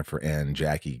B, Jennifer N,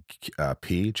 Jackie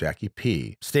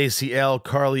P, Stacy L,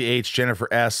 Carly H, Jennifer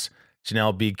S,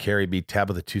 Janelle B, Carrie B,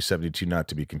 Tabitha 272, not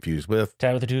to be confused with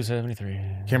Tabitha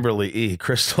 273, Kimberly E,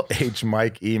 Crystal H,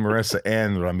 Mike E, Marissa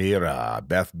N, Ramira,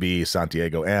 Beth B,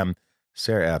 Santiago M,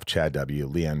 Sarah F, Chad W,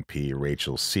 Leanne P,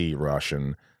 Rachel C,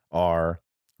 Russian R,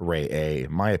 Ray A,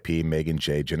 Maya P, Megan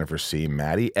J, Jennifer C,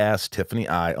 Maddie S, Tiffany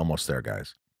I, almost there,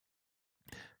 guys.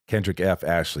 Kendrick F,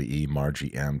 Ashley E,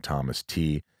 Margie M, Thomas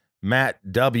T,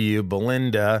 Matt W,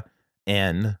 Belinda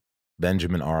N,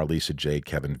 Benjamin R, Lisa J,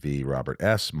 Kevin V, Robert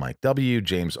S, Mike W,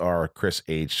 James R, Chris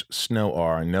H, Snow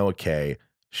R, Noah K,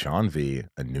 Sean V,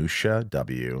 Anusha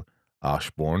W,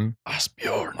 Osborne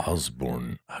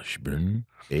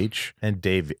H, and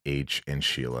Dave H, and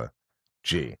Sheila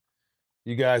G.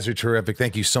 You guys are terrific.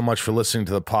 Thank you so much for listening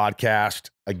to the podcast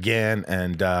again,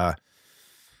 and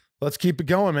let's keep it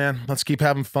going, man. Let's keep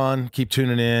having fun. Keep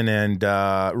tuning in and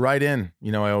write in.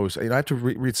 You know, I have to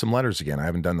read some letters again. I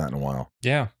haven't done that in a while.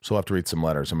 Yeah. So I'll have to read some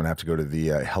letters. I'm going to have to go to the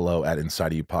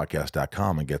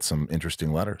hello@insideofyoupodcast.com and get some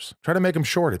interesting letters. Try to make them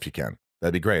short if you can.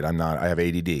 That'd be great. I have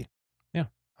ADD. Yeah.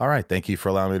 All right. Thank you for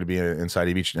allowing me to be inside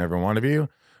of each and every one of you.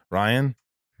 Ryan.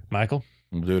 Michael.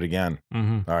 We'll do it again.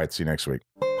 All right. See you next week.